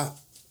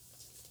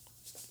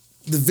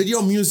the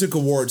Video Music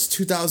Awards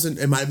 2000,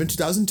 it might have been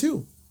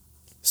 2002.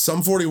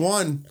 Sum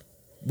 41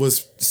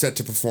 was set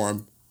to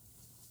perform,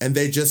 and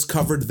they just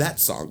covered that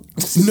song.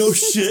 No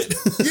shit.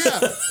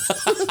 Yeah.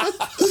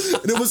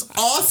 And it was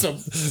awesome.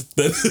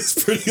 That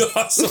is pretty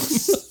awesome.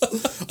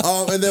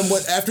 And then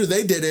after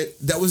they did it,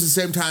 that was the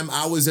same time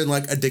I was in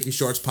like a Dickie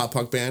Shorts pop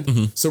punk band.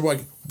 Mm-hmm. So we're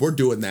like, we're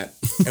doing that.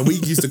 And we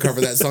used to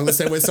cover that song the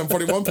same way Sum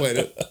 41 played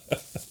it.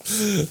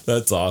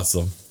 That's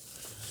awesome.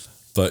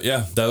 But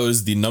yeah, that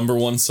was the number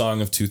one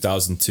song of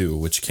 2002,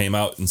 which came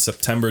out in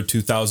September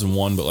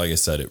 2001. But like I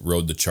said, it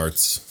rode the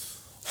charts.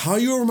 How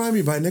You Remind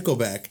Me by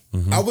Nickelback.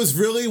 Mm-hmm. I was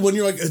really, when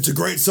you're like, it's a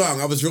great song,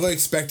 I was really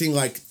expecting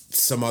like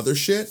some other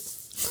shit.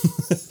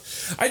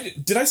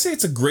 Did I say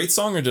it's a great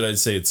song, or did I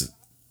say it's?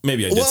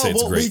 Maybe I did say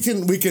it's great.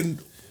 We can.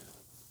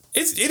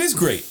 It is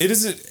great. It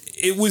is.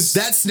 It was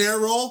that snare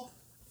roll,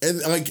 and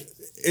like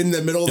in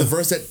the middle of the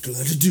verse, that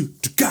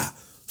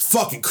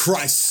fucking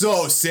Christ,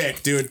 so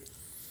sick, dude.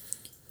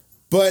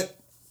 But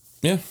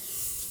yeah,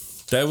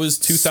 that was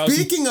 2000.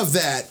 Speaking of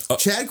that,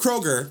 Chad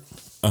Kroeger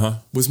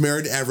was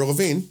married to Avril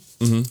Lavigne.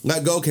 Mm-hmm.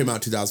 Let Go came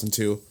out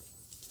 2002.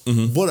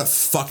 Mm-hmm. What a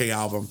fucking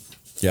album.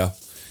 Yeah,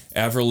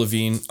 Avril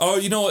Lavigne. Oh,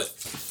 you know what?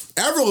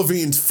 Avril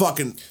Lavigne's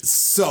fucking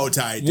so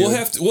tight, dude.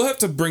 We'll have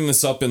to bring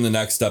this up in the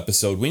next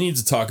episode. We need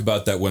to talk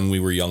about that When We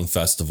Were Young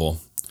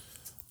festival.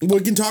 We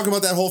can talk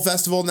about that whole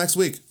festival next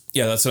week.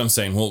 Yeah, that's what I'm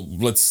saying. Well,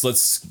 let's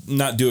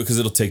not do it because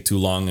it'll take too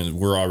long, and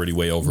we're already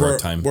way over our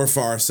time. We're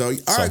far. So,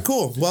 all right,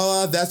 cool.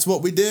 Well, that's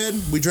what we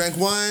did. We drank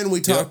wine. We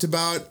talked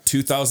about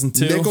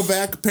 2002.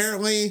 Nickelback,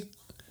 apparently.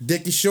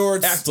 Dickie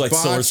Shorts. Act Like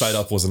Solar Side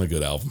Up wasn't a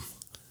good album.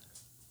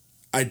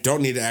 I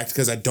don't need to act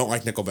because I don't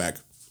like Nickelback.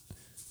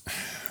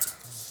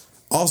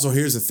 Also,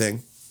 here's the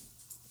thing.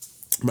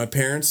 My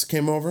parents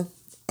came over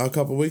a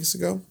couple weeks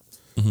ago,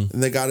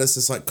 and they got us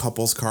this like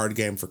couples card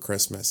game for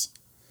Christmas.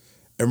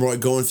 And we're like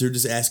going through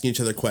just asking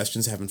each other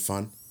questions, having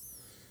fun.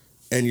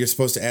 And you're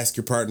supposed to ask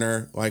your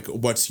partner, like,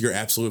 what's your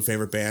absolute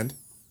favorite band?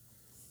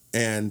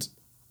 And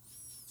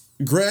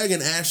Greg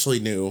and Ashley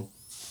knew,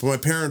 but my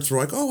parents were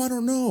like, oh, I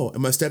don't know.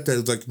 And my stepdad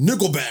was like,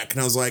 Nickelback. And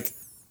I was like,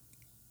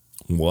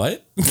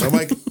 what? I'm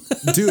like,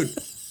 dude,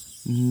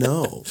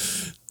 no.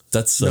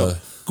 That's no.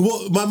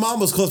 Well, my mom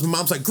was close. My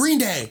mom's like, Green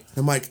Day.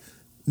 I'm like,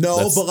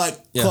 no, but like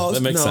close.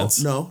 That makes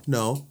sense. No.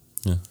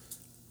 Yeah.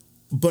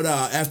 But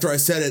after I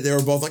said it, they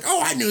were both like,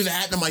 oh, I knew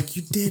that. And I'm like,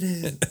 you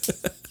didn't.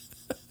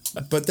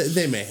 But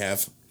they may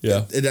have.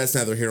 Yeah. That's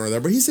neither here nor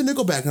there. But he said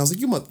Nickelback. And I was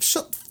like,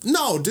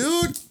 no,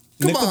 dude.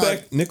 Come on.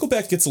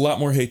 Nickelback gets a lot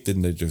more hate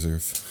than they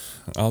deserve.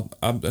 I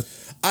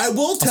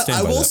will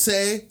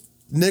say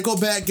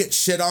Nickelback gets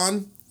shit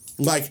on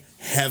like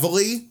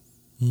heavily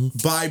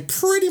by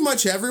pretty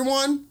much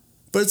everyone.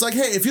 But it's like,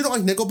 hey, if you don't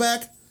like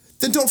Nickelback,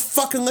 then don't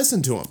fucking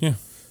listen to them. Yeah.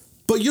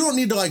 But you don't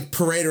need to like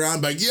parade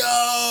around like,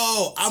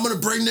 yo, I'm gonna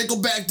bring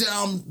Nickelback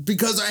down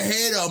because I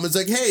hate them. It's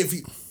like, hey, if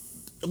you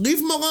leave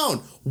them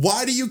alone,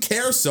 why do you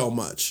care so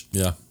much?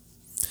 Yeah,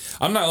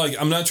 I'm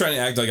not trying to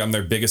act like I'm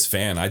their biggest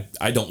fan.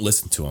 I don't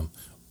listen to them.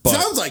 But,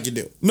 sounds like you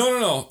do.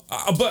 No.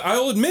 But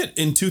I'll admit,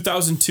 in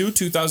 2002,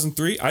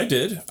 2003, I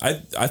did. I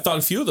thought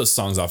a few of those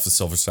songs off the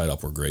Silver Side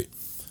Up were great.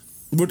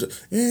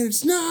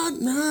 It's not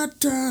my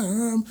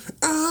time.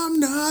 I'm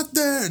not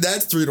there.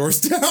 That's Three Doors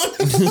Down.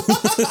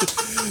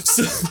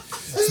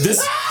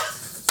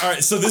 All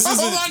right, so this is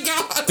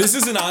this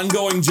is an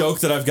ongoing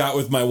joke that I've got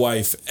with my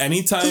wife.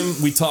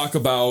 Anytime we talk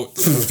about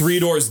Three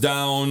Doors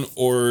Down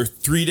or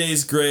 3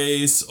 Days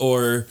Grace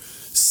or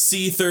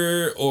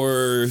Seether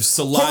or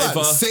Saliva.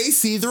 Hold on, say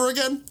Seether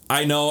again?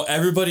 I know,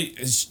 everybody,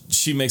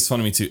 she makes fun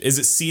of me too. Is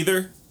it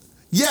Seether?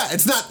 Yeah,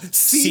 it's not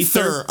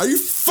Seether. Are you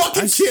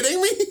fucking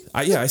kidding me?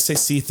 I say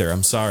Seether.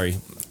 I'm sorry.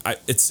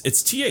 It's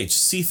TH,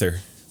 Seether.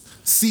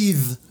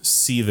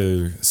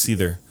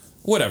 Seether.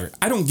 Whatever.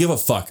 I don't give a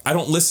fuck. I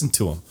don't listen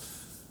to him.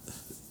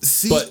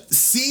 But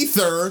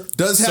Seether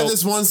does have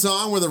this one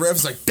song where the riff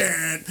is like,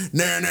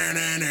 na na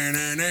na na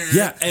na na.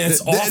 Yeah, and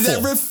it's awful.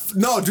 That riff,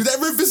 no, dude, that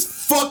riff is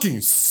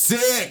fucking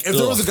sick. If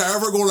there was a guy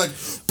ever going like,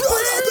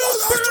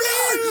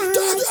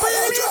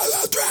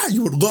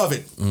 you would love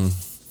it.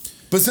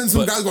 But since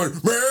some guy's going,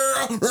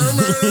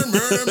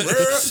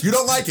 you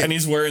don't like it. And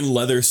he's wearing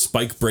leather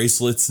spike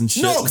bracelets and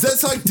shit. No, because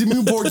that's like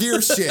Dimmu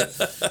Borgir shit.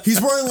 He's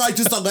wearing like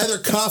just a leather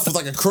cuff with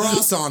like a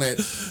cross on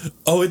it.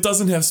 Oh, it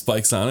doesn't have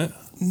spikes on it?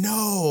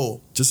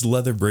 No. Just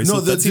leather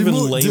bracelets? No, that's even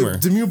lamer.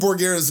 Dimmu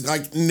Borgir is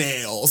like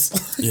nails.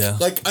 Yeah.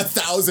 Like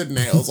 1,000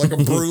 nails. Like a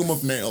broom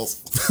of nails.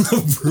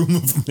 A broom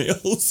of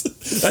nails?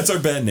 That's our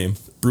band name.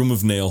 Broom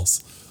of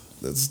Nails.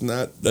 That's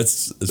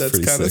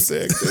pretty kind of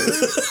sick.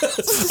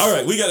 Dude. All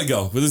right, we got to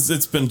go.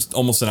 It's been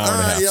almost an hour and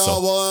a half. Y'all,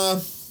 so.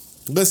 well,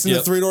 listen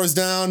to Three Doors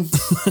Down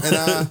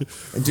and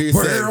do your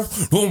thing.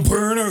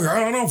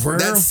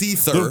 That's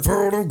Seether.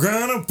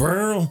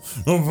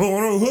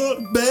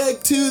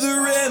 Back to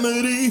the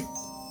remedy.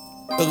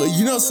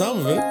 You know some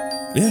of it.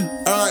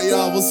 Yeah. All right,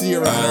 y'all. We'll see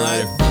you around. All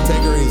right, later.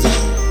 Take her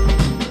easy.